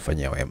ulikuwa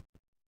umemfanyia wema.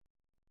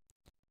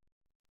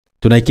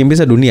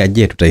 Tunaikimbiza dunia,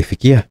 je,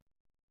 tutaifikia?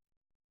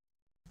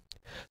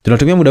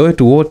 Tunatumia muda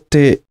wetu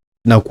wote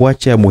na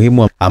kuacha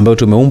muhimu ambayo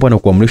tumeumbwa na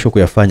kuamrishwa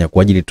kuyafanya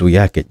kwa ajili tu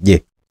yake.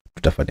 Je,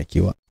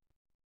 tutafanikiwa?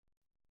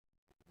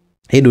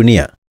 Hii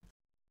dunia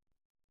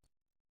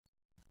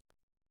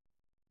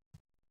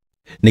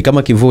ni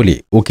kama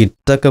kivuli,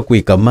 ukitaka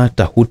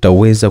kuikamata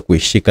hutaweza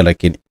kuishika,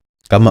 lakini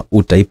kama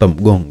utaipa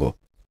mgongo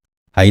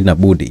haina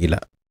budi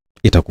ila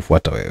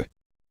itakufuata wewe.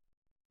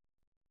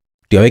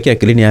 Tuyaweke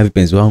akilini ya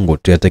vipenzi wangu,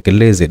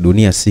 tuyatekeleze.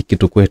 Dunia si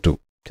kitu kwetu.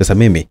 Sasa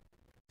mimi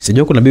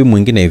sijua kuna bibi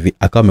mwingine hivi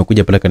akawa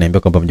amekuja pale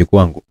akaniambia kwamba mjukuu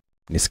wangu,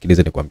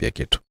 nisikilize nikwambie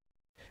kitu.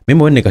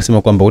 Mimi wewe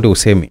nikasema kwamba ule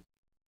usemi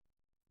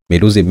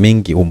miluzi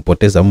mingi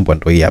humpoteza mbwa,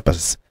 ndio hii hapa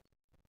sasa.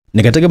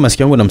 Nikatega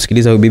masikio yangu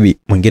namsikiliza huyo bibi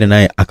mwingine,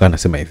 naye akawa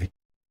anasema hivi: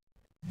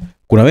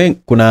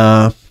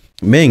 kuna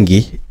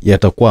mengi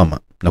yatakwama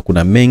na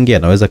kuna mengi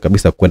yanaweza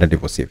kabisa kwenda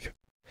ndivyo sivyo.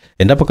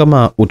 Endapo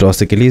kama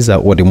utawasikiliza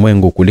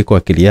walimwengu kuliko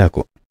akili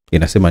yako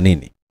inasema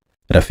nini,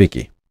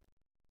 rafiki,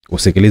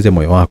 usikilize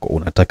moyo wako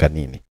unataka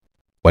nini.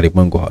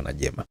 Walimwengu hawana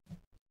jema.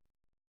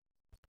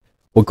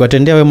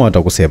 Ukiwatendea wema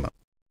watakusema,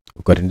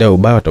 Ukiwatendea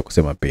ubaya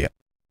watakusema pia.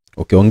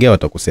 Ukiongea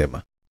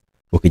watakusema.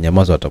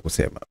 Ukinyamaza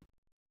watakusema.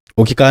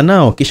 Ukikaa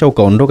nao kisha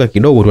ukaondoka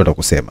kidogo tu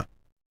watakusema.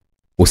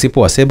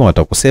 Usipowasema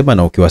watakusema,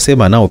 na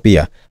ukiwasema nao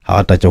pia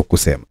hawataacha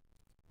kukusema.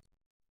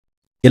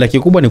 Ila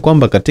kikubwa ni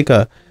kwamba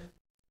katika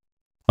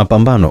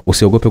mapambano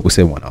usiogope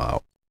kusemwa na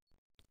wao.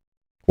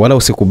 Wala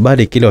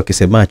usikubali kile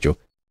wakisemacho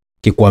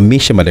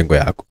kikwamishe malengo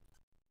yako.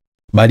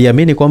 Bali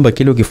amini kwamba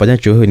kile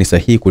ukifanyacho wewe ni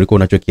sahihi kuliko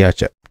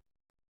unachokiacha.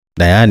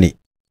 Na yani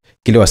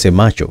kile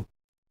wasemacho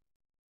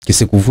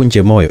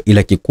kisikuvunje moyo,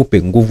 ila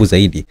kikupe nguvu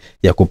zaidi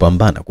ya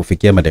kupambana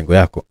kufikia malengo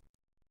yako,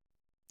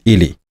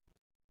 ili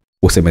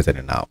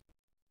usemezane nao.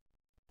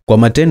 Kwa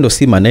matendo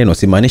si maneno.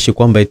 Simaanishi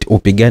kwamba eti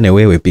upigane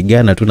wewe,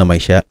 pigana tu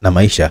na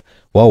maisha,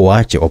 wao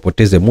waache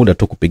wapoteze muda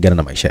tu kupigana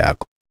na maisha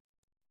yako.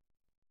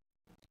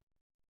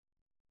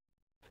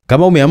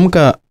 Kama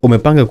umeamka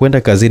umepanga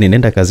kwenda kazini,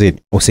 nenda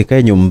kazini.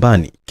 Usikae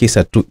nyumbani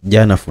kisa tu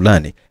jana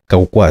fulani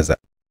kakukwaza.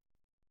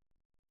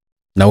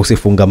 Na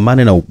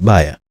usifungamane na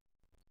ubaya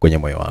kwenye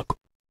moyo wako.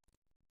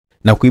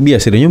 Na kuibia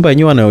siri, nyumba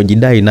yenyewe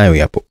anayojidai nayo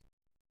yapo.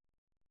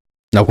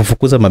 Na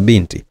kufukuza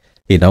mabinti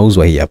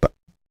inauzwa hii hapa.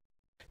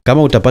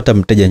 Kama utapata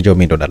mteja njoo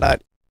mimi ndo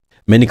dalali.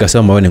 Mimi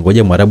nikasema wewe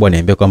ngoje Mwarabu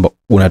aniambie kwamba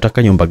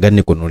unataka nyumba gani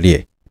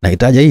nikununulie.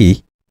 Nahitaji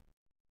hii.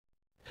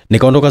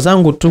 Nikaondoka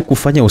zangu tu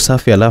kufanya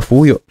usafi, alafu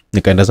huyo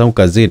nikaenda zangu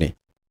kazini.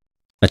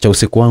 Na cha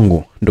usiku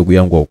wangu ndugu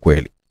yangu wa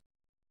ukweli.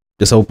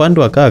 Sasa upande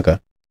wa kaka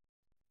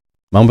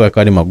mambo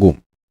yakawa ni magumu.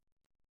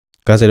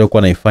 Kazi aliyokuwa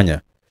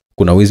anaifanya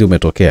kuna wizi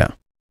umetokea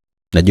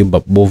na jumba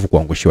bovu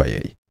kuangushiwa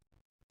yeye.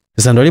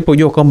 Sasa ndo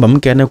alipojua kwamba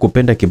mke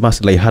anayekupenda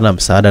kimaslahi hana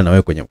msaada na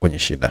wewe kwenye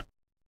shida.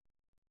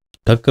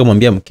 Kaka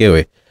kamwambia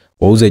mkewe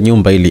wauze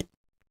nyumba ili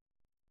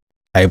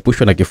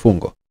aepushwe na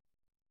kifungo.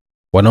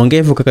 Wanaongea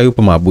hivyo, kaka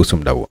yupo mahabusu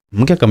muda huo.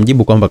 Mke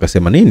akamjibu kwamba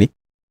akasema nini?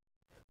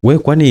 Wewe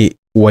kwani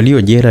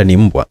walio jela ni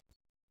mbwa?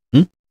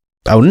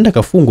 Au nenda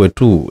kafungwe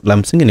tu. La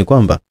msingi ni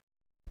kwamba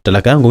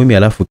talaka yangu mimi,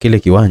 alafu kile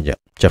kiwanja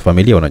cha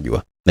familia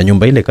unajua. Na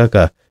nyumba ile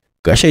kaka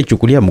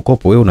kashaichukulia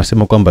mkopo, wewe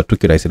unasema kwamba tu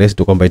kirahisi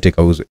tu kwamba ite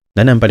kauzwe.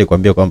 Nani ambaye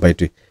alikwambia kwamba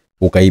ite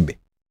ukaibe?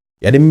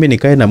 Yaani mimi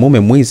nikae na mume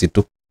mwizi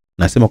tu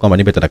nasema kwamba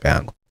nipe talaka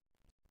yangu.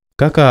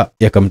 Kaka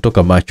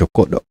yakamtoka macho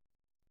kodo.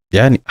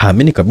 Yaani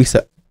haamini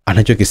kabisa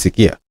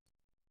anachokisikia.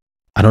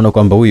 Anaona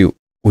kwamba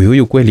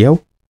huyu kweli au?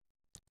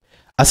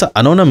 Asa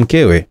anaona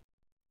mkewe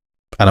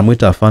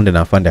anamuita afande,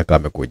 na afande akawa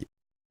amekuja.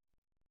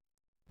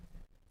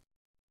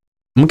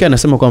 Mke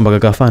anasema kwamba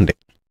kaka afande,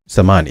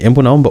 samani,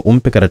 hebu naomba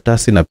umpe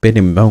karatasi na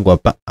peni mume wangu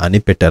hapa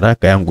anipe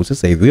talaka yangu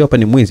sasa hivi. Huyu hapa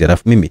ni mwizi,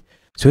 alafu mimi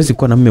siwezi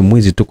kuwa na mume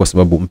mwizi tu kwa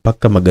sababu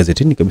mpaka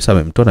magazetini kabisa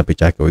amemtoa na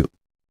picha yake huyu.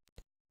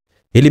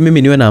 Ili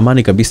mimi niwe na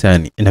amani kabisa,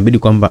 yani inabidi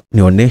kwamba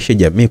nionyeshe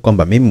jamii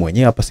kwamba mimi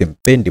mwenyewe hapa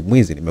simpendi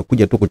mwizi,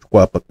 nimekuja tu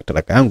kuchukua hapa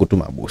talaka yangu tu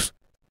mahabusu.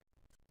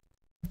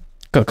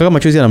 Kaka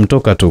machozi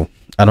anamtoka tu.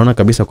 Anaona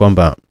kabisa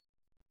kwamba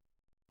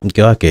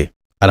mke wake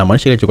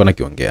anamaanisha ile alichokuwa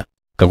anakiongea.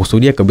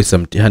 Kakusudia kabisa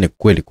mtihani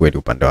kweli kweli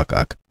upande wa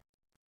kaka.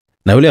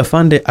 Na yule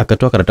afande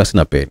akatoa karatasi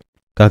na peni.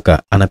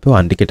 Kaka anapewa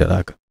andike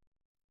talaka.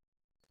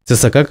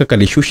 Sasa kaka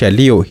kalishusha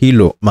lio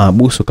hilo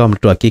mahabusu kama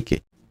mtoto wa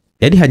kike.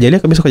 Yaani hajalia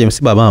kabisa kwenye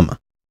msiba mama.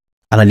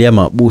 Analia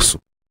mahabusu.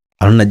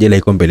 Anaona jela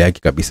iko mbele yake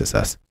kabisa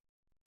sasa.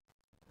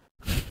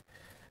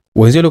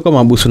 Wenzio walikuwa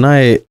mahabusu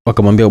naye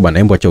wakamwambia bwana,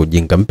 hebu acha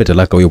ujinga, mpe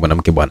talaka huyo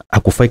mwanamke bwana.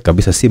 Hakufai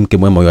kabisa, si mke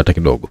mwema huyo hata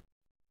kidogo.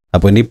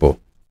 Hapo ndipo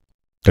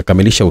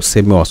kakamilisha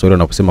usemi wa Waswahili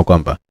na kusema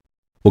kwamba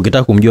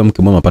ukitaka kumjua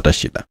mke mwema pata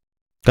shida.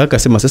 Kaka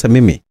akasema sasa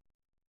mimi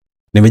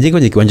nimejenga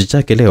kwenye kiwanja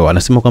chake leo,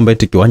 anasema kwamba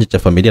eti kiwanja cha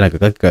familia na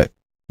kaka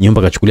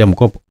nyumba kachukulia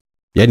mkopo.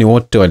 Yaani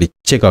wote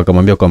walicheka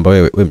wakamwambia kwamba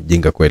wewe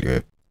mjinga kweli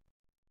wewe.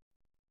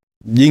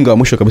 Jinga wa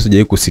mwisho kabisa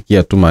hujawahi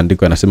kusikia tu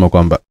maandiko yanasema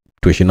kwamba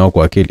tuishi nao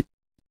kwa akili.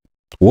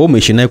 Wewe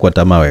umeishi naye kwa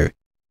tamaa wewe.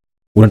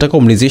 Unataka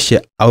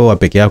umlizishe awe wa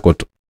peke yako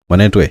tu.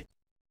 Mwanetu wewe.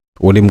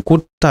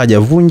 Ulimkuta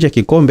hajavunja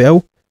kikombe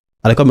au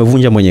alikuwa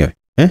amevunja mwenyewe?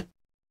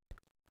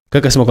 Kaka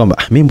akasema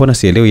kwamba mimi mbona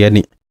sielewi,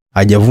 yani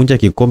hajavunja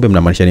kikombe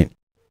mnamaanisha nini?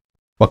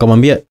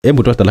 Wakamwambia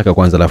hebu toa talaka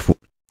kwanza, alafu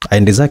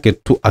aende zake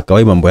tu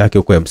akawai mambo yake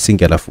huko ya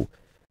msingi, alafu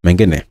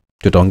mengine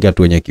tutaongea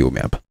tu wenyewe kiume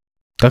hapa.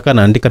 Kaka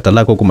anaandika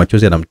talaka huko,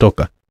 machozi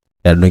yanamtoka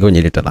yanadondoka kwenye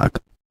ile talaka.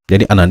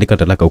 Yaani anaandika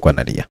talaka huko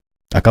analia.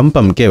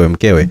 Akampa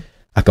mkewe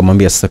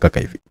akamwambia sasa kaka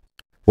hivi.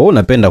 Wewe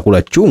unapenda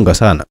kula chunga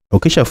sana.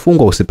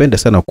 Ukishafungwa usipende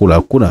sana kula,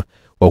 hakuna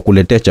wa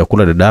kuletea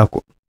chakula dada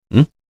yako.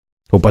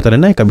 Upatane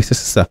naye kabisa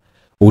sasa,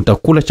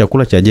 utakula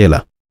chakula cha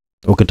jela.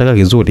 Ukitaka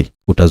kizuri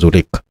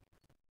utazurika.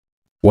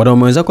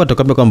 Wanaume wenzako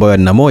watakwambia kwamba wewe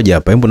na moja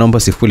hapa, hebu naomba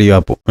sifuri hiyo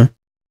hapo.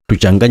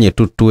 Tuchanganye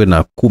tu tuwe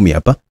na 10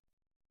 hapa.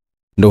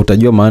 Ndio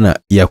utajua maana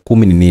ya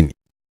 10 ni nini.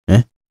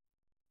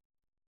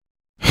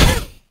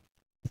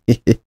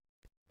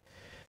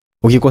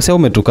 Ukikosea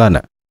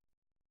umetukana.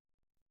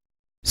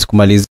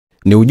 Sikumaliza.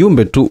 Ni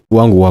ujumbe tu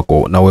wangu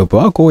wako na uwepo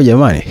wako wewe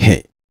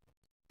jamani.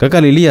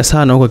 Kaka lilia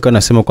sana huko akiwa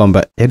anasema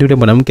kwamba yule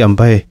mwanamke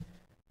ambaye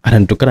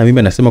ananitukana mimi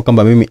anasema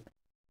kwamba mimi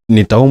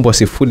nitaombwa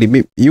sifuri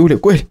mimi yule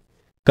kweli.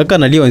 Kaka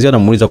analia, wenzao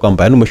anamuuliza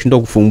kwamba yani umeshindwa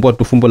kufumbua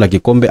tu fumbo la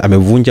kikombe,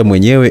 amevunja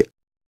mwenyewe,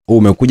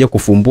 umekuja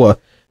kufumbua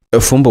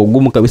fumbo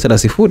ugumu kabisa la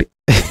sifuri.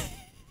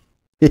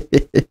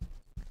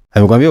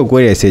 Amekwambia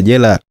ukweli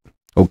asijela,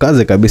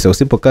 ukaze kabisa,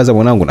 usipokaza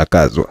mwanangu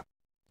nakazwa.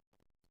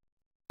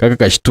 Kaka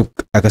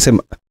kashtuka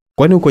akasema,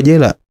 kwani uko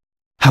jela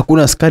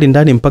hakuna askari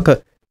ndani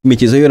mpaka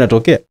michezo hiyo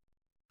inatokea?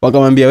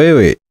 Wakamwambia,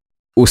 wewe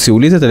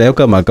usiulize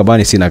talayoka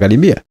mahakamani, sina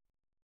karibia.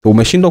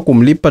 Umeshindwa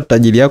kumlipa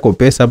tajiri yako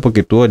pesa hapo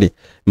kituoni,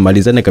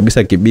 malizane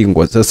kabisa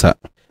kibingwa. Sasa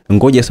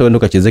ngoja sasa uende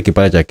ukacheze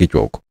kipara cha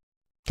kichwa huko.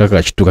 Kaka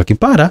kashtuka,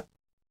 kipara?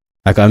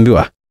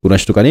 Akaambiwa,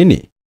 unashtuka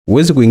nini?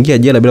 Huwezi kuingia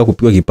jela bila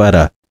kupigwa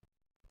kipara.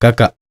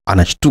 Kaka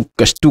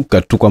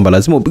anashtuka tu kwamba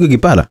lazima upige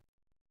kipara.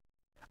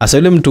 Asa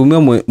yule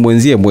mtuhumiwa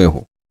mwenzie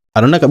mwehu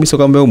anaona kabisa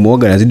kwamba yeye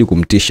muoga anazidi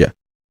kumtisha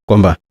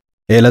kwamba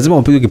lazima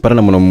upige kipara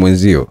na mwanamume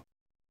mwenzio.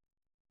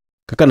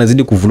 Kaka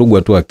anazidi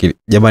kuvurugwa tu akili.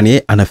 Jamani,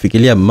 yeye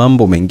anafikiria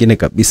mambo mengine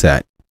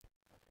kabisa.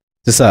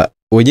 Sasa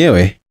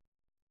wenyewe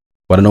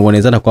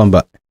wananong'onezana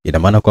kwamba ina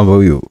maana kwamba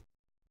huyu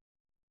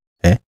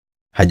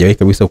hajawahi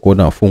kabisa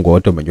kuona wafungwa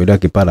wote wamenyolewa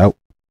kipara au?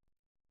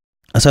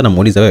 Sasa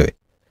anamuuliza, wewe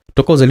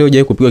toka uzalio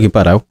hujawahi kupigwa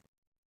kipara au?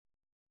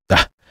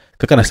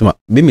 Kaka anasema,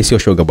 mimi sio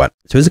shoga bwana.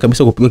 Siwezi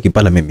kabisa kupigwa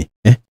kipara mimi.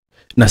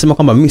 Nasema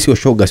kwamba mimi sio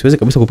shoga, siwezi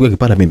kabisa kupigwa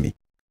kipara mimi.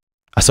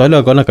 Asa wale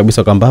wakaona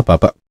kabisa kwamba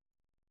hapa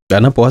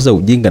anapowaza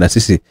ujinga na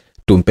sisi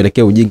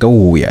tumpelekea ujinga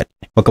huu yani.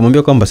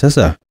 Wakamwambia kwamba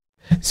sasa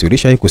si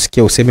ulishawahi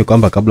kusikia usemi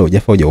kwamba kabla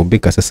hujafa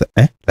hujaumbika, sasa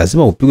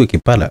lazima upigwe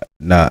kipara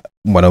na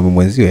mwanamume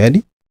mwenzio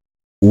yani?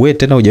 Uwe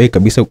tena hujawahi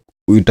kabisa,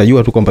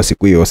 utajua tu kwamba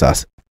siku hiyo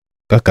sasa.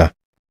 Kaka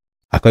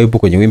akawa yupo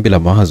kwenye wimbi la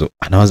mawazo,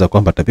 anawaza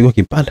kwamba atapigwa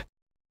kipara.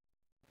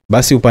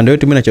 Basi upande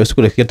wetu mimi na Chausiku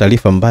tulifikia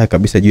taarifa mbaya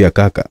kabisa juu ya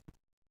kaka.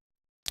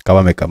 Kama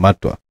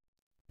amekamatwa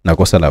na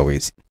kosa la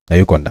wizi na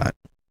yuko ndani.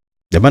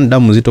 Jamani,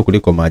 damu nzito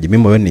kuliko maji.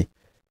 Mimi moyoni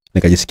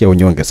nikajisikia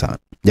unyonge sana.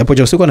 Japo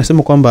Chausiku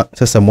anasema kwamba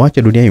sasa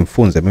muache dunia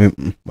imfunze, mimi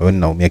moyoni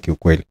naumia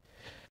kiukweli.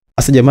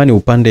 Sasa jamani,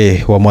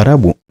 upande wa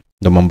Mwarabu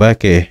ndo mambo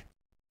yake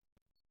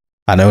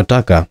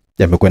anayotaka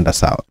yamekwenda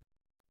sawa.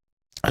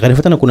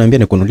 Akanifuata na kuniambia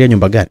nikununulia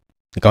nyumba gani.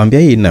 Nikamwambia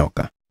hii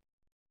inayokaa.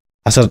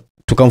 Sasa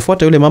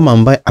tukamfuata yule mama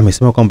ambaye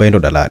amesema kwamba yeye ndo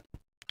dalali.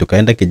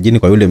 Tukaenda kijijini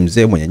kwa yule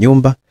mzee mwenye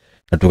nyumba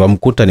na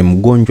tukamkuta ni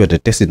mgonjwa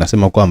tetesi,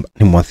 nasema kwamba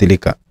ni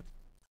mwathirika.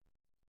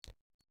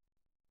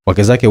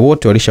 Wake zake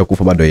wote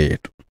walishakufa, bado yeye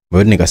tu.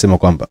 Mimi nikasema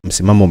kwamba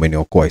msimamo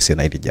umeniokoa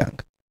isina hili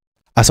janga.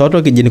 Asa watu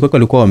wa kijijini kwake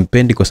walikuwa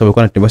wampendi kwa sababu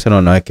alikuwa anatembea sana na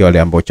wanawake wale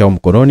ambao chao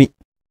mkononi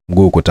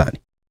mguu ukutani.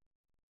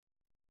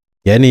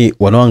 Yaani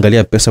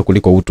wanaoangalia pesa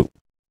kuliko utu.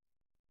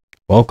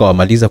 Wao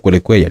kawamaliza kule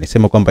kweli,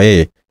 alisema kwamba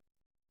yeye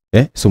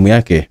sumu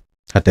yake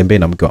hatembei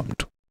na mke wa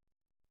mtu.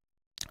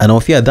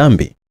 Anahofia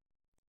dhambi.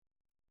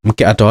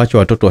 Mke atawaacha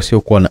watoto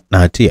wasiokuwa na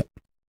hatia.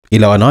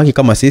 Ila wanawake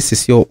kama sisi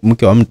sio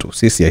mke wa mtu,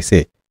 sisi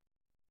aisee.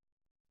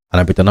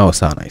 Anapita nao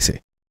sana aisee.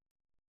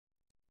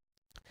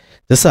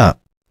 Sasa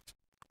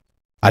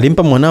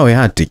alimpa mwanawe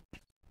hati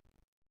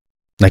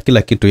na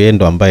kila kitu, yeye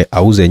ndo ambaye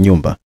auze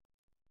nyumba.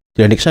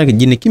 Tuliandikishana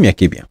kijijini kimya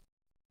kimya.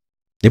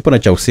 Nipo na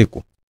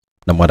Chausiku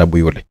na Mwarabu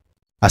yule.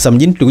 Asa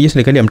mjini tulikuja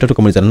serikali ya mtatu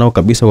kumalizana nao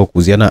kabisa kwa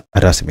kuuziana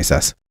rasmi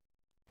sasa.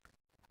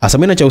 Asa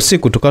mimi na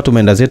Chausiku tukawa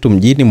tumeenda zetu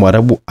mjini.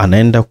 Mwarabu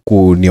anaenda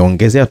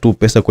kuniongezea tu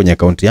pesa kwenye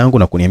akaunti yangu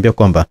na kuniambia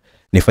kwamba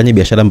nifanye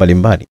biashara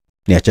mbalimbali,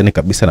 niachane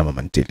kabisa na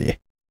mama ntilie.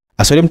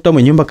 Asa yule mtu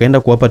mwenye nyumba kaenda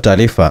kuwapa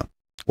taarifa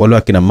wale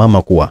wakina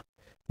mama kuwa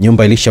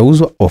nyumba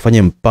ilishauzwa,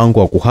 wafanye mpango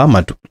wa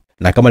kuhama tu,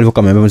 na kama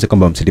alivyokamwambia mzee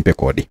kwamba msilipe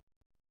kodi.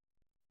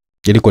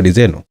 Ili kodi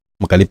zenu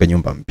mkalipe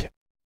nyumba mpya.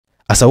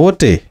 Asa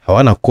wote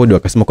hawana kodi,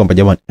 wakasema kwamba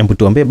jamani, hebu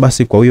tuambie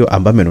basi kwa huyo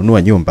ambaye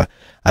amenunua nyumba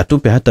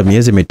atupe hata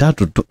miezi 3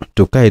 tu,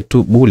 tukae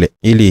tu bure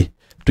ili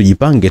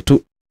tujipange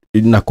tu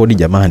na kodi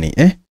jamani.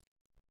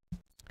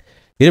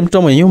 Ile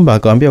mtu mwenye nyumba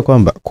akamwambia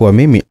kwamba kwa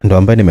mimi ndo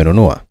ambaye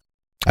nimenunua.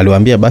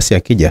 Aliwaambia basi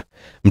akija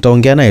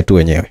mtaongea naye tu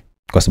wenyewe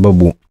kwa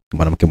sababu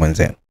mwanamke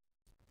mwenzenu.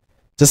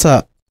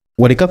 Sasa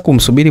walikaa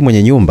kumsubiri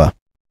mwenye nyumba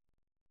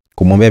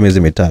kumwambia miezi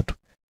 3.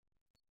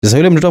 Sasa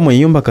yule mtoto mwenye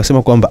nyumba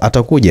akasema kwamba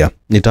atakuja,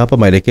 nitawapa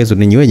maelekezo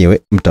ninyi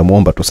wenyewe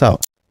mtamuomba tu, sawa?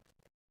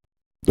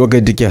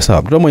 Wakaitikia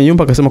sawa. Mtoto mwenye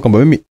nyumba akasema kwamba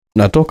mimi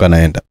natoka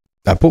naenda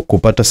hapo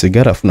kupata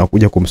sigara afu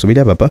nakuja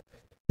kumsubiria hapa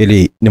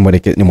ili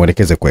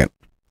nimwelekeze kwenu.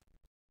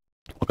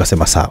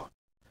 Wakasema sawa.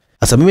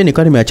 Sasa mimi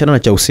nikawa nimeachana na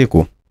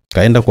Chausiku,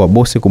 kaenda kwa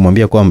bosi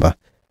kumwambia kwamba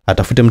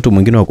atafute mtu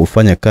mwingine wa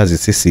kufanya kazi,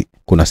 sisi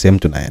kuna sehemu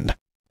tunaenda.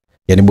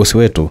 Yaani bosi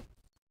wetu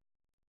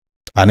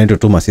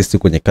anayetutuma sisi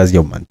kwenye kazi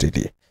ya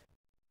umantilie.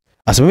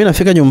 Asa mimi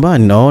nafika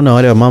nyumbani naona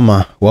wale wa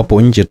mama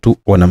wapo nje tu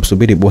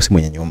wanamsubiri bosi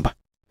mwenye nyumba.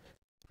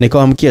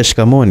 Nikawaamkia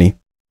shikamoni,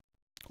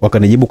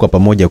 wakanijibu kwa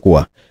pamoja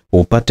kuwa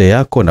upate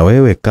yako na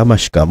wewe kama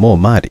shikamoo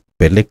mali,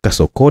 peleka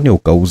sokoni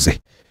ukauze.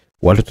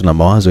 Wale tuna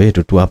mawazo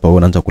yetu tu hapa, wewe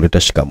unaanza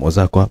kuleta shikamoo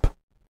zako hapa.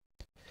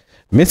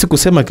 Mimi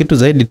sikusema kitu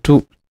zaidi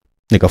tu,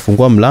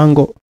 nikafungua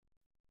mlango,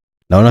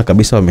 naona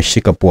kabisa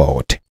wameshika pua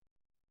wote.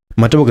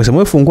 Matebo akasema,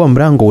 wewe fungua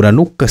mlango,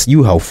 unanuka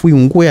sijui haufui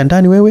nguo ya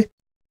ndani wewe.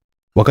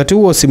 Wakati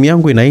huo simu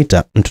yangu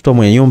inaita, mtoto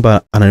mwenye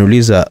nyumba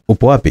ananiuliza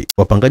upo wapi?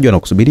 Wapangaji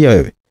wanakusubiria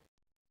wewe.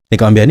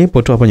 Nikamwambia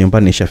nipo tu hapa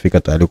nyumbani nishafika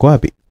tayari. Uko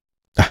wapi?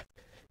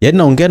 Yaani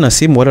naongea na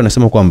simu, wale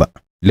wanasema kwamba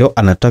leo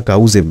anataka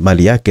auze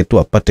mali yake tu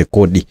apate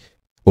kodi.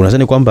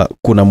 Unadhani kwamba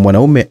kuna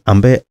mwanaume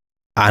ambaye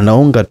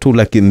anaonga tu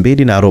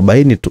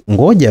 240,000 tu?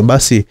 Ngoja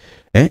basi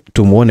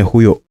tumuone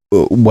huyo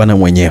bwana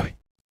mwenyewe.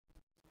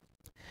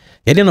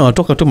 Yaani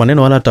anawatoka tu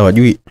maneno wala hata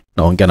wajui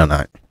naongea na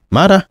nani.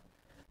 Mara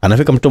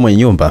anafika mtoto mwenye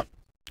nyumba,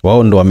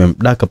 wao ndo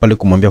wamemdaka pale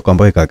kumwambia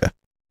kwamba wewe kaka,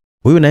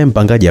 huyu naye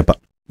mpangaji hapa,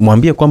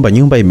 mwambie kwamba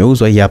nyumba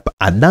imeuzwa hii hapa,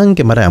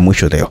 adange mara ya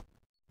mwisho leo.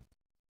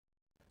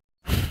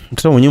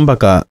 Mtoto mwenye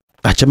nyumba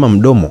akachama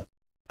mdomo,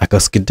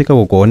 akasikitika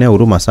kwa kuonea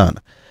huruma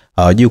sana.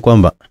 Hawajui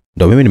kwamba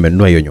ndo mimi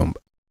nimenunua hiyo nyumba.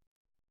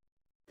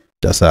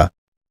 Sasa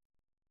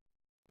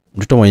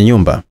mtoto mwenye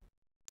nyumba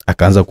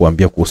akaanza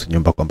kuambia kuhusu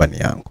nyumba kwamba ni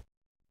yangu.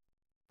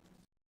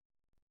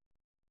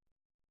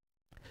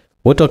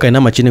 Wote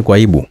wakainama chini kwa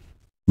aibu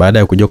baada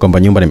ya kujua kwamba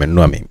nyumba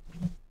nimenunua mimi.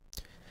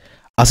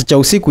 Asa cha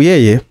usiku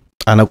yeye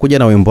anakuja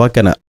na wimbo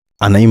wake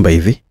anaimba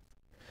hivi.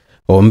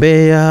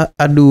 Ombea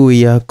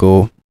adui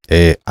yako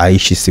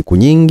aishi siku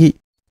nyingi,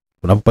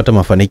 unapopata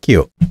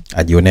mafanikio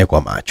ajionee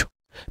kwa macho.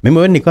 Mimi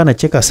wewe nikawa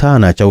nacheka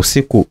sana. Cha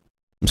usiku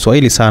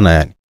Mswahili sana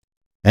yani.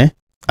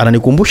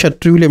 Ananikumbusha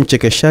tu yule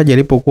mchekeshaji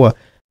alipokuwa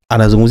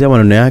anazungumzia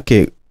maneno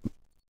yake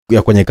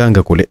ya kwenye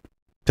kanga kule.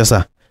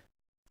 Sasa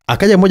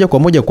akaja moja kwa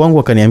moja kwangu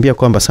akaniambia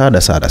kwamba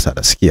Sada,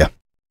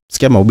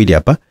 sikia mahubiri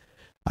hapa.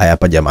 Haya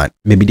hapa jamani,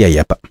 Biblia hii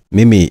hapa.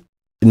 Mimi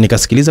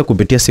nikasikiliza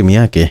kupitia simu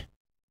yake.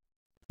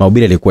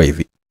 Mahubiri yalikuwa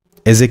hivi.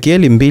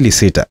 Ezekieli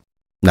 2:6.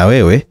 Na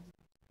wewe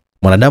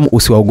mwanadamu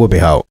usiwaogope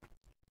hao,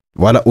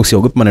 wala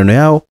usiogope maneno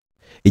yao,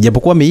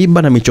 ijapokuwa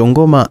miiba na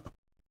michongoma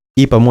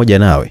hii pamoja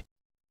nawe.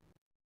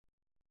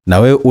 Na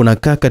wewe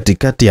unakaa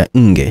katikati ya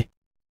nge,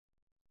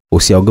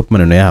 usiogope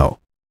maneno yao,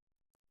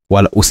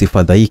 wala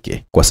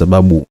usifadhaike kwa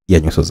sababu ya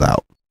nyuso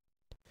zao.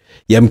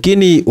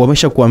 Yamkini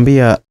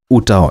wameshakuambia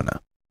utaona,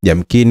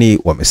 yamkini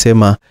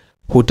wamesema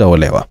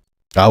hutaolewa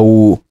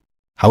au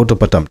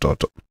hautopata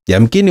mtoto,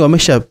 yamkini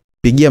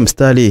wameshapigia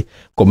mstari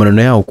kwa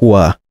maneno yao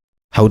kuwa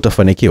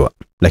hautafanikiwa,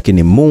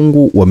 lakini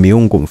Mungu wa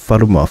miungu,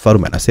 mfalme wa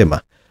wafalme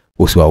anasema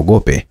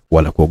usiwaogope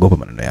wala kuogopa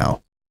maneno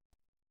yao.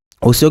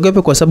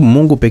 Usiogope kwa sababu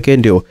Mungu pekee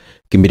ndio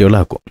kimbilio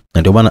lako.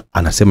 Na ndio maana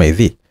anasema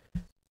hivi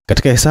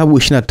katika Hesabu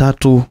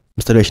 23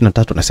 mstari wa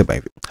 23 anasema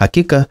hivi.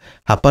 Hakika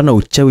hapana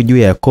uchawi juu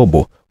ya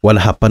Yakobo,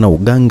 wala hapana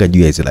uganga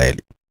juu ya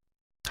Israeli.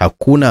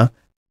 Hakuna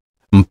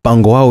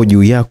mpango wao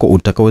juu yako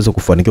utakaoweza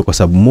kufanikiwa kwa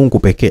sababu Mungu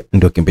pekee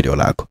ndio kimbilio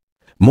lako.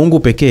 Mungu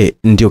pekee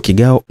ndio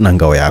kigao na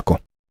ngao yako.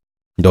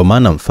 Ndio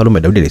maana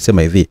mfalme Daudi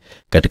alisema hivi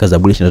katika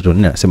Zaburi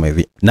 23:4 anasema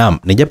hivi. Naam,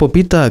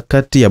 nijapopita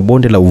kati ya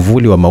bonde la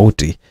uvuli wa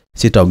mauti,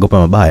 sitaogopa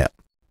mabaya,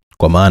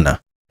 kwa maana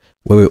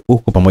wewe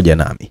uko pamoja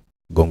nami.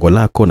 Gongo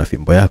lako na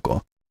fimbo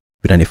yako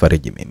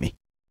vinanifariji mimi.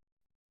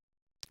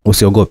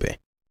 Usiogope.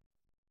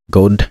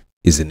 God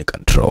is in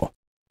control.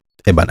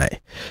 Bana.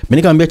 Mimi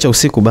nikamwambia cha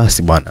usiku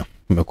basi bwana,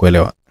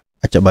 nimekuelewa.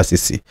 Acha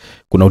basi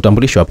kuna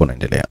utambulisho hapo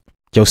unaendelea.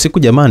 Cha usiku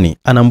jamani,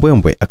 ana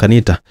mbwembwe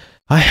akaniita.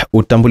 Haya,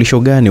 utambulisho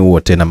gani huo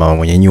tena mama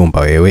mwenye nyumba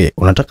wewe?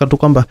 Unataka tu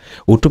kwamba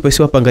utupe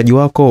si wapangaji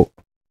wako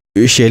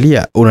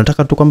sheria?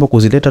 Unataka tu kwamba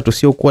kuzileta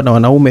tusiokuwa na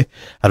wanaume?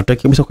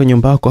 Hatutaki kabisa kwa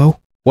nyumba yako au?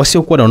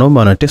 Wasiokuwa na wanaume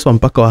wanateswa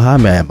mpaka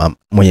wahame. Haya mama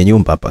mwenye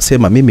nyumba hapa,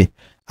 sema mimi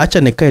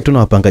acha nikae tu na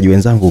wapangaji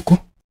wenzangu huko.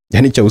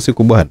 Yaani cha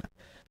usiku bwana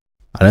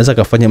anaweza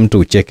kafanya mtu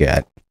ucheke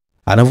yani.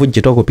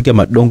 Anavojitoa kupiga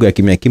madongo ya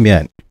kimya kimya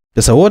yani.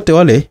 Sasa wote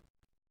wale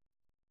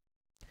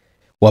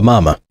wa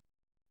mama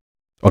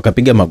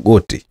wakapiga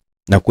magoti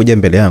na kuja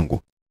mbele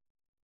yangu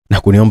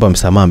na kuniomba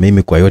msamaha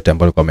mimi kwa yote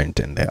ambayo alikuwa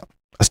amenitendea.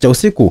 Sasa cha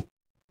usiku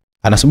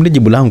anasubiri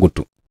jibu langu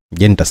tu.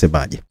 Je,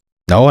 nitasemaje?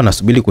 Na wao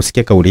wanasubiri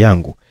kusikia kauli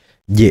yangu.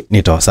 Je,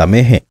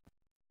 nitawasamehe?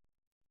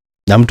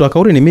 Na mtu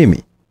akauli ni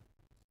mimi.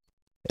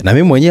 Na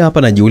mimi mwenyewe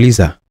hapa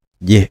najiuliza,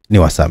 je,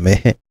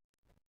 niwasamehe?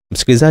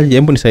 Msikilizaji,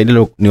 hebu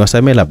nisaidie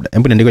niwasamehe labda.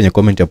 Hebu niandike kwenye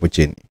comment hapo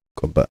chini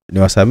kwamba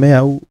niwasamehe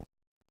au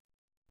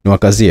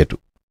niwakazie tu.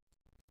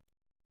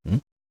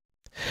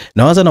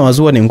 Nawaza na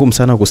wazua ni ngumu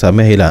sana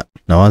kusamehe, ila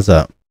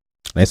nawaza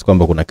nahisi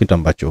kwamba kuna kitu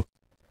ambacho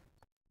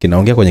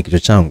kinaongea kwenye kichwa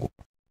changu.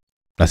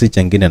 Na si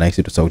chengine,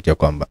 nahisi tu sauti ya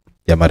kwamba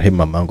ya marehemu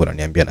mamangu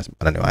ananiambia na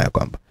ananiwaya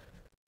kwamba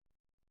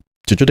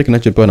chochote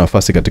kinachopewa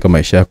nafasi katika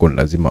maisha yako ni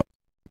lazima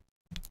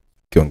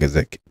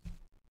kiongezeke.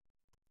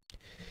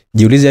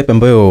 Jiulize yapi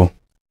ambayo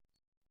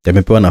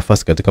yamepewa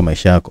nafasi katika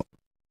maisha yako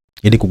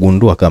ili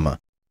kugundua kama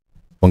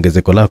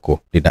ongezeko lako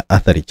lina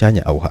athari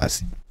chanya au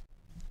hasi.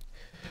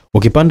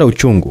 Ukipanda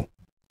uchungu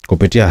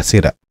kupitia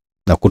hasira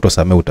na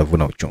kutosamehe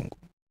utavuna uchungu.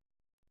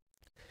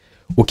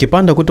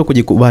 Ukipanda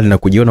kutokujikubali na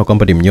kujiona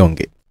kwamba ni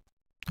mnyonge,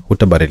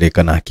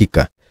 utabadilika na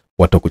hakika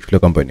watakuchukulia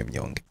kwamba ni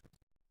mnyonge.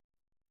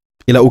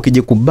 Ila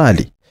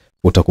ukijikubali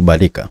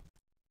utakubalika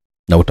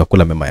na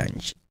utakula mema ya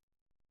nchi.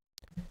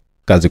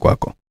 Kazi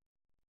kwako.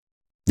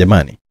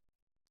 Jamani,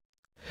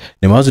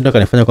 ni mawazo ndio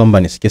kanifanya kwamba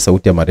nisikie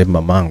sauti ya marehemu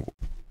mamangu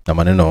na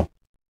maneno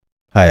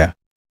haya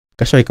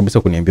kashawahi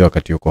kabisa kuniambia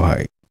wakati yuko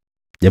hai.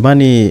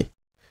 Jamani,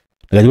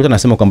 nikajikuta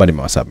nasema kwamba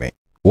nimewasamehe.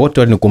 Wote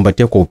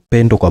walinikumbatia kwa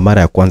upendo kwa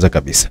mara ya kwanza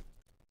kabisa.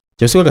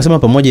 Chausiku akasema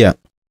pamoja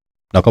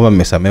na kwamba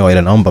mmesamehewa,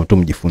 ila naomba mtu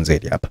mjifunze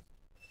hili hapa.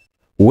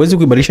 Uwezi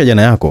kuibadilisha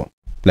jana yako,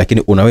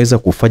 lakini unaweza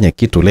kufanya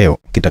kitu leo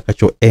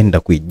kitakachoenda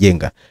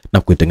kuijenga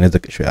na kuitengeneza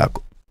kesho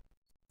yako.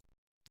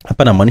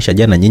 Hapa namaanisha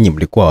jana nyinyi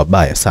mlikuwa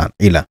wabaya sana,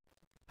 ila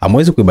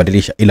Hamwezi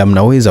kuibadilisha, ila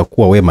mnaweza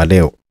kuwa wema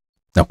leo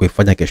na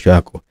kuifanya kesho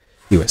yako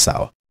iwe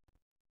sawa.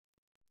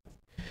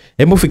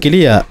 Hebu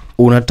fikiria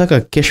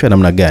unataka kesho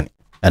namna gani,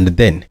 and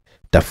then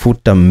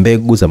tafuta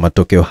mbegu za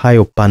matokeo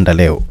hayo, panda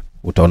leo,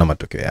 utaona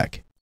matokeo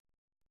yake.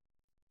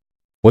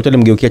 Wote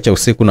walimgeukia cha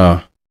usiku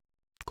na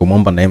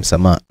kumwomba naye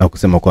msamaha na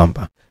kusema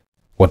kwamba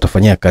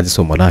watafanyia kazi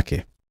somo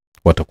lake,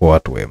 watakuwa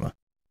watu wema.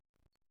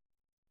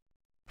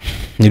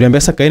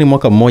 Niliambia sasa kaeni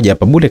mwaka mmoja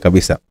hapa bure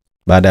kabisa.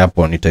 Baada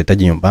hapo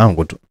nitahitaji nyumba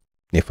yangu tu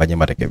nifanye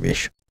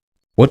marekebisho.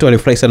 Wote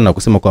walifurahi sana na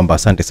kusema kwamba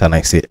asante sana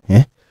isi.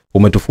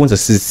 Umetufunza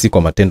sisi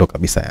kwa matendo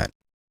kabisa yani.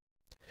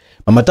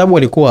 Mama Tabu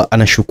alikuwa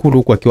anashukuru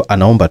huku akiwa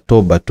anaomba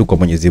toba tu kwa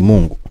Mwenyezi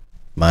Mungu.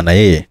 Maana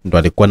yeye ndo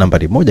alikuwa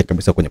nambari 1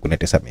 kabisa kwenye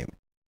kunitesa mimi.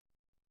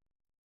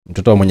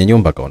 Mtoto wa mwenye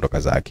nyumba akaondoka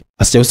zake.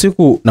 Asicha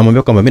usiku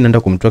namwambia kwamba mimi naenda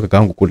kumtoa kaka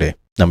yangu kule,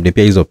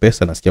 namlipia hizo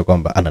pesa, nasikia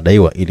kwamba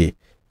anadaiwa ili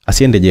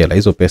asiende jela.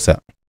 Hizo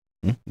pesa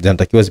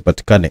zinatakiwa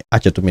zipatikane,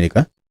 acha tu mimi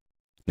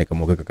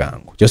nikamwoga kaka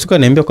yangu. Cha usiku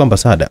ananiambia kwamba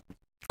Sada,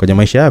 kwenye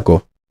maisha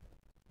yako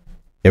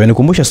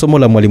yamenikumbusha somo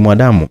la mwalimu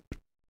Adamu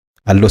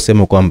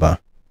alilosema kwamba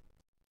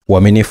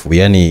uaminifu,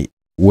 yani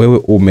wewe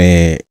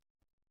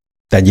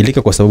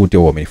umetajirika kwa sababu tu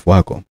ya uaminifu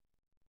wako.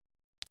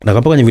 Na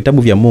kama kwenye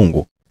vitabu vya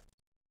Mungu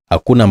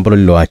hakuna ambalo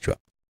liloachwa.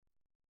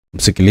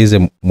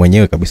 Msikilize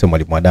mwenyewe kabisa,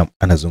 mwalimu Adamu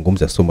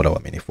anazungumza somo la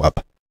uaminifu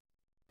hapa.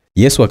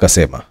 Yesu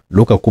akasema,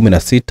 Luka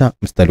 16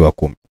 mstari wa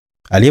 10,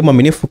 aliye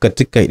mwaminifu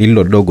katika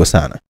lililo dogo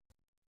sana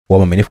huwa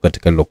mwaminifu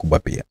katika lililo kubwa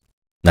pia,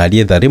 na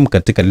aliye dhalimu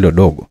katika lililo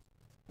dogo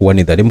huwa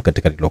ni dhalimu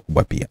katika lililo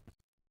kubwa pia.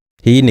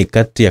 Hii ni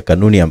kati ya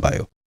kanuni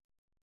ambayo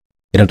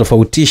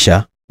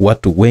inatofautisha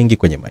watu wengi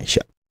kwenye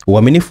maisha.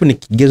 Uaminifu ni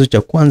kigezo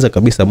cha kwanza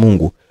kabisa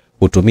Mungu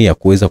hutumia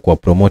kuweza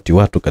kuwapromoti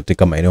watu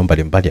katika maeneo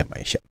mbalimbali ya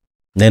maisha.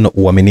 Neno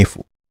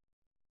uaminifu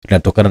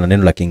linatokana na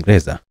neno la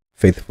Kiingereza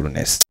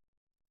faithfulness.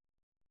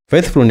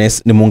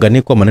 Faithfulness ni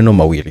muunganiko wa maneno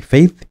mawili,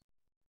 faith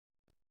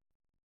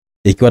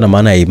ikiwa na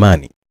maana ya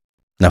imani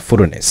na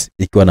fullness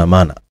ikiwa na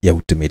maana ya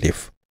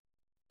utimilifu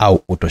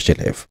au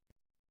utoshelevu.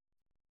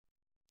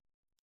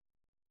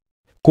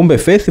 Kumbe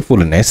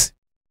faithfulness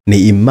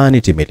ni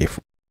imani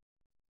timilifu.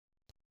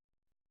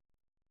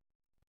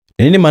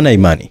 Nini maana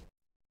imani?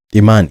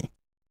 Imani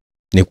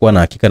ni kuwa na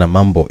hakika na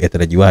mambo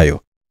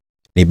yatarajiwayo,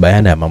 ni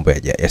bayana ya mambo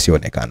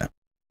yasiyoonekana.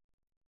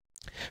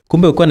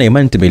 Kumbe ukiwa na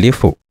imani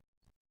timilifu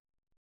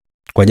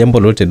kwa jambo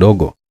lolote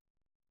dogo,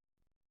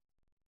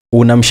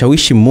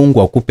 unamshawishi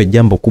Mungu akupe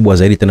jambo kubwa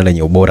zaidi tena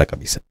lenye ubora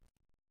kabisa.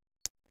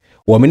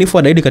 Uaminifu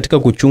wa Daudi katika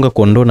kuchunga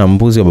kondoo na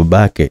mbuzi wa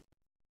babake,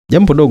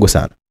 jambo dogo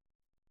sana,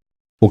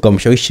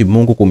 ukamshawishi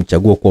Mungu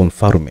kumchagua kuwa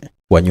mfalme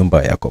wa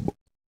nyumba ya Yakobo.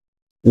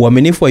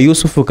 Uaminifu wa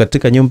Yusufu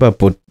katika nyumba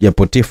ya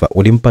Potifa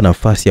ulimpa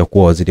nafasi ya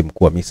kuwa waziri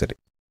mkuu wa Misri.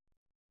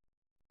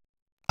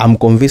 I'm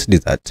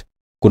convinced that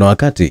kuna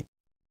wakati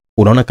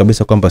unaona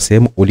kabisa kwamba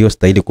sehemu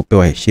uliostahili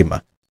kupewa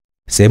heshima,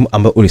 sehemu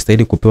ambayo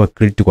ulistahili kupewa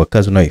credit kwa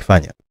kazi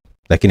unayoifanya,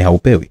 lakini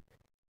haupewi.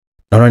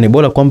 Naona ni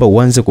bora kwamba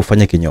uanze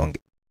kufanya kinyonge.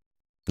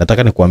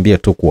 Nataka nikuambie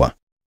tu kuwa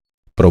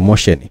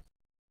promotion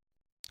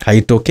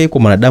haitokei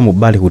kwa mwanadamu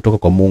bali hutoka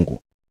kwa Mungu.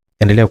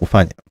 Endelea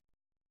kufanya.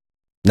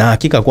 Na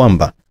hakika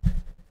kwamba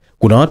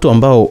kuna watu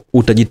ambao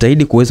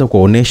utajitahidi kuweza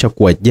kuwaonesha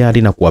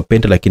kuwajali na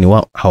kuwapenda, lakini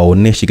wao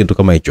hawaoneshi kitu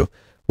kama hicho.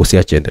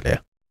 Usiache,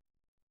 endelea.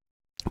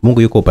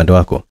 Mungu yuko upande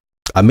wako.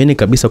 Amini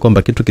kabisa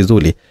kwamba kitu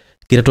kizuri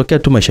kitatokea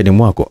tu maishani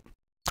mwako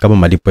kama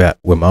malipo ya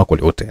wema wako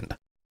uliotenda.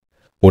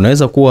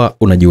 Unaweza kuwa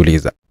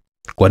unajiuliza,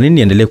 kwa nini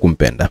niendelee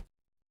kumpenda?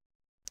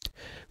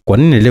 Kwa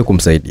nini niendelee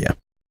kumsaidia?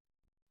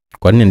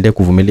 Kwa nini niendelee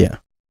kuvumilia?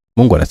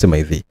 Mungu anasema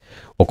hivi,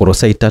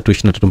 Wakolosai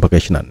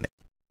 3:23-24.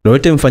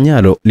 Lolote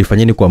mfanyalo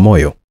lifanyeni kwa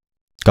moyo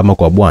kama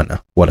kwa Bwana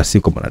wala si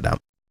kwa mwanadamu,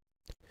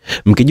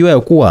 mkijua ya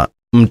kuwa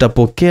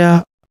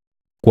mtapokea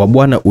kwa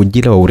Bwana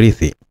ujira wa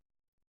urithi,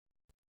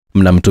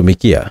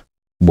 mnamtumikia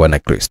Bwana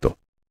Kristo.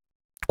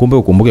 Kumbe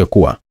ukumbuke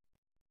kuwa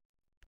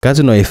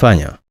kazi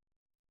unayoifanya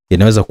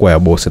inaweza kuwa ya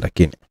bosi,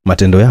 lakini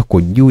matendo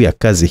yako juu ya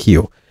kazi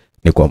hiyo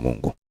ni kwa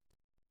Mungu.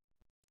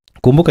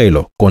 Kumbuka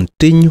hilo,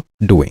 continue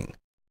doing.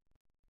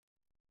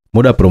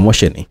 Muda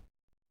promotion.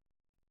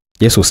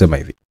 Yesu husema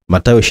hivi,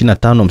 Mathayo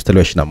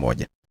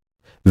 25:21.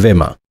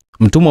 Vema,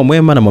 mtumwa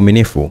mwema na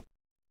mwaminifu,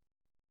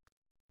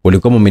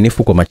 ulikuwa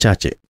mwaminifu kwa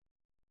machache,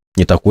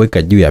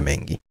 nitakuweka juu ya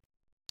mengi.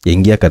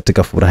 Ingia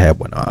katika furaha ya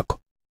Bwana wako.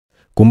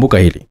 Kumbuka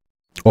hili,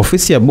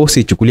 ofisi ya bosi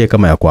ichukulie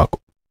kama ya kwako.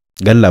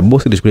 Gari la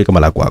bosi lichukulie kama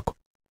la kwako.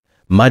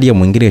 Mali ya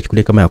mwingine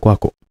ichukulie kama ya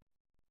kwako.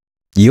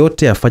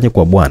 Yote afanye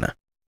kwa Bwana,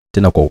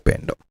 tena kwa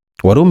upendo.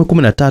 Warumi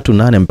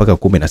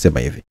 13:8-10 inasema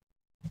hivi,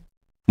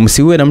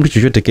 msiwe na mtu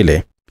chochote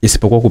kile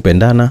isipokuwa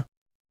kupendana,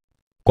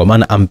 kwa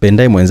maana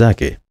ampendaye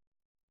mwenzake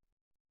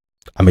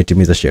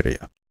ametimiza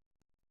sheria.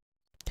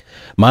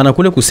 Maana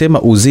kule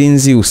kusema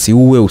uzinzi,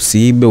 usiue,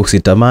 usiibe,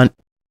 usitamani,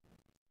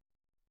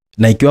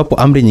 na ikiwapo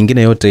amri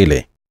nyingine yote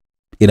ile,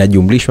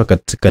 inajumlishwa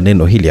katika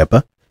neno hili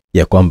hapa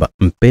ya kwamba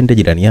mpende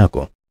jirani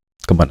yako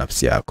kama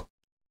nafsi yako.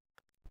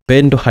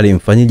 Pendo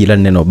halimfanyi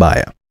jirani neno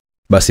baya,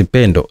 basi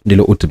pendo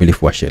ndilo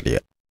utimilifu wa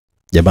sheria.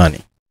 Jamani,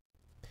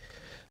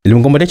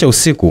 nilimgombanisha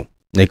usiku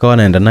na ikawa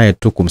naenda naye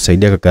tu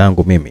kumsaidia kaka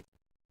yangu mimi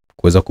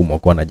kuweza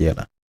kumwokoa na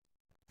jela.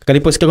 Kaka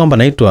aliposikia kwamba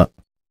naitwa,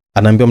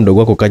 anaambia mdogo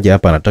wako kaja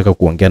hapa anataka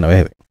kuongea na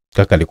wewe.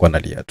 Kaka alikuwa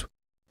analia tu.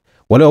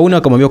 Wale wauni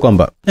wakamwambia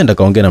kwamba nenda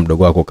kaongea na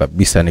mdogo wako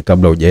kabisa, ni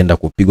kabla hujaenda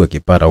kupigwa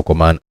kipara huko,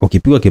 maana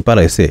ukipigwa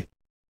kipara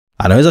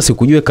anaweza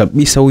sikujue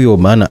kabisa huyo,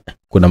 maana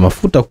kuna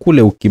mafuta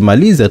kule,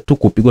 ukimaliza tu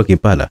kupigwa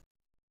kipara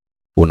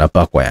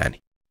unapakwa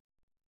yani.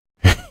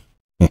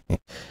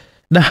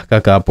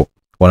 Kaka hapo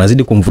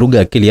wanazidi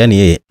kumvuruga akili, yani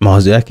yeye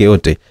mawazo yake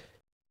yote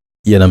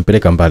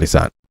yanampeleka mbali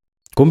sana.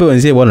 Kumbe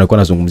wenzie bwana alikuwa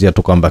anazungumzia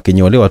tu kwamba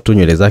kinyolewa tu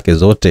nywele zake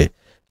zote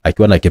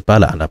akiwa na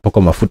kipara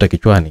anapakwa mafuta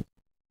kichwani.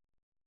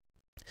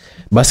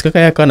 Basi kaka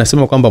yake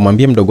anasema kwamba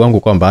mwambie mdogo wangu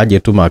kwamba aje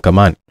tu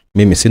mahakamani,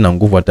 mimi sina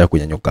nguvu hata ya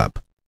kunyanyuka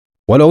hapa.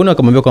 Wale wauni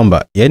akamwambia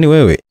kwamba yani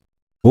wewe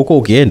huko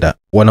ukienda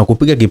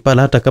wanakupiga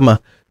kipara, hata kama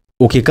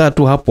ukikaa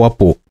tu hapo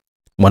hapo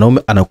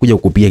mwanaume anakuja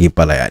kukupiga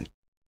kipara yani.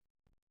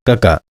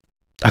 Kaka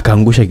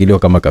akaangusha kilio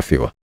kama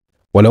kafiwa.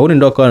 Wale wauni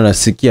ndio akawa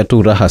anasikia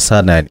tu raha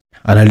sana yani.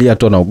 Analia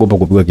tu, anaogopa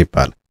kupigwa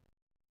kipara.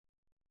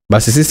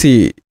 Basi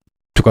sisi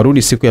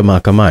tukarudi siku ya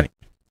mahakamani,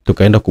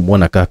 tukaenda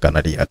kumuona kaka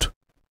analia tu.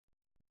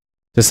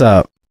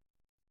 Sasa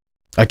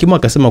hakimu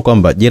akasema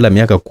kwamba jela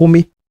miaka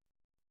 10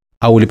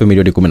 au ulipe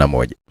milioni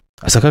 11.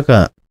 Sasa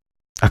kaka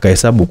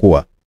akahesabu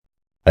kuwa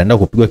anaenda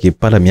kupigwa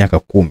kipara miaka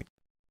 10.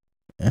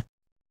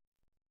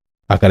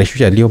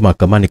 Akalishusha leo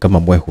mahakamani kama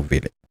mwehu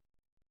vile.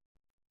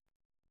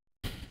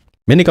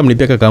 Mimi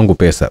nikamlipia kaka yangu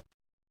pesa.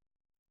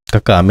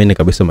 Kaka ameni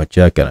kabisa,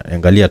 macho yake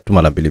anaangalia tu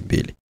mara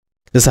mbili.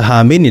 Sasa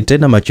haamini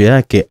tena macho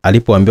yake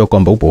alipoambiwa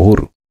kwamba upo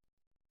huru.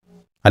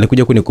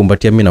 Alikuja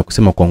kunikumbatia mimi na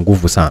kusema kwa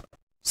nguvu sana,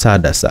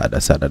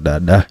 Sada,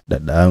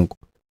 dada yangu,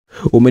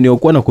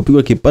 umeniokoa na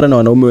kupigwa kipara na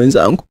wanaume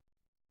wenzangu.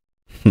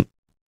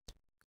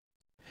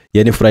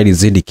 Yani Friday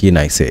zidi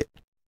kina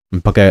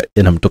mpaka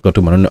yanamtoka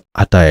tu maneno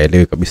hata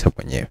haelewi kabisa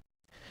mwenyewe.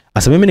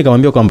 Asa mimi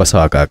nikamwambia kwamba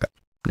sawa kaka,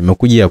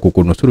 nimekuja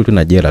kukunusuru tu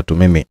na jela tu,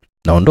 mimi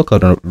naondoka,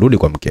 rudi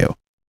kwa mkeo.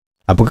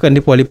 Hapo kaka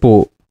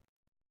ndipo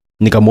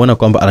nikamuona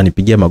kwamba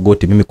ananipigia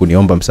magoti mimi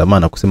kuniomba msamaha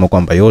na kusema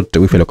kwamba yote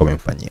wifi alikuwa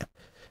amemfanyia.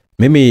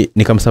 Mimi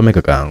nikamsamehe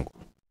kaka yangu.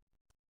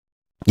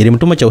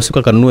 Nilimtuma cha usiku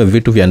akanunue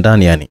vitu vya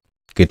ndani, yani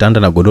kitanda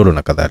na godoro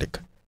na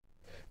kadhalika.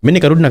 Mimi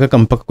nikarudi na kaka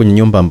mpaka kwenye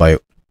nyumba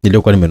ambayo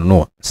nilikuwa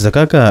nimenunua. Sasa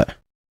kaka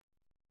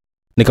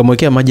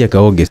nikamwekea maji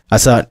akaoge.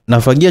 Sasa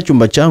nafagia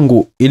chumba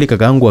changu ili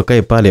kaka yangu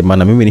akae pale,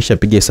 maana mimi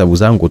nishapiga hesabu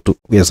zangu tu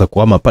za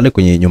kuhama pale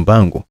kwenye nyumba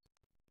yangu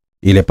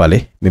ile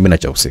pale mimi na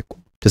cha usiku.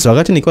 Sasa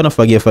wakati nikiwa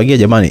nafagia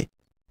jamani,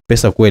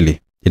 pesa kweli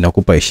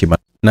inakupa heshima.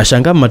 Na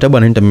shangaa Matabu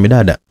anaenda mimi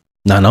dada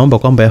na anaomba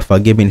kwamba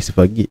yafagie, mimi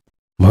nisifagie.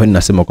 Mimi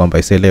ninasema kwamba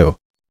leo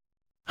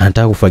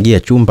anataka kufagia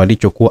chumba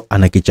alichokuwa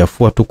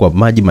anakichafua tu kwa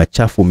maji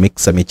machafu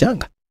mixa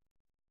michanga.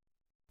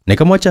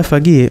 Nikamwacha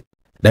afagie,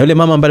 na yule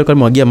mama ambaye alikuwa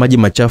anamwagia maji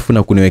machafu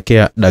na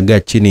kuniwekea dagaa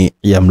chini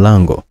ya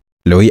mlango,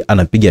 leo hii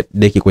anapiga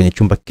deki kwenye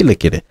chumba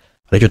kile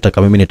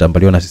alichotaka mimi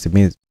nitambaliwa na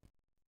sisimizi.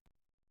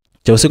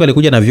 Cha usiku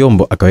alikuja na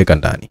vyombo akaweka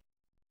ndani.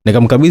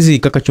 Nikamkabidhi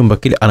kaka chumba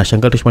kile,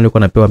 anashangaa tu shimani alikuwa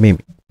anapewa mimi.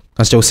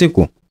 Sasa cha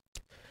usiku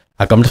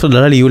akamtafuta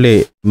dalali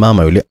yule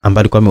mama yule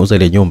ambaye alikuwa ameuza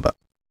ile nyumba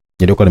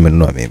nilikuwa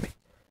nimenunua mimi.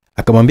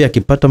 Akamwambia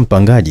akipata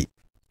mpangaji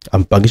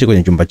ampangishe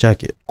kwenye chumba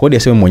chake, kodi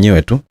aseme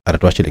mwenyewe tu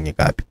atatoa shilingi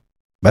ngapi.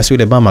 Basi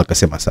yule mama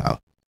akasema sawa.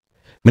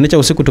 Mimi cha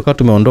usiku tukawa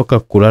tumeondoka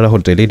kulala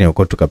hotelini,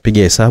 huko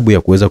tukapiga hesabu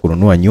ya kuweza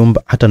kununua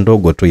nyumba hata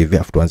ndogo tu hivi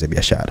afu tuanze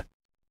biashara.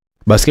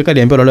 Basi kaka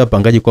aliambia wale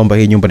wapangaji kwamba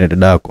hii nyumba ni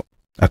dada yako.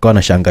 Akawa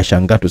na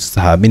shangaa tu,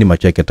 sasa haamini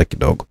macho yake hata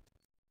kidogo.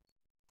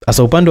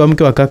 Sasa upande wa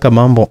mke wa kaka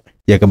mambo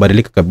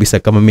yakabadilika kabisa,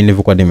 kama mimi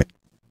nilivyokuwa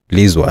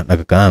nimelizwa na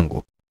kaka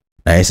yangu,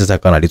 na yeye sasa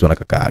akawa analizwa na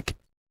kaka yake.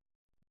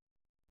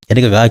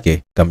 Yaani kaka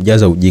yake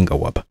kamjaza ujinga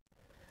hapa.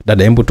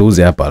 Dada, hebu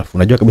tuuze hapa. Alafu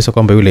unajua kabisa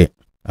kwamba yule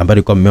ambaye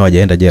alikuwa mmeo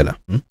hajaenda jela,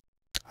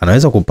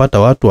 anaweza kupata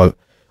watu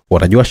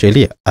wanajua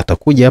sheria,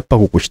 atakuja hapa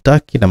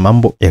kukushtaki na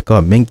mambo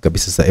yakawa mengi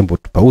kabisa. Sasa hebu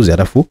tupauze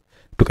alafu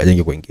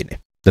tukajenge kwingine.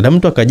 Dada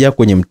mtu akajaa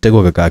kwenye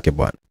mtego kaka yake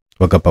bwana.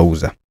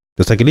 Wakapauza.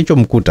 Sasa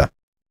kilichomkuta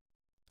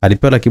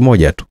alipewa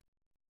 100,000 tu.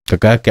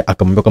 Kaka yake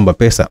akamwambia kwamba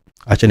pesa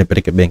acha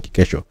nipeleke benki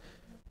kesho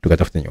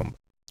tukatafute nyumba.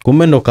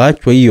 Kumbe ndo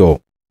kaachwa hiyo.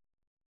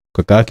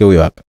 Kaka yake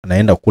huyo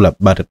anaenda kula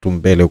bata tu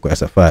mbele huko ya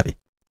safari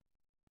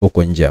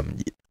huko nje ya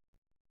mji.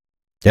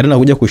 Jana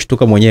anakuja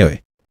kushtuka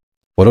mwenyewe.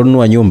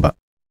 Walionunua nyumba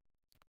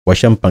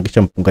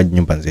washampangisha mpungaji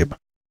nyumba nzima.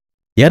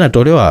 Yeye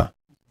anatolewa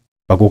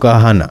pa kukaa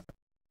hana.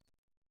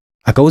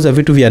 Akauza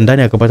vitu vya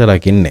ndani akapata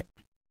 400,000.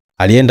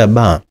 Alienda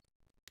baa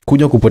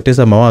kuja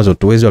kupoteza mawazo,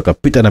 tuwezi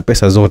akapita na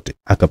pesa zote,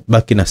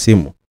 akabaki na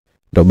simu.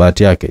 Ndo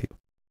bahati yake hiyo.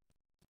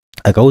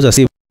 Akauza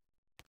simu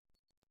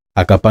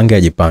akapanga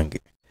ajipange.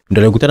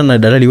 Ndio alikutana na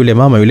dalali yule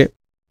mama yule,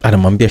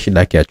 anamwambia shida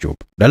yake ya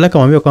chupa. Dalali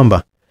akamwambia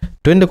kwamba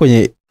twende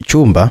kwenye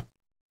chumba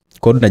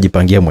kodi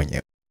najipangia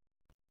mwenyewe.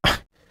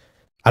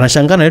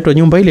 Anashangaa analetwa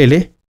nyumba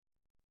ile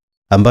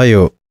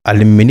ambayo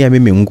alimiminia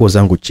mimi nguo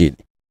zangu chini.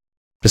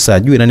 Sasa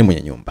ajui nani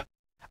mwenye nyumba.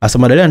 Asa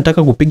madalali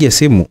anataka kupiga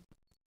simu,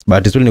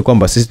 bahati nzuri ni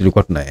kwamba sisi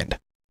tulikuwa tunaenda.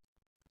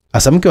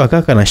 Asa mke wa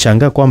kaka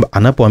anashangaa kwamba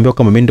anapoambiwa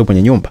kama mimi ndo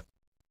mwenye nyumba,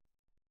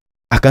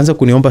 akaanza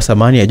kuniomba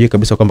samani, ajui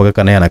kabisa kwamba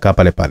kaka naye anakaa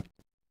pale pale.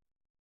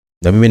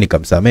 Na mimi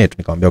nikamsamehe tu,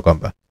 nikamwambia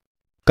kwamba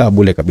kaa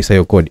bure kabisa,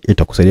 hiyo kodi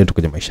itakusaidia tu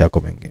kwenye maisha yako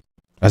mengine.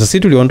 Sasa sisi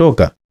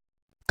tuliondoka,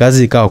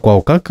 kazi ikawa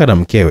kwa kaka na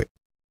mkewe,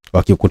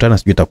 wakikutana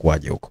sijui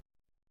itakuwaje huko.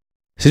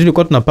 Sisi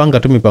tulikuwa tunapanga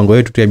tu mipango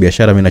yetu tu ya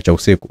biashara, mimi na cha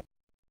usiku.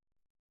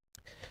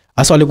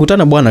 Sasa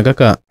walikutana bwana,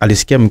 kaka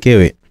alisikia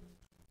mkewe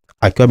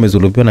akiwa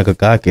amezulubiwa na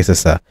kaka yake.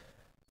 Sasa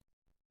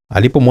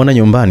alipomwona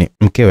nyumbani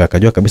mkewe,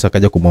 akajua kabisa,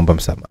 akaja kumwomba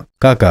msamaha.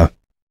 Kaka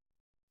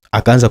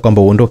akaanza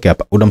kwamba uondoke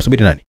hapa,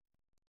 unamsubiri nani?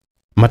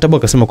 Matabu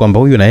akasema kwamba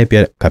huyu na yeye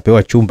pia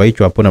kapewa chumba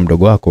hicho hapo na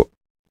mdogo wako,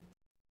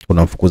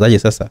 unamfukuzaje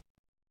sasa?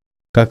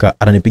 Kaka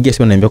ananipigia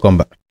simu ananiambia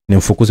kwamba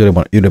nimfukuze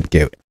yule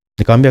mkewe.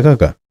 Nikamwambia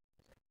kaka,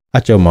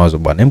 acha mawazo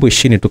bwana, hebu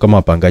ishini tu kama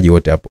wapangaji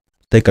wote hapo,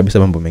 sitaki kabisa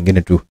mambo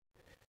mengine tu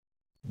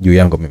juu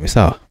yangu mimi,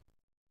 sawa?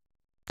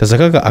 Sasa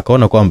kaka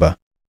akaona kwamba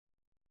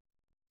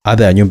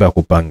adha ya nyumba ya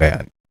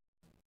kupanga,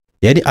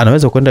 yani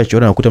anaweza kwenda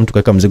chooni na kukuta mtu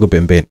kaweka mzigo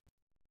pembeni,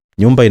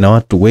 nyumba ina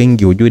watu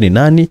wengi, hujui ni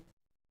nani,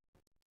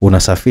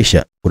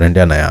 unasafisha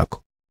unaendelea na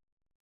yako.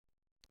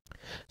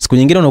 Siku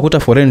nyingine unakuta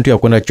foreni tu ya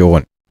kwenda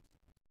chooni.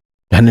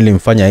 Yani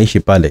nilimfanya aishi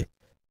pale,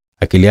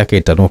 akili yake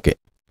itanuke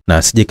na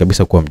asije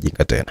kabisa kuwa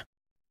mjinga tena.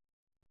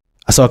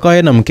 Sasa wakawa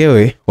yeye na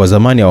mkewe wa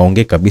zamani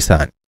waongee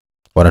kabisa,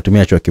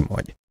 wanatumia choo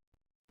kimoja.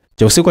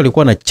 Cha usiku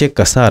alikuwa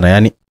anacheka sana,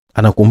 yani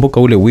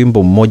anakumbuka ule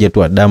wimbo mmoja tu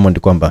wa Diamond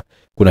kwamba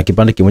kuna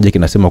kipande kimoja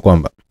kinasema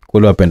kwamba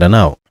kule wapenda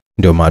nao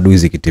ndio maadui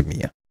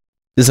zikitimia.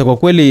 Sasa kwa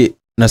kweli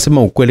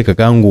nasema ukweli,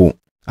 kakaangu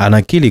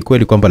anakili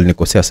kweli kwamba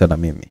alinikosea sana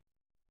mimi.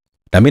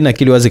 Na mimi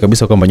nakili wazi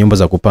kabisa kwamba nyumba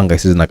za kupanga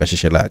hizi zina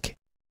kashishe lake.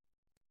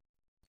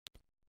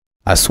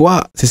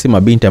 Aswa sisi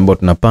mabinti ambao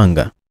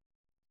tunapanga,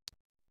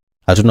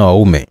 hatuna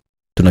waume,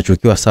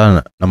 tunachukiwa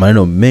sana na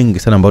maneno mengi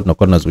sana ambayo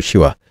tunakuwa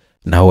tunazushiwa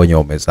na hao wenye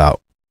waume zao.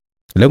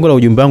 Lengo la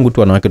ujumbe wangu tu,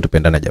 wanawake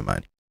tupendane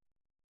jamani.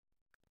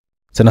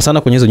 Sana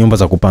sana kwenye hizo nyumba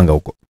za kupanga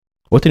huko,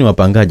 wote ni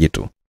wapangaji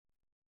tu.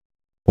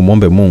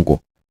 Umuombe Mungu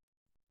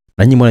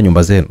na nyinyi mwana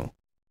nyumba zenu.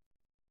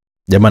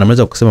 Jamani,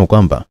 mnaweza kusema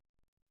kwamba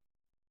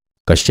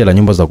kashishe la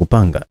nyumba za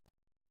kupanga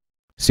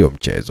sio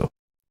mchezo.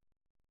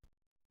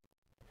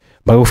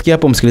 Baada kufikia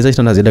hapo, msikilizaji,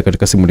 tuna ziada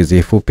katika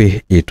simulizi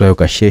fupi iitwayo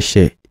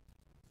Kasheshe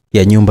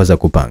ya nyumba za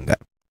kupanga.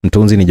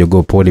 Mtunzi ni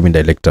Jogoo Poli, mimi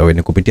director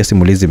wenu kupitia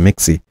simulizi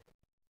Mix.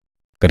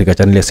 Katika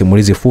channel ya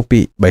simulizi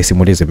fupi by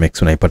Simulizi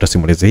Mix unaipata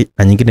simulizi hii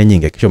na nyingine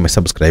nyingi, kisha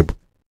umesubscribe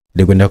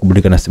ili kuendelea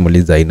kuburudika na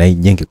simulizi za aina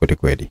nyingi kweli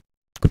kweli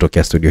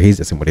kutokea studio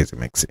hizi ya Simulizi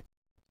Mix.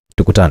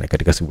 Tukutane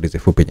katika simulizi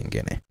fupi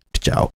nyingine. Ciao.